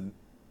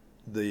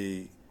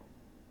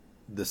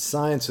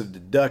science of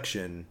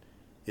deduction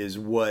is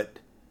what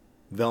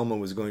Velma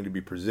was going to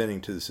be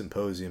presenting to the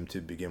symposium to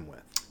begin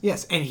with.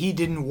 Yes, and he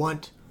didn't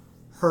want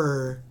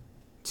her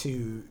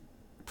to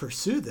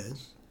pursue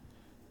this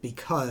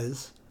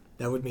because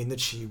that would mean that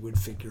she would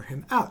figure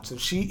him out. So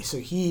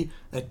he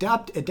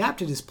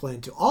adapted his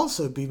plan to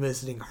also be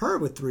visiting her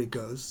with three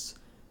ghosts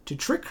to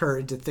trick her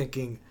into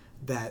thinking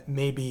that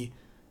maybe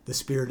the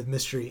spirit of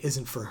mystery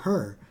isn't for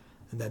her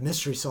and that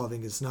mystery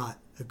solving is not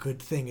a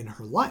good thing in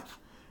her life.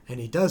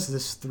 And he does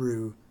this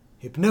through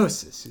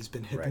hypnosis. He's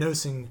been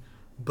hypnosing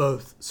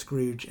both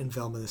Scrooge and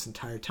Velma this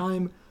entire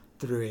time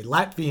through a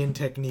Latvian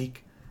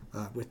technique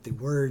with the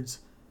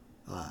words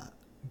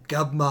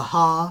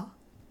Gubmaha,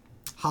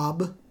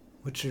 Hob,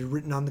 which are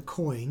written on the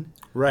coin.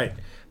 Right.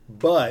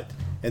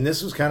 And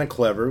this was kind of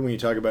clever when you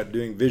talk about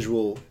doing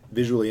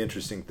visually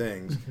interesting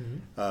things.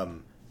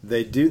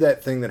 they do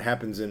that thing that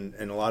happens in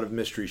a lot of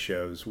mystery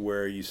shows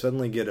where you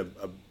suddenly get a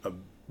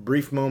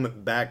brief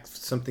moment back,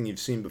 something you've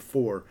seen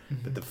before,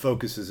 but the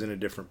focus is in a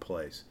different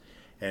place.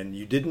 And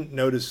you didn't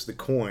notice the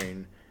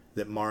coin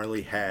that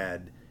Marley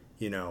had,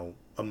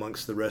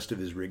 amongst the rest of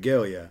his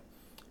regalia.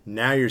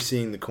 Now you're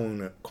seeing the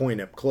coin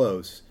up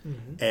close,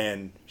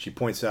 and she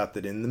points out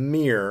that in the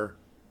mirror,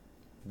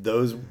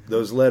 those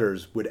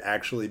letters would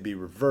actually be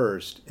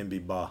reversed and be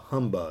bah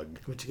humbug.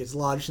 Which gets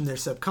lodged in their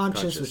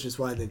subconscious, which is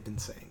why they've been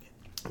saying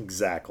it.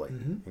 Exactly.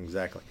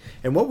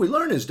 And what we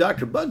learn is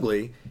Dr.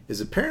 Bugley is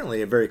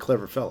apparently a very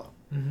clever fellow.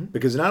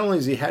 Because not only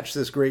has he hatched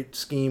this great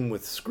scheme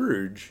with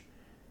Scrooge,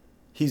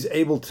 he's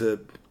able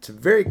to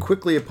very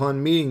quickly,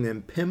 upon meeting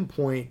them,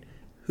 pinpoint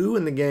who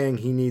in the gang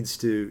he needs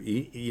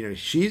to.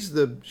 She's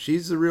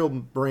the real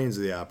brains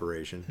of the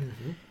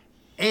operation,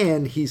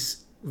 and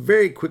he's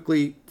very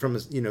quickly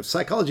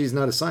psychology is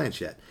not a science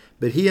yet,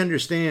 but he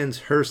understands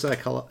her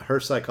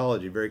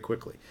psychology very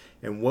quickly,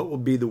 and what will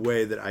be the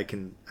way that I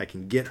can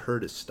get her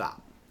to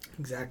stop.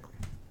 Exactly.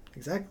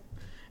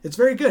 It's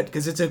very good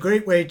because it's a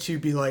great way to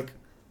be like,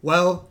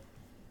 well,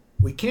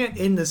 we can't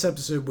end this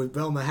episode with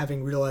Velma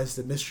having realized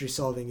that mystery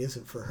solving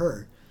isn't for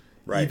her,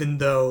 right? Even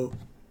though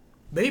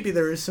maybe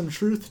there is some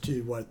truth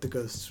to what the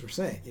ghosts were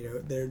saying.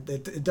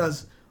 It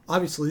does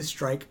obviously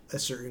strike a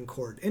certain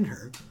chord in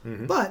her,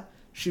 but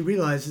she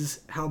realizes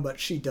how much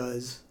she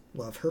does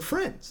love her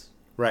friends.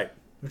 Right.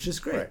 Which is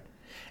great. Right.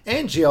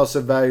 And she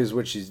also values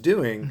what she's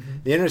doing.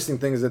 The interesting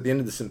thing is at the end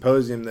of the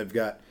symposium,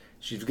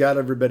 she's got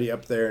everybody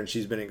up there and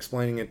she's been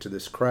explaining it to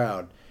this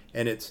crowd.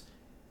 And it's,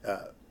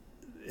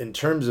 in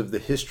terms of the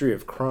history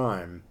of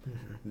crime,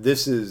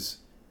 this is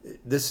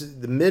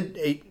the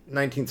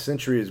mid-19th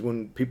century is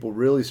when people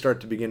really start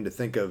to begin to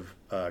think of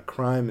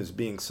crime as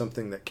being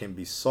something that can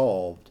be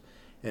solved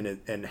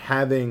and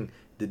having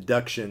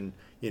deduction,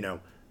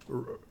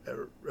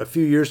 a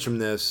few years from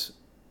this,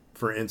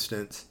 for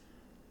instance,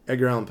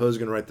 Edgar Allan Poe is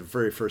going to write the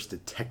very first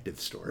detective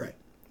story. Right.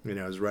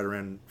 It was right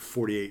around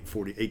 1848,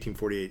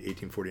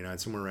 1849,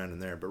 somewhere around in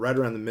there. But right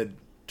around the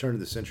mid-turn of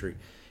the century,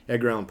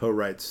 Edgar Allan Poe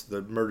writes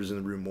The Murders in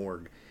the Rue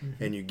Morgue.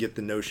 And you get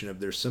the notion of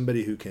there's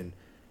somebody who can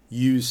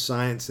use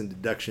science and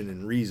deduction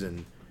and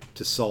reason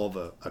to solve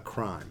a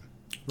crime.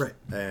 Right.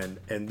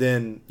 And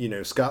then,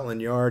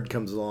 Scotland Yard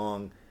comes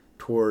along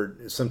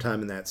toward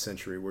sometime in that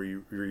century where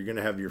you're going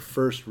to have your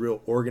first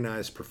real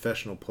organized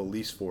professional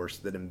police force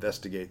that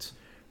investigates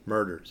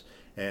murders.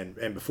 And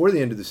before the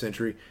end of the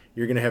century,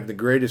 you're going to have the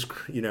greatest,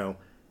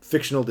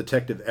 fictional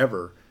detective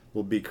ever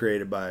will be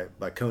created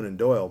by Conan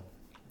Doyle,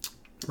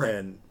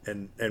 right.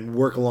 and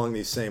work along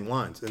these same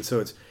lines. And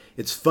so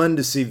it's fun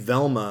to see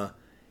Velma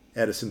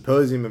at a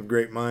symposium of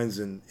great minds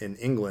in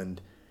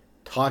England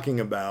talking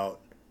about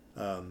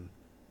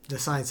the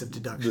science of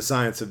deduction. The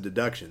science of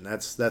deduction.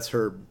 That's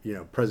her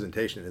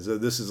presentation. And so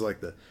this is like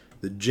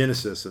the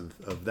genesis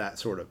of that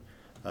sort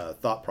of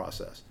thought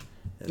process.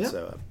 And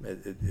so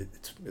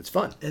it's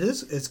fun. It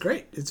is. It's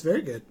great. It's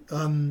very good.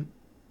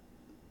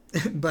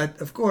 But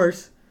of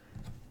course,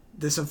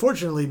 this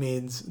unfortunately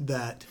means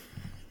that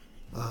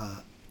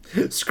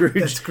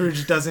Scrooge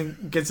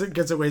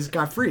gets away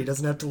scot-free. He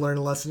doesn't have to learn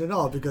a lesson at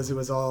all because it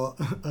was all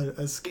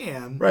a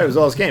scam. Right, it was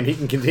all a scam. He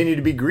can continue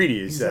to be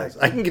greedy, he says.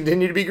 I can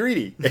continue to be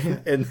greedy.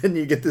 And then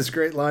you get this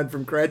great line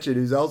from Cratchit,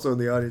 who's also in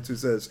the audience, who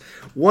says,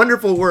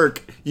 "Wonderful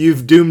work,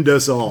 you've doomed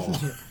us all."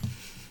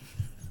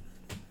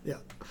 Yeah,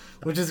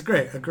 which is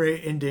great. A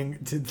great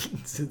ending to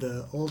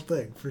the whole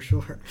thing, for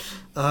sure.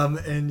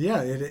 And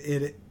yeah,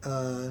 it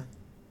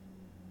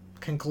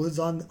concludes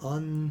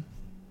on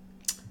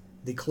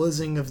the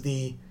closing of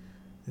the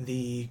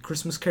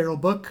Christmas Carol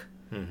book,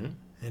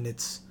 and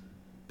it's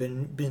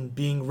been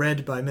being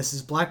read by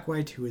Mrs.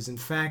 Blackwhite, who is in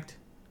fact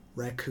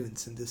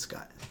raccoons in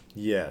disguise.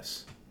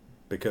 Yes,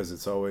 because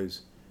it's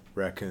always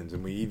raccoons,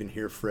 and we even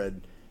hear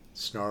Fred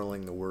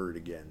snarling the word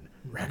again,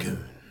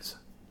 raccoons.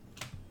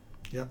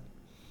 Yep.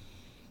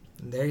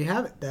 And there you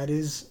have it. That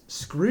is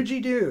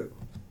Scroogey Doo,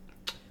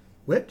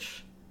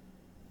 which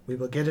we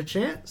will get a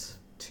chance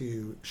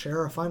to share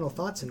our final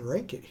thoughts and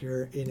rank it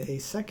here in a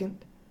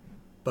second.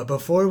 But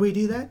before we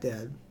do that,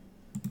 Dad,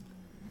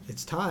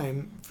 it's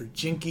time for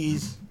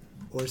Jinkies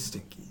or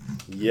Stinkies.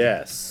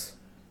 Yes.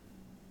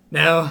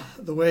 Now,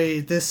 the way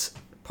this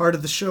part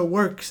of the show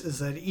works is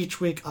that each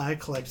week I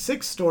collect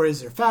 6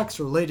 stories or facts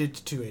related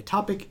to a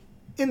topic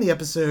in the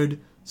episode.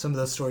 Some of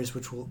those stories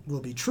which will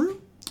be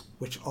true,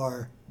 which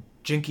are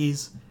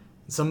Jinkies,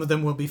 and some of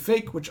them will be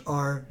fake, which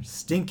are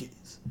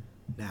Stinkies.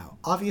 Now,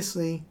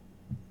 obviously,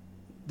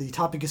 the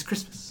topic is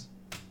Christmas,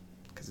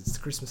 because it's the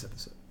Christmas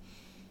episode.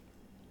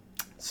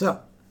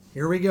 So,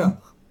 here we go.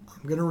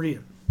 I'm going to read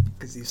them,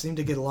 because these seem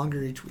to get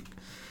longer each week.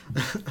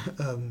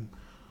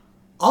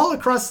 All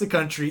across the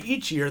country,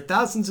 each year,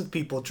 thousands of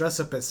people dress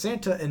up as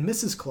Santa and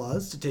Mrs.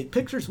 Claus to take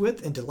pictures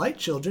with and delight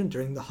children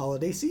during the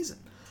holiday season.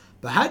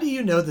 But how do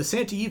you know the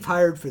Santa you've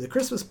hired for the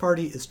Christmas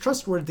party is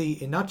trustworthy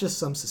and not just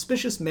some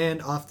suspicious man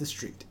off the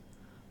street?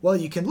 Well,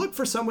 you can look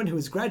for someone who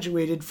has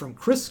graduated from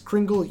Kris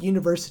Kringle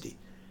University,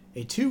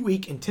 a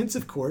 2-week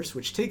intensive course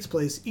which takes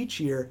place each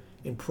year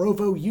in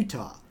Provo,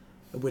 Utah.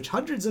 in which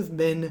hundreds of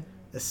men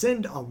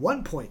ascend on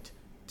one point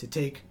to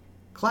take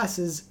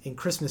classes in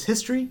Christmas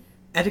history,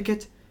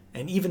 etiquette,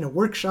 and even a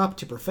workshop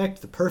to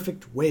perfect the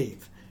perfect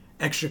wave.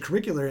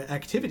 Extracurricular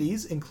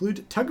activities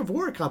include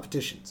tug-of-war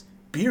competitions,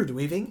 beard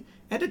weaving,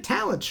 and a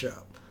talent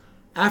show.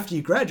 After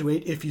you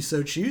graduate, if you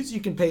so choose,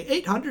 you can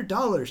pay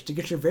 $800 to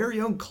get your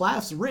very own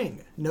class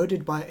ring,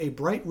 noted by a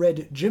bright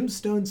red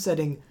gemstone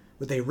setting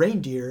with a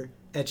reindeer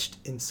etched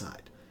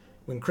inside.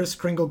 When Kris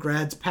Kringle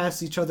grads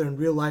pass each other in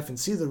real life and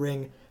see the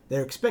ring,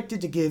 they're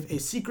expected to give a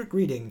secret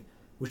greeting,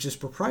 which is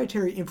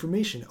proprietary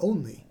information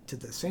only to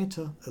the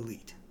Santa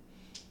elite.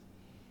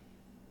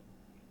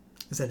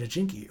 Is that a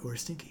jinky or a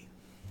stinky?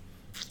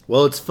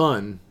 Well, it's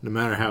fun, no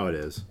matter how it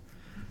is.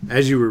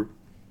 As you were...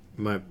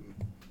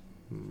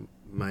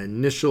 My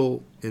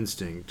initial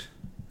instinct,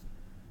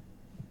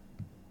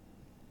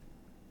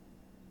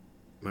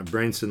 my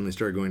brain suddenly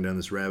started going down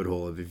this rabbit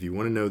hole of if you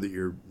want to know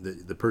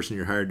that the person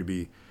you're hired to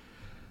be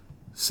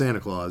Santa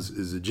Claus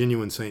is a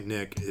genuine Saint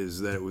Nick,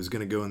 is that it was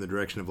going to go in the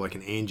direction of like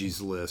an Angie's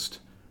List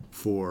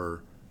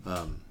for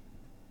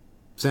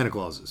Santa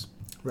Clauses,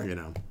 right?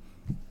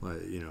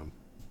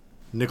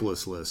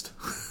 Nicholas List,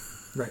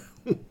 right?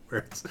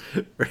 where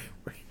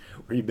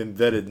you've been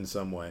vetted in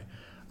some way.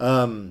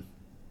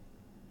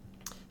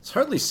 This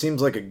hardly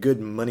seems like a good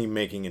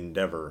money-making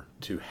endeavor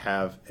to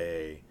have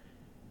a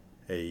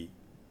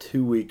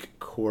 2-week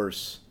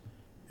course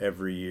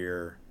every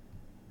year.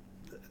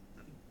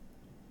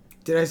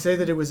 Did I say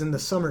that it was in the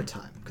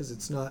summertime? Because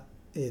it's not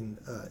in...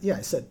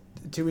 I said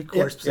 2-week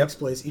course takes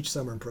place each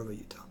summer in Provo,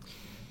 Utah.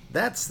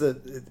 It's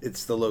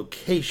the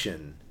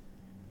location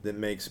that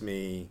makes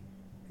me...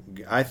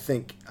 I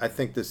think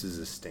this is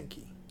a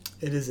stinky.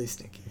 It is a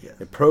stinky, yeah.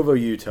 Provo,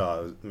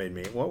 Utah made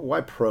me... Why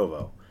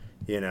Provo?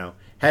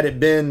 Had it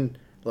been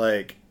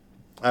like,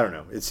 I don't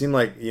know, it seemed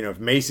like, if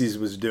Macy's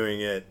was doing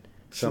it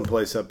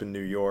someplace up in New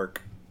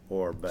York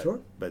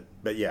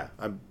but yeah,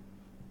 I'm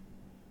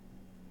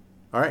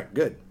all right,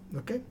 good.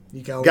 Okay.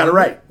 You got it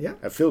right. Yeah.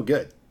 I feel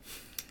good.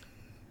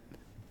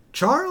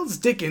 Charles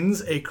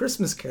Dickens' A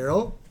Christmas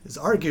Carol is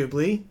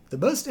arguably the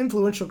most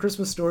influential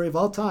Christmas story of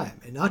all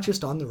time, and not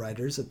just on the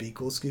writers of Be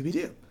Cool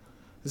Scooby-Doo.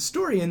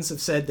 Historians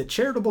have said that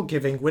charitable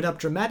giving went up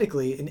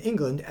dramatically in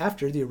England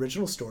after the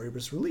original story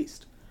was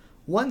released.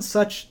 One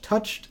such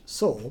touched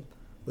soul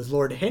was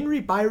Lord Henry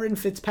Byron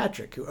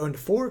Fitzpatrick, who owned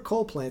 4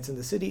 coal plants in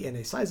the city and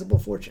a sizable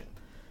fortune.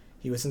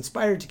 He was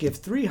inspired to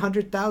give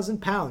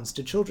 £300,000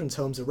 to children's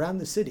homes around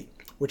the city,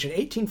 which in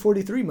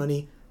 1843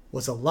 money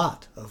was a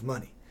lot of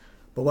money.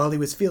 But while he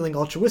was feeling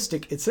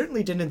altruistic, it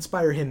certainly didn't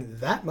inspire him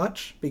that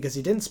much, because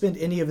he didn't spend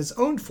any of his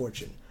own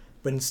fortune,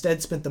 but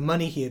instead spent the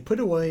money he had put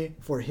away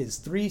for his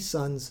 3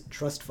 sons'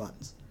 trust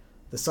funds.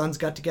 The sons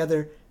got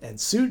together and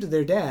sued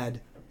their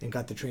dad and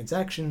got the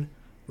transaction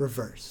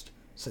reversed,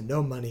 so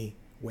no money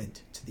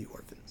went to the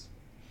orphans.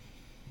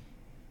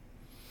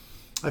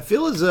 I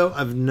feel as though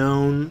I've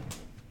known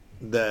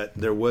that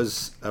there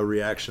was a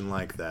reaction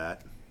like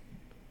that.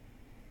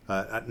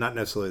 Not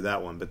necessarily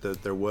that one, but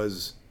there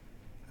was.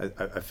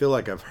 I feel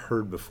like I've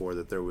heard before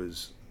that there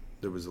was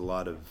a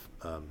lot of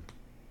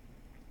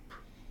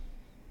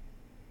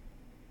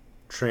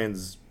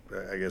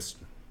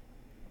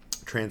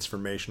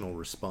transformational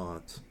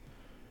response.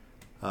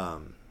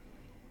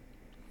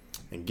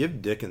 And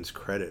give Dickens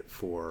credit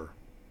for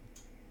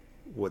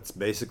what's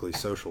basically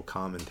social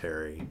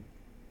commentary,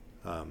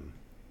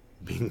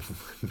 being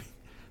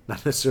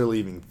not necessarily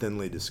even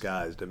thinly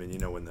disguised. I mean,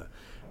 when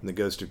the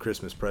Ghost of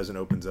Christmas Present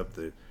opens up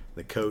the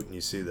coat and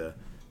you see the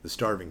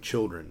starving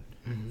children,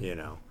 mm-hmm.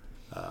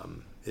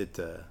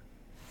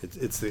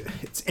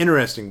 It's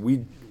interesting.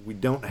 We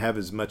don't have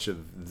as much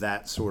of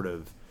that sort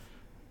of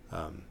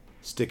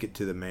stick it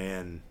to the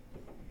man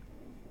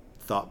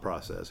thought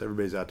process.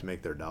 Everybody's out to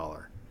make their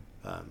dollar.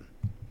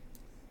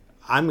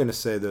 I'm going to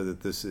say, though,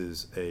 that this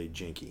is a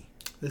jinky.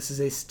 This is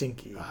a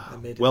stinky.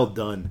 Well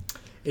done.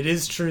 It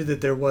is true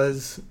that there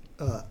was,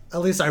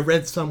 at least I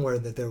read somewhere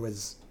that there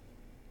was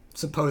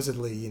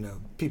supposedly,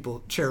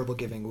 people, charitable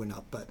giving went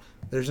up, but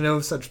there's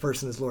no such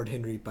person as Lord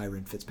Henry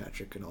Byron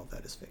Fitzpatrick, and all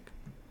that is fake.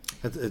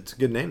 It's a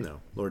good name,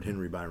 though. Lord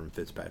Henry Byron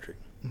Fitzpatrick.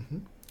 Mm-hmm.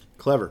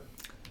 Clever.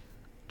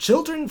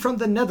 Children from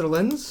the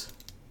Netherlands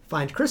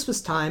find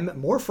Christmas time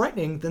more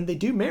frightening than they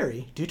do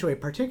merry due to a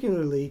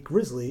particularly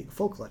grisly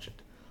folk legend.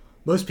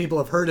 Most people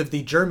have heard of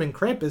the German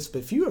Krampus,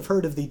 but few have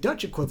heard of the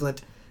Dutch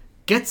equivalent,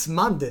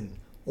 Getsmanden,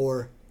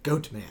 or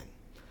Goatman.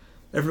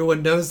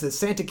 Everyone knows that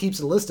Santa keeps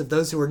a list of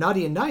those who are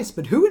naughty and nice,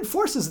 but who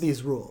enforces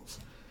these rules?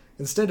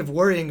 Instead of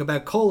worrying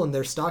about coal in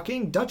their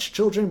stocking, Dutch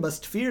children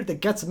must fear the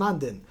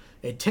Getsmanden,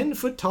 a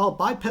 10-foot-tall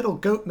bipedal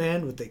goat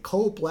man with a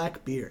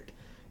coal-black beard.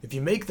 If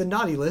you make the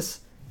naughty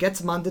list,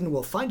 Getsmanden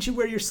will find you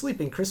where you're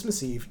sleeping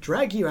Christmas Eve,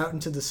 drag you out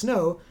into the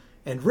snow,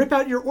 and rip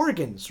out your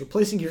organs,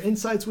 replacing your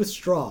insides with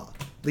straw,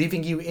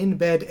 leaving you in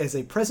bed as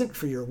a present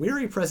for your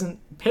weary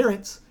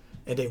parents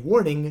and a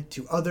warning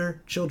to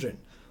other children.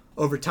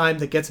 Over time,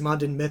 the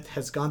Getsmanden myth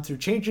has gone through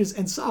changes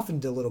and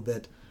softened a little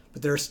bit,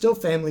 but there are still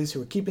families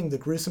who are keeping the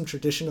gruesome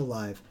tradition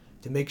alive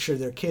to make sure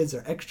their kids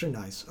are extra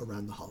nice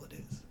around the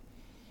holidays.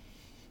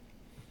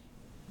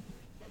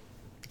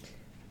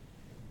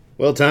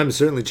 Well, time has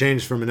certainly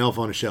changed from an elf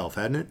on a shelf,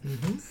 hadn't it?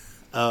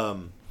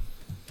 Mm-hmm.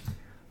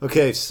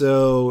 Okay,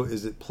 so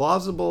is it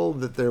plausible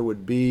that there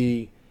would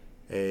be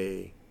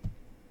a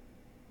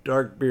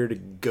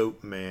dark-bearded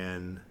goat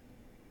man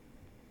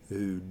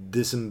who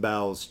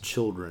disembowels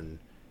children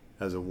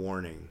as a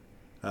warning?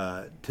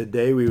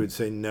 Today we would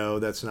say no,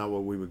 that's not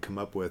what we would come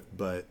up with,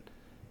 but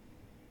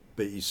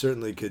you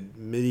certainly could.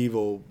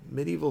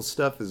 Medieval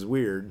stuff is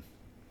weird.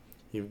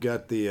 You've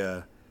got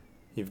the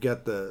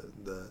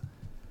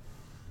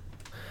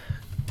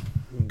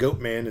goat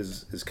man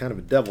is kind of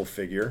a devil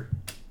figure.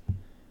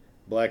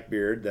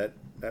 Blackbeard,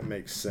 that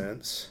makes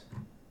sense.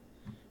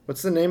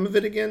 What's the name of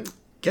it again?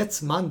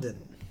 Getsmanden,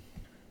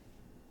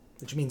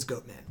 which means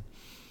goat man.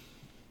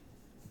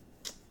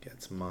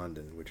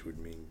 Getsmanden, which would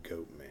mean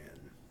goat man.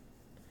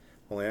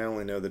 I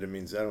only know that it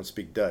means, I don't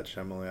speak Dutch.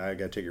 I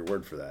gotta take your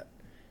word for that.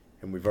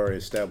 And we've already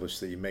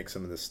established that you make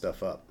some of this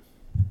stuff up.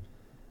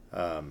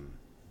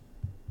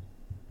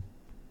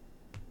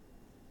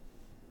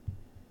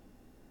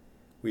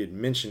 We had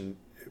mentioned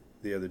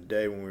the other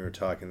day when we were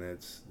talking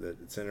that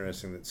it's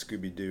interesting that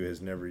Scooby-Doo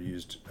has never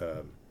used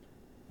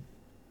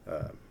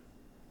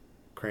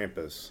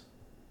Krampus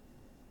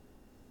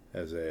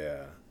as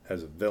a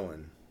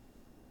villain,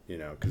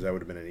 because that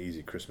would have been an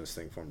easy Christmas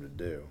thing for him to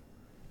do,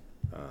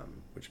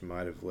 which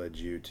might have led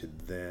you to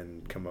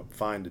then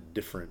find a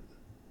different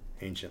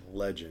ancient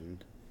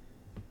legend,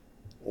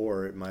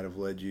 or it might have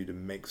led you to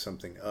make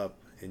something up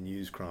and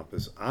use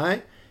Krampus.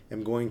 I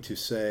am going to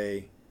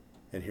say,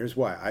 and here's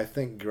why. I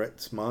think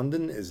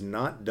Getsmanden is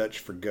not Dutch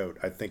for goat.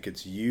 I think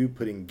it's you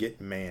putting get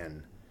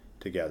man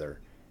together,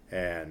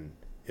 and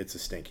it's a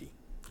stinky.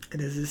 It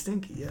is a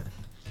stinky, yeah.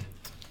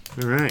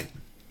 All right.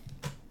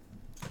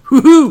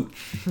 Woohoo!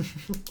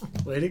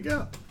 Way to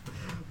go.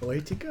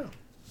 Way to go.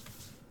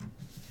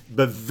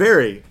 But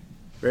very,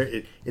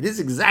 very, it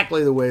is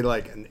exactly the way,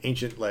 like, an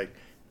ancient, like,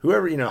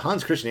 whoever,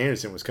 Hans Christian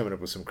Andersen was coming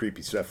up with some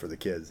creepy stuff for the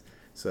kids.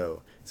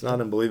 So it's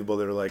not unbelievable.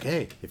 They're like,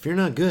 hey, if you're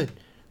not good,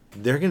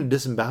 they're going to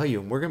disembowel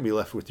you, and we're going to be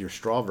left with your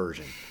straw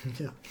version.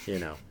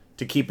 Yeah.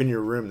 To keep in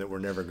your room that we're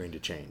never going to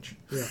change.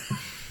 Yeah.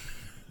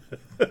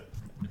 Like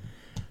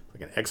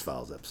an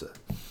X-Files episode.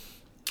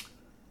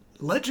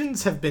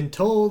 Legends have been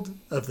told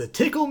of the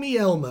Tickle Me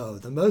Elmo,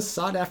 the most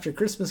sought-after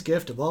Christmas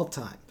gift of all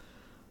time.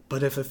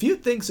 But if a few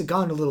things had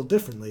gone a little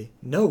differently,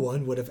 no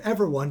one would have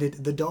ever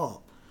wanted the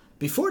doll.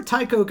 Before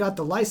Tycho got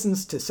the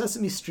license to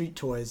Sesame Street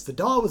toys, the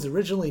doll was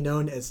originally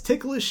known as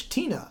Ticklish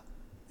Tina,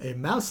 a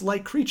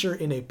mouse-like creature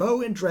in a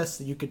bow and dress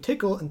that you could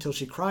tickle until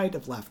she cried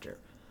of laughter.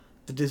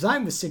 The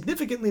design was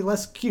significantly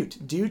less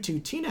cute due to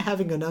Tina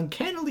having an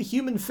uncannily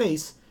human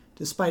face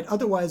despite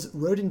otherwise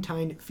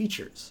rodentine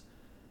features.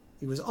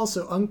 It was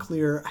also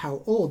unclear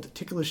how old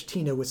Ticklish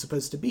Tina was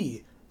supposed to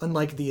be,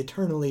 unlike the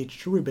eternally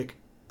cherubic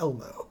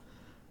Elmo.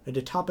 And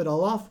to top it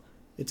all off,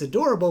 it's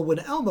adorable when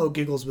Elmo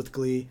giggles with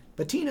glee,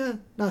 but Tina,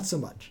 not so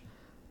much.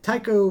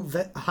 Tycho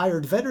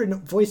hired veteran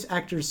voice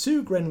actor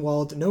Sue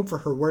Grenwald, known for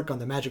her work on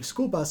the Magic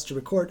School Bus, to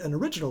record an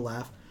original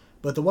laugh,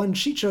 but the one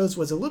she chose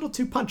was a little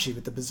too punchy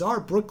with a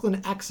bizarre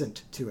Brooklyn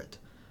accent to it.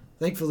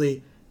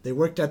 Thankfully, they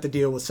worked out the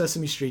deal with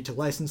Sesame Street to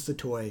license the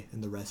toy,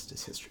 and the rest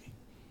is history.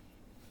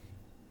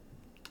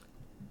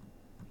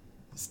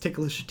 Is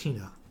Ticklish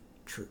Tina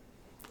true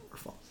or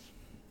false?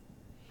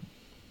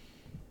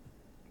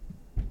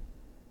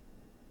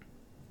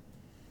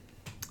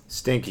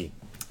 Stinky.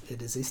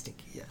 It is a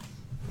stinky, yeah.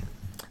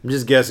 I'm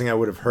just guessing I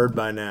would have heard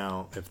by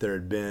now if there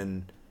had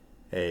been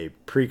a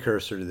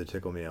precursor to the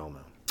Tickle Me Elmo.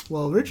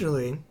 Well,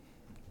 originally,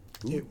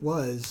 it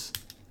was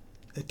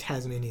a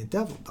Tasmanian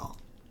Devil doll.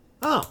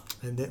 Oh.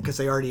 And because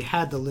they already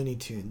had the Looney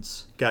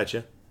Tunes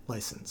Gotcha.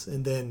 license.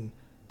 And then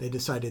they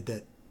decided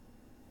that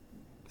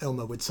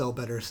Elmo would sell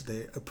better, so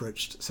they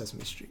approached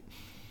Sesame Street.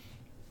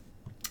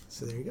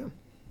 So there you go.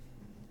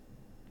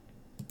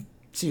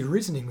 See, your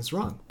reasoning was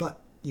wrong, but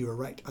you were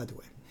right either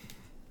way.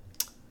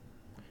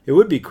 It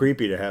would be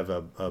creepy to have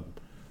a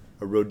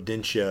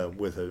rodentia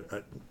with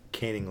a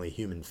canningly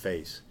human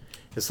face.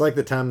 It's like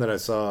the time that I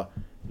saw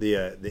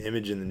the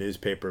image in the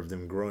newspaper of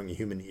them growing a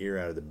human ear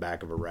out of the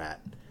back of a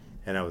rat.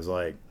 And I was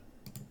like,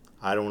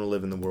 I don't want to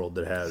live in the world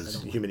that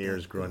has human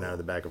ears growing out of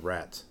the back of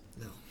rats.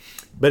 No.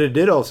 But it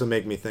did also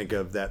make me think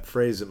of that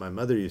phrase that my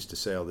mother used to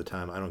say all the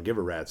time, I don't give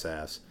a rat's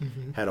ass,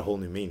 had a whole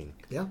new meaning.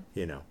 Yeah.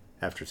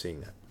 After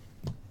seeing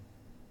that.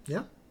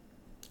 Yeah.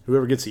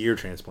 Whoever gets the ear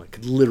transplant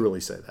could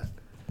literally say that.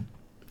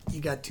 You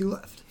got two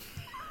left.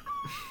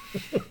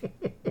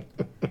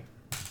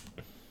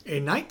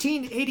 In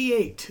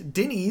 1988,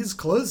 Denny's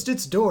closed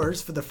its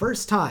doors for the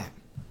first time.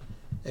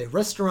 A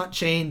restaurant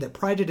chain that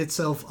prided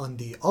itself on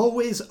the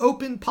always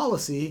open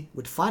policy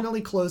would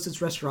finally close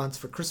its restaurants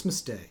for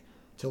Christmas Day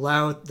to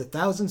allow the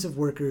thousands of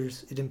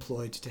workers it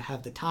employed to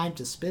have the time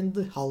to spend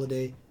the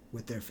holiday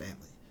with their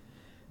family.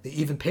 They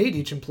even paid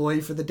each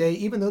employee for the day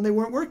even though they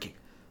weren't working,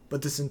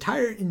 but this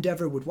entire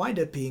endeavor would wind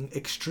up being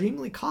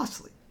extremely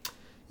costly.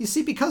 You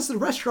see, because the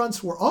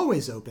restaurants were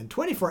always open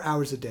 24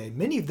 hours a day,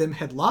 many of them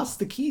had lost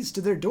the keys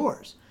to their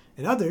doors,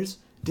 and others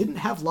didn't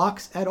have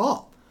locks at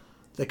all.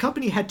 The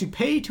company had to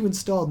pay to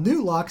install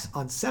new locks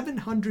on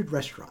 700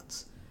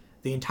 restaurants.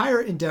 The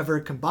entire endeavor,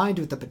 combined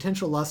with the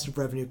potential loss of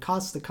revenue,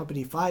 cost the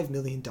company $5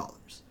 million.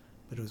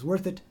 But it was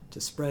worth it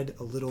to spread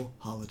a little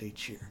holiday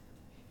cheer.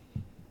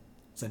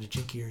 Is that a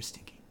jinky or a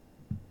stinky?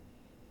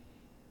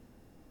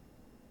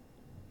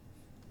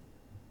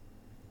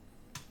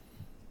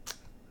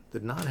 The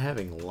not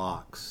having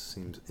locks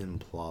seems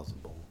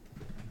implausible.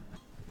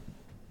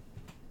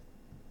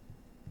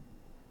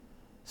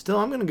 Still,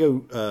 I'm going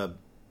to go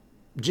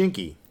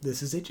jinky.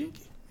 This is a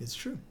jinky. It's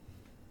true.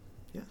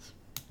 Yes.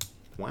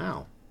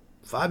 Wow.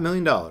 $5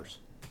 million.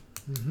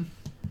 Mm-hmm.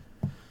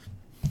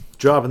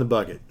 Drop in the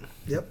bucket.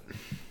 Yep.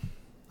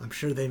 I'm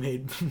sure they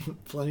made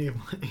plenty of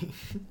money.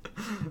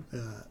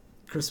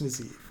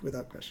 Christmas Eve,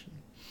 without question.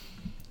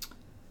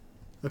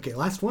 Okay,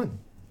 last one.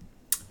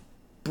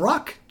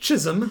 Brock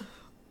Chisholm,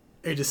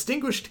 a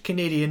distinguished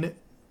Canadian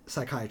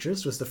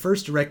psychiatrist, was the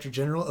first Director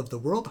General of the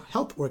World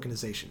Health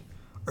Organization,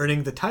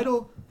 earning the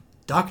title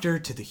Doctor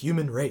to the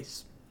Human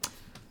Race.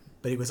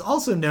 But he was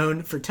also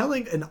known for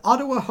telling an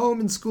Ottawa Home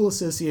and School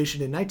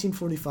Association in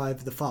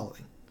 1945 the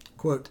following,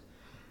 quote,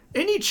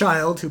 "Any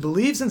child who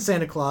believes in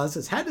Santa Claus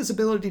has had his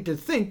ability to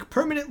think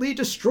permanently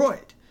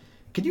destroyed.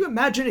 Can you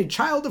imagine a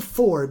child of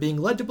 4 being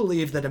led to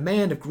believe that a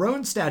man of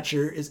grown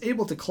stature is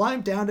able to climb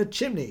down a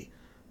chimney?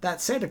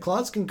 That Santa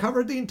Claus can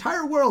cover the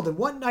entire world in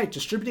one night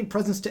distributing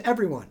presents to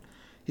everyone.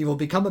 He will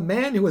become a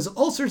man who has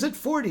ulcers at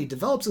 40,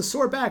 develops a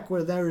sore back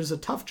where there is a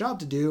tough job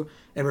to do,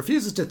 and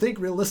refuses to think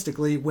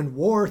realistically when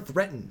war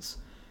threatens."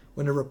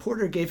 When a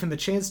reporter gave him a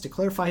chance to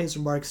clarify his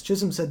remarks,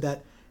 Chisholm said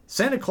that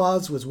Santa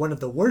Claus was one of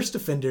the worst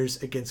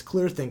offenders against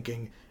clear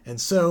thinking, and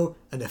so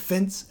an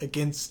offense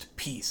against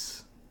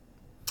peace.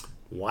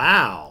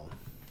 Wow.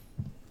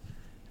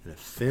 An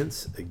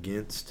offense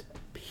against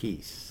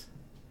peace.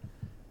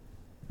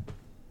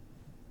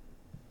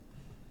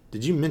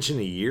 Did you mention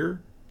a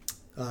year?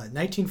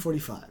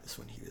 1945 is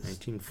when he was.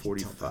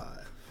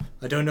 1945.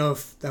 I don't know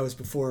if that was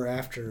before or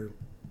after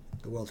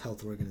the World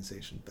Health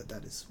Organization, but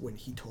that is when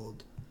he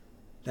told.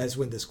 That is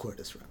when this quote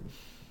is from.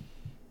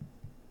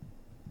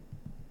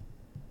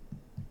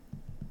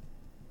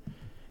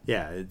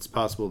 Yeah, it's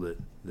possible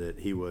that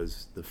he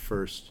was the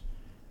first,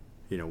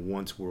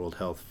 once World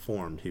Health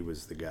formed, he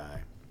was the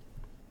guy.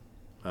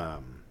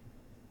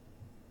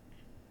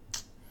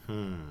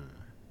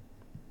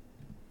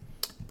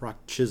 Brock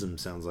Chisholm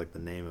sounds like the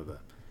name of a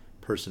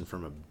person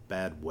from a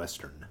bad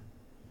Western.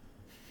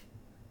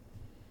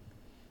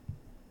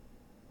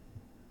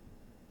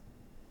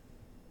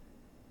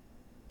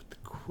 But the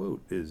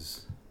quote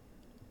is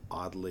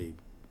oddly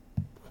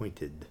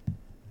pointed.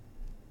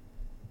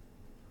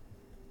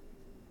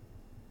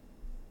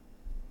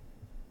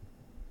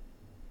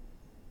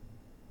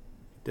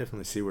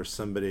 Definitely see where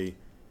somebody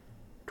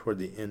toward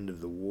the end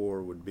of the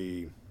war would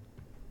be,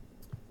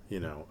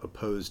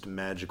 opposed to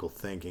magical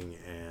thinking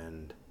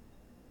and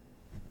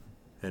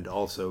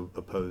also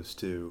opposed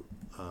to,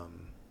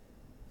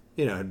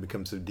 had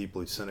become so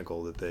deeply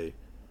cynical that they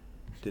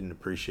didn't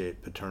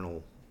appreciate the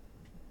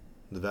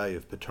value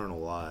of paternal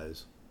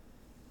lies.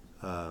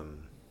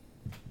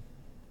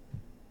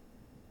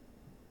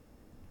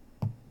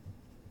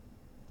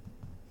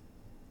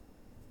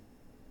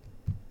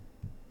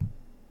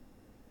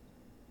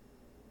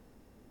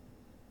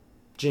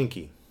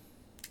 Jinky.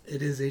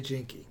 It is a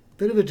jinky.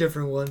 Bit of a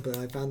different one, but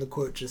I found the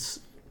quote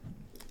just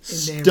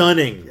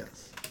stunning.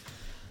 Yes.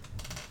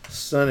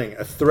 Stunning.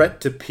 A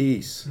threat to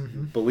peace.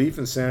 Mm-hmm. Belief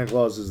in Santa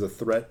Claus is a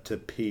threat to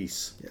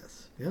peace.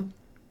 Yes. Yeah.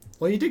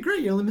 Well, you did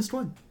great. You only missed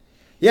one.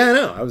 Yeah, I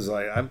know. I was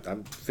like,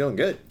 I'm feeling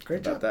good.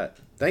 Great about job. That.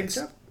 Thanks.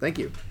 Great job. Thank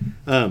you.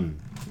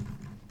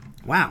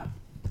 Wow.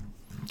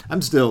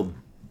 I'm still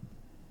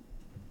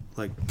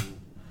like.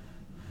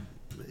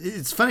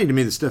 It's funny to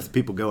me the stuff that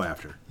people go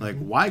after. Like,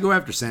 why go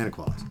after Santa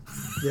Claus?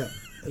 Yeah.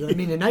 I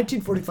mean, in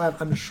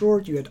 1945, I'm sure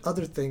you had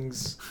other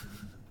things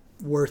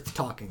worth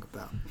talking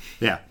about.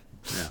 Yeah.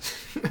 Yeah.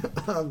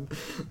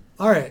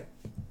 All right.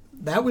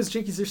 That was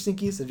Jinkies or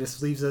Stinkies. It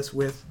just leaves us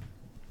with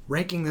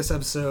ranking this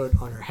episode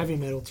on our Heavy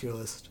Meddle tier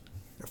list.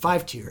 There are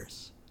 5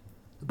 tiers.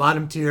 The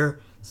bottom tier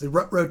is the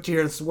Rut Road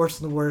tier. That's the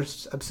worst of the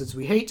worst episodes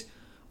we hate.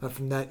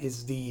 From that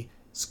is the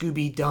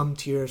Scooby-Dumb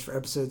tiers for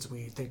episodes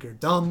we think are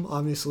dumb,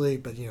 obviously,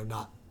 but,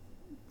 not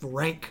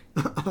rank.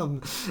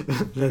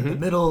 The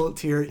middle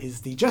tier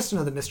is the Just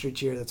Another Mystery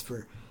tier. That's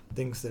for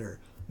things that are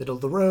middle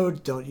of the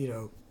road, don't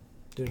do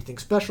anything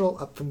special.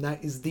 Up from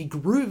that is the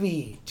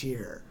Groovy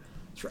tier.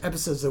 It's for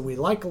episodes that we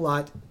like a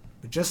lot,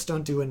 but just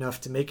don't do enough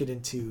to make it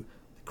into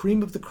the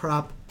cream of the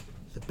crop,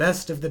 the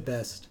best of the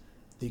best,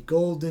 the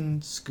Golden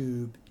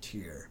Scoob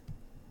tier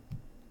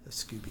of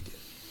Scooby-Doo.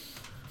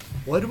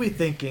 What are we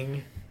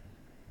thinking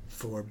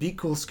for Be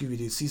Cool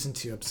Scooby-Doo Season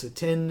 2, Episode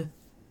 10,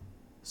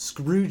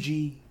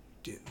 Scroogey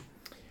Doo?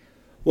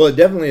 Well, it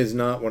definitely is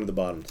not one of the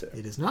bottom 2.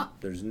 It is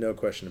not. There's no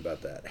question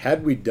about that.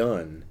 Had we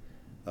done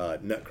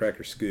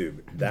Nutcracker Scoob,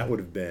 that would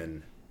have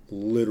been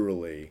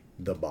literally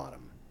the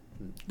bottom.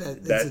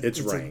 It's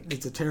ranked.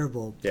 It's a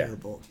terrible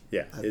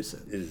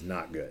episode. It is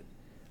not good.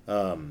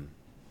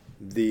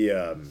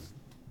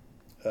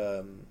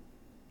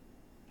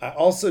 I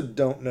also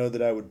don't know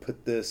that I would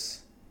put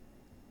this.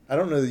 I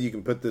don't know that you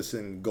can put this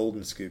in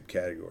Golden Scoop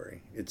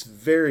category. It's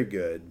very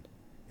good,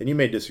 and you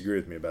may disagree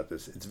with me about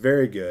this. It's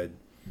very good,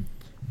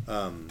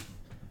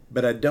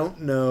 but I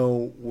don't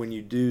know when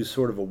you do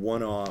sort of a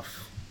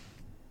one-off,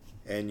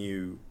 and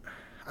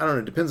I don't know.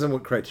 It depends on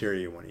what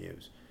criteria you want to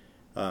use,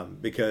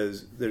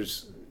 because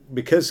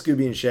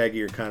Scooby and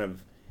Shaggy are kind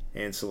of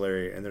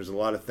ancillary, and there's a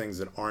lot of things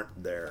that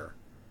aren't there.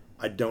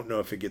 I don't know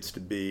if it gets to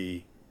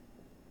be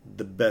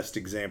the best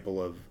example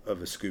of a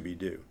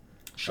Scooby-Doo.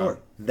 Sure.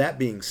 That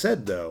being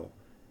said, though,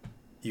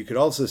 you could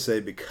also say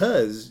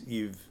because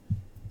you've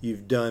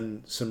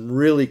done some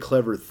really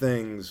clever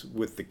things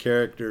with the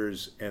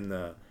characters and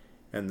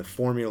the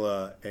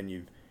formula,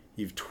 and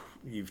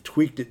you've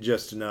tweaked it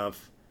just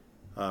enough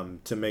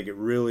to make it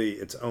really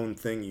its own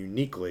thing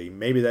uniquely.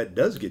 Maybe that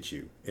does get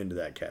you into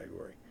that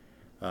category.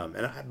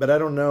 But I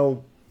don't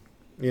know.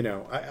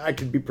 I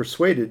could be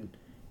persuaded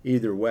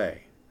either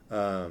way.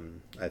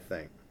 I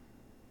think.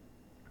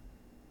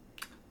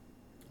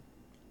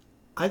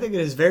 I think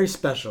it is very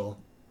special.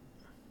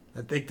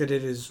 I think that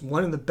it is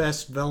one of the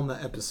best Velma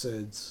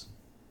episodes.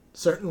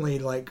 Certainly,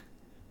 like,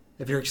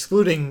 if you're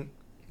excluding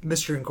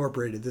Mr.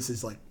 Incorporated, this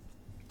is like,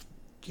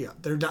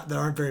 there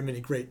aren't very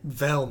many great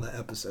Velma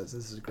episodes.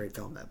 This is a great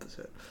Velma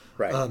episode.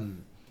 Right.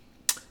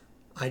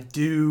 I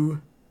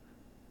do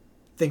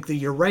think that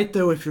you're right,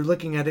 though, if you're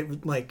looking at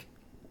it like,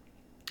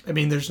 I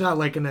mean, there's not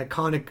like an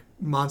iconic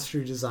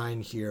monster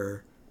design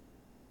here,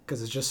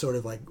 because it's just sort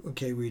of like,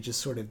 okay, we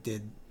just sort of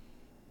did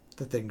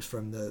the things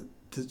from the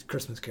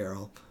Christmas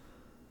Carol.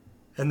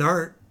 And there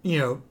aren't,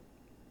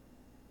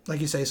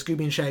 like you say,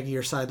 Scooby and Shaggy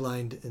are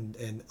sidelined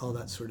and all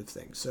that sort of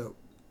thing. So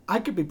I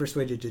could be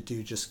persuaded to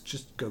do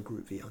just go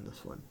groovy on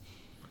this one.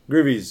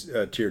 Groovy's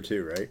tier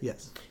 2, right?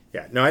 Yes.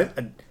 Yeah. No, I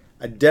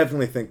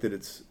definitely think that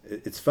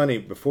it's funny.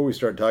 Before we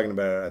started talking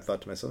about it, I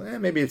thought to myself,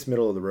 maybe it's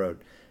middle of the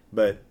road.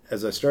 But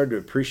as I started to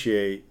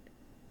appreciate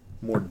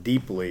more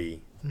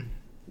deeply,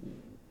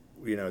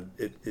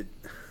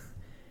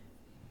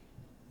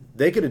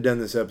 they could have done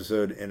this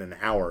episode in an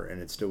hour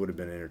and it still would have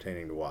been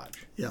entertaining to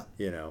watch. Yeah.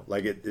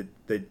 Like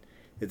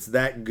it's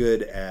that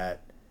good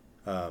at,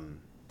 but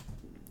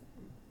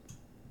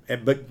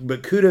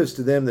kudos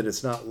to them that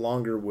it's not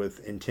longer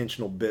with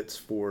intentional bits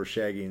for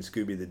Shaggy and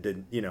Scooby that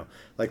didn't,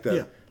 like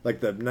the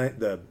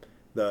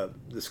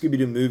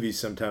Scooby-Doo movies.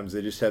 Sometimes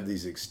they just have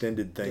these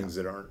extended things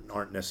that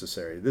aren't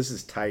necessary. This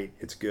is tight.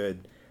 It's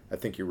good. I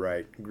think you're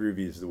right.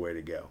 Groovy is the way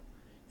to go.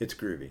 It's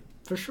groovy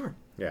For sure.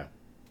 Yeah.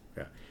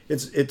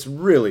 It's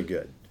really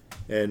good,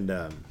 and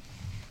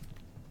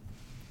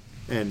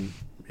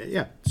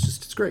yeah,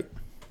 it's great.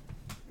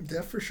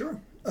 Yeah, for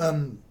sure.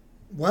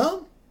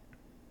 Well,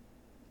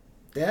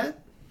 Dad,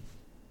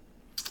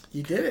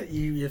 you did it.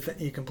 You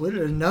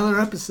completed another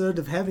episode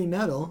of Heavy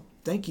Meddle.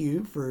 Thank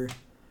you for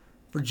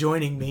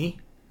joining me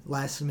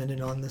last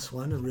minute on this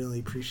one. I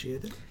really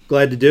appreciate it.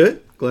 Glad to do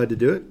it.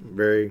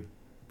 Very,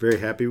 very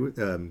happy with.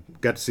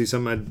 Got to see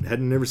something I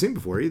hadn't never seen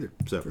before either.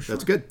 So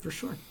that's good. For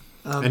sure.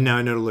 And now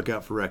I know to look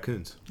out for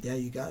raccoons. Yeah,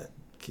 you got it.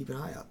 Keep an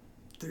eye out.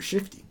 They're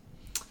shifty.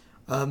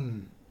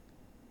 Do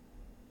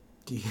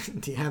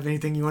you have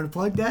anything you want to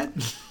plug, Dad?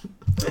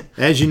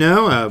 As you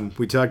know,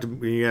 we talked.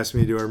 You asked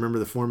me, do I remember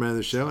the format of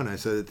the show? And I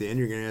said at the end,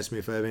 you're going to ask me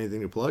if I have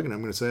anything to plug, and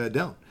I'm going to say I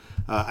don't.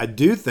 I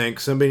do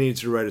think somebody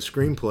needs to write a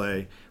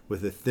screenplay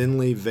with a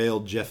thinly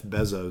veiled Jeff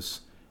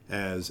Bezos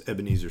as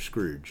Ebenezer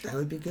Scrooge. That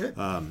would be good.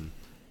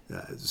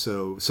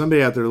 So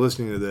somebody out there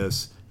listening to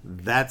this,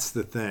 that's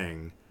the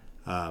thing.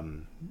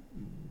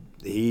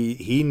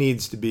 He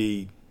needs to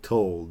be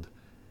told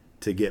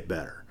to get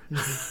better.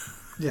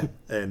 Yeah.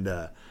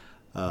 And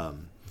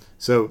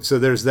so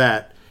there's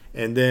that.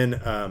 And then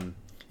I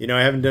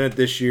haven't done it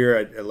this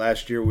year.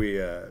 Last year we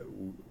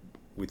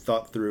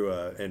thought through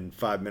in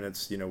 5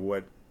 minutes,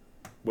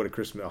 what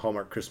a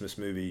Hallmark Christmas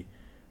movie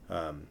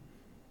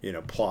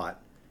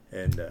plot,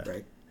 and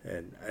right.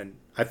 and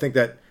I think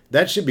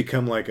that should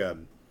become like a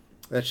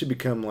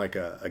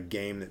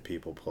game that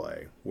people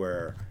play,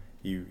 where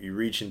you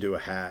reach into a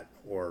hat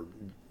or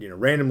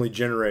randomly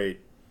generate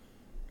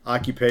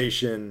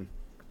occupation,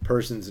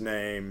 person's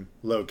name,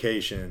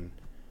 location,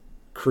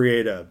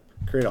 create a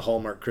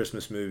Hallmark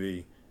Christmas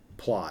movie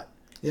plot.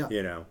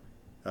 Yeah.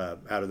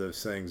 Out of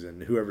those things,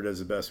 and whoever does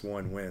the best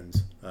one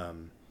wins.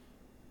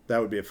 That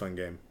would be a fun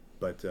game,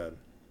 but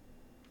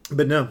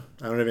no,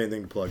 I don't have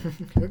anything to plug.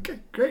 Okay,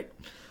 great.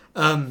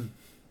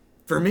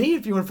 For me,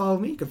 if you want to follow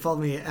me, you can follow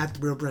me at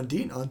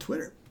 @TheRealBrandine on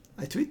Twitter.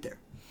 I tweet there.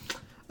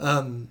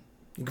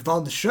 You can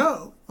follow the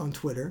show on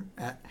Twitter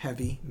at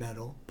Heavy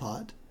Meddle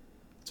Pod.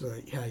 That's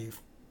how you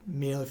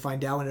immediately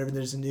find out whenever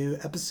there's a new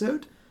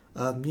episode.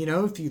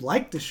 If you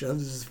like the show,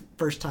 this is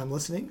first time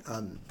listening.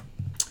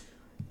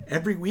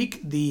 Every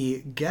week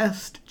the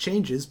guest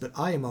changes, but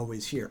I am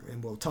always here,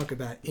 and we'll talk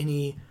about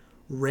any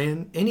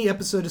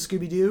episode of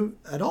Scooby-Doo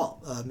at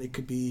all. It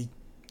could be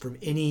from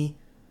any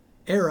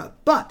era,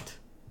 but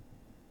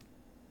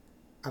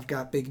I've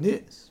got big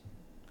news,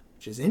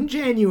 which is in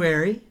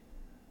January,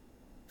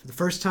 for the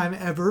first time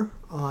ever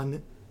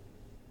on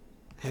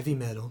Heavy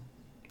Meddle,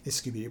 a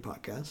Scooby-Doo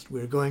podcast.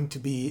 We're going to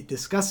be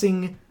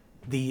discussing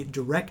the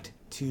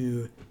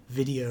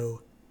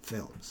direct-to-video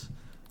films.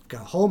 We've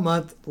got a whole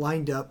month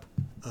lined up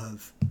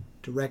of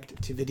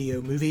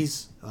direct-to-video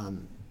movies,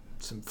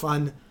 some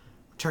fun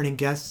returning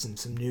guests and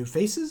some new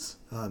faces.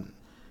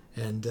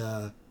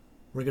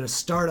 We're going to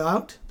start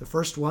out. The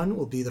first one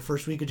will be the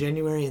first week of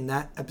January, and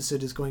that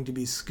episode is going to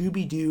be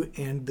Scooby-Doo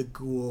and the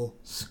Ghoul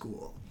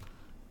School.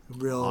 A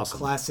real awesome.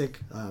 Classic.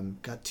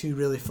 Got two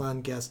really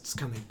fun guests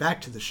coming back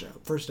to the show.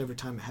 First ever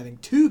time having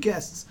two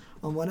guests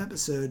on one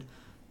episode,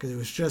 because it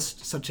was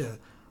just such a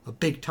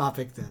big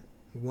topic that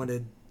we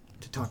wanted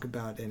to talk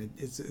about, and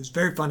it was a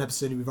very fun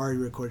episode. We've already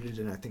recorded it,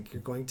 and I think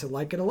you're going to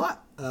like it a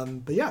lot.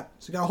 But yeah,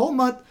 so we got a whole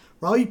month.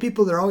 For all you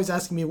people that are always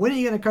asking me, when are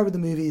you going to cover the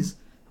movies?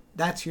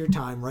 That's your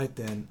time right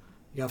then.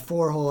 You got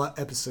 4 whole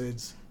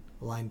episodes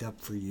lined up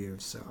for you,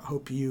 so I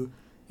hope you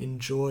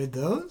enjoyed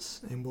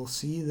those, and we'll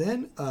see you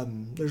then.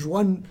 There's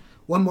one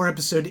more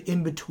episode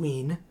in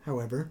between,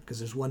 however, because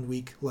there's 1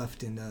 week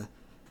left in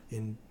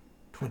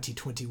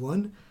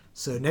 2021.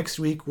 So next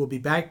week we'll be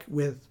back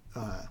with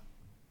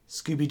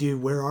Scooby-Doo,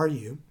 Where Are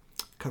You?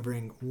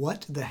 Covering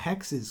What the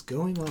Hex is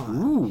Going On.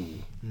 Ooh,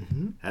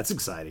 that's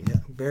exciting.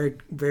 Yeah, very,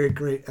 very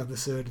great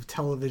episode of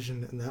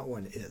television, and that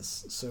one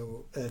is.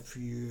 So if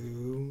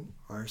you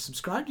are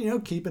subscribed,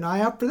 keep an eye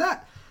out for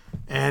that.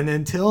 And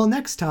until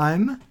next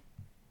time,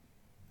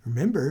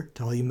 remember,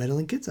 to all you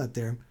meddling kids out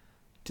there,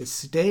 to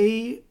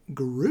stay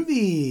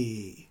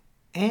groovy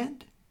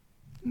and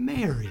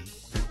merry.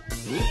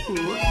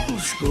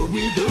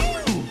 Scooby-Doo!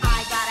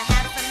 I gotta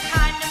have some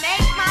time to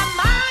make my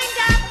mind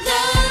up.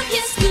 Love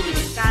you,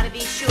 Scooby-Doo. Gotta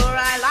be sure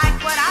I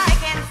like what I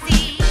can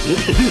see.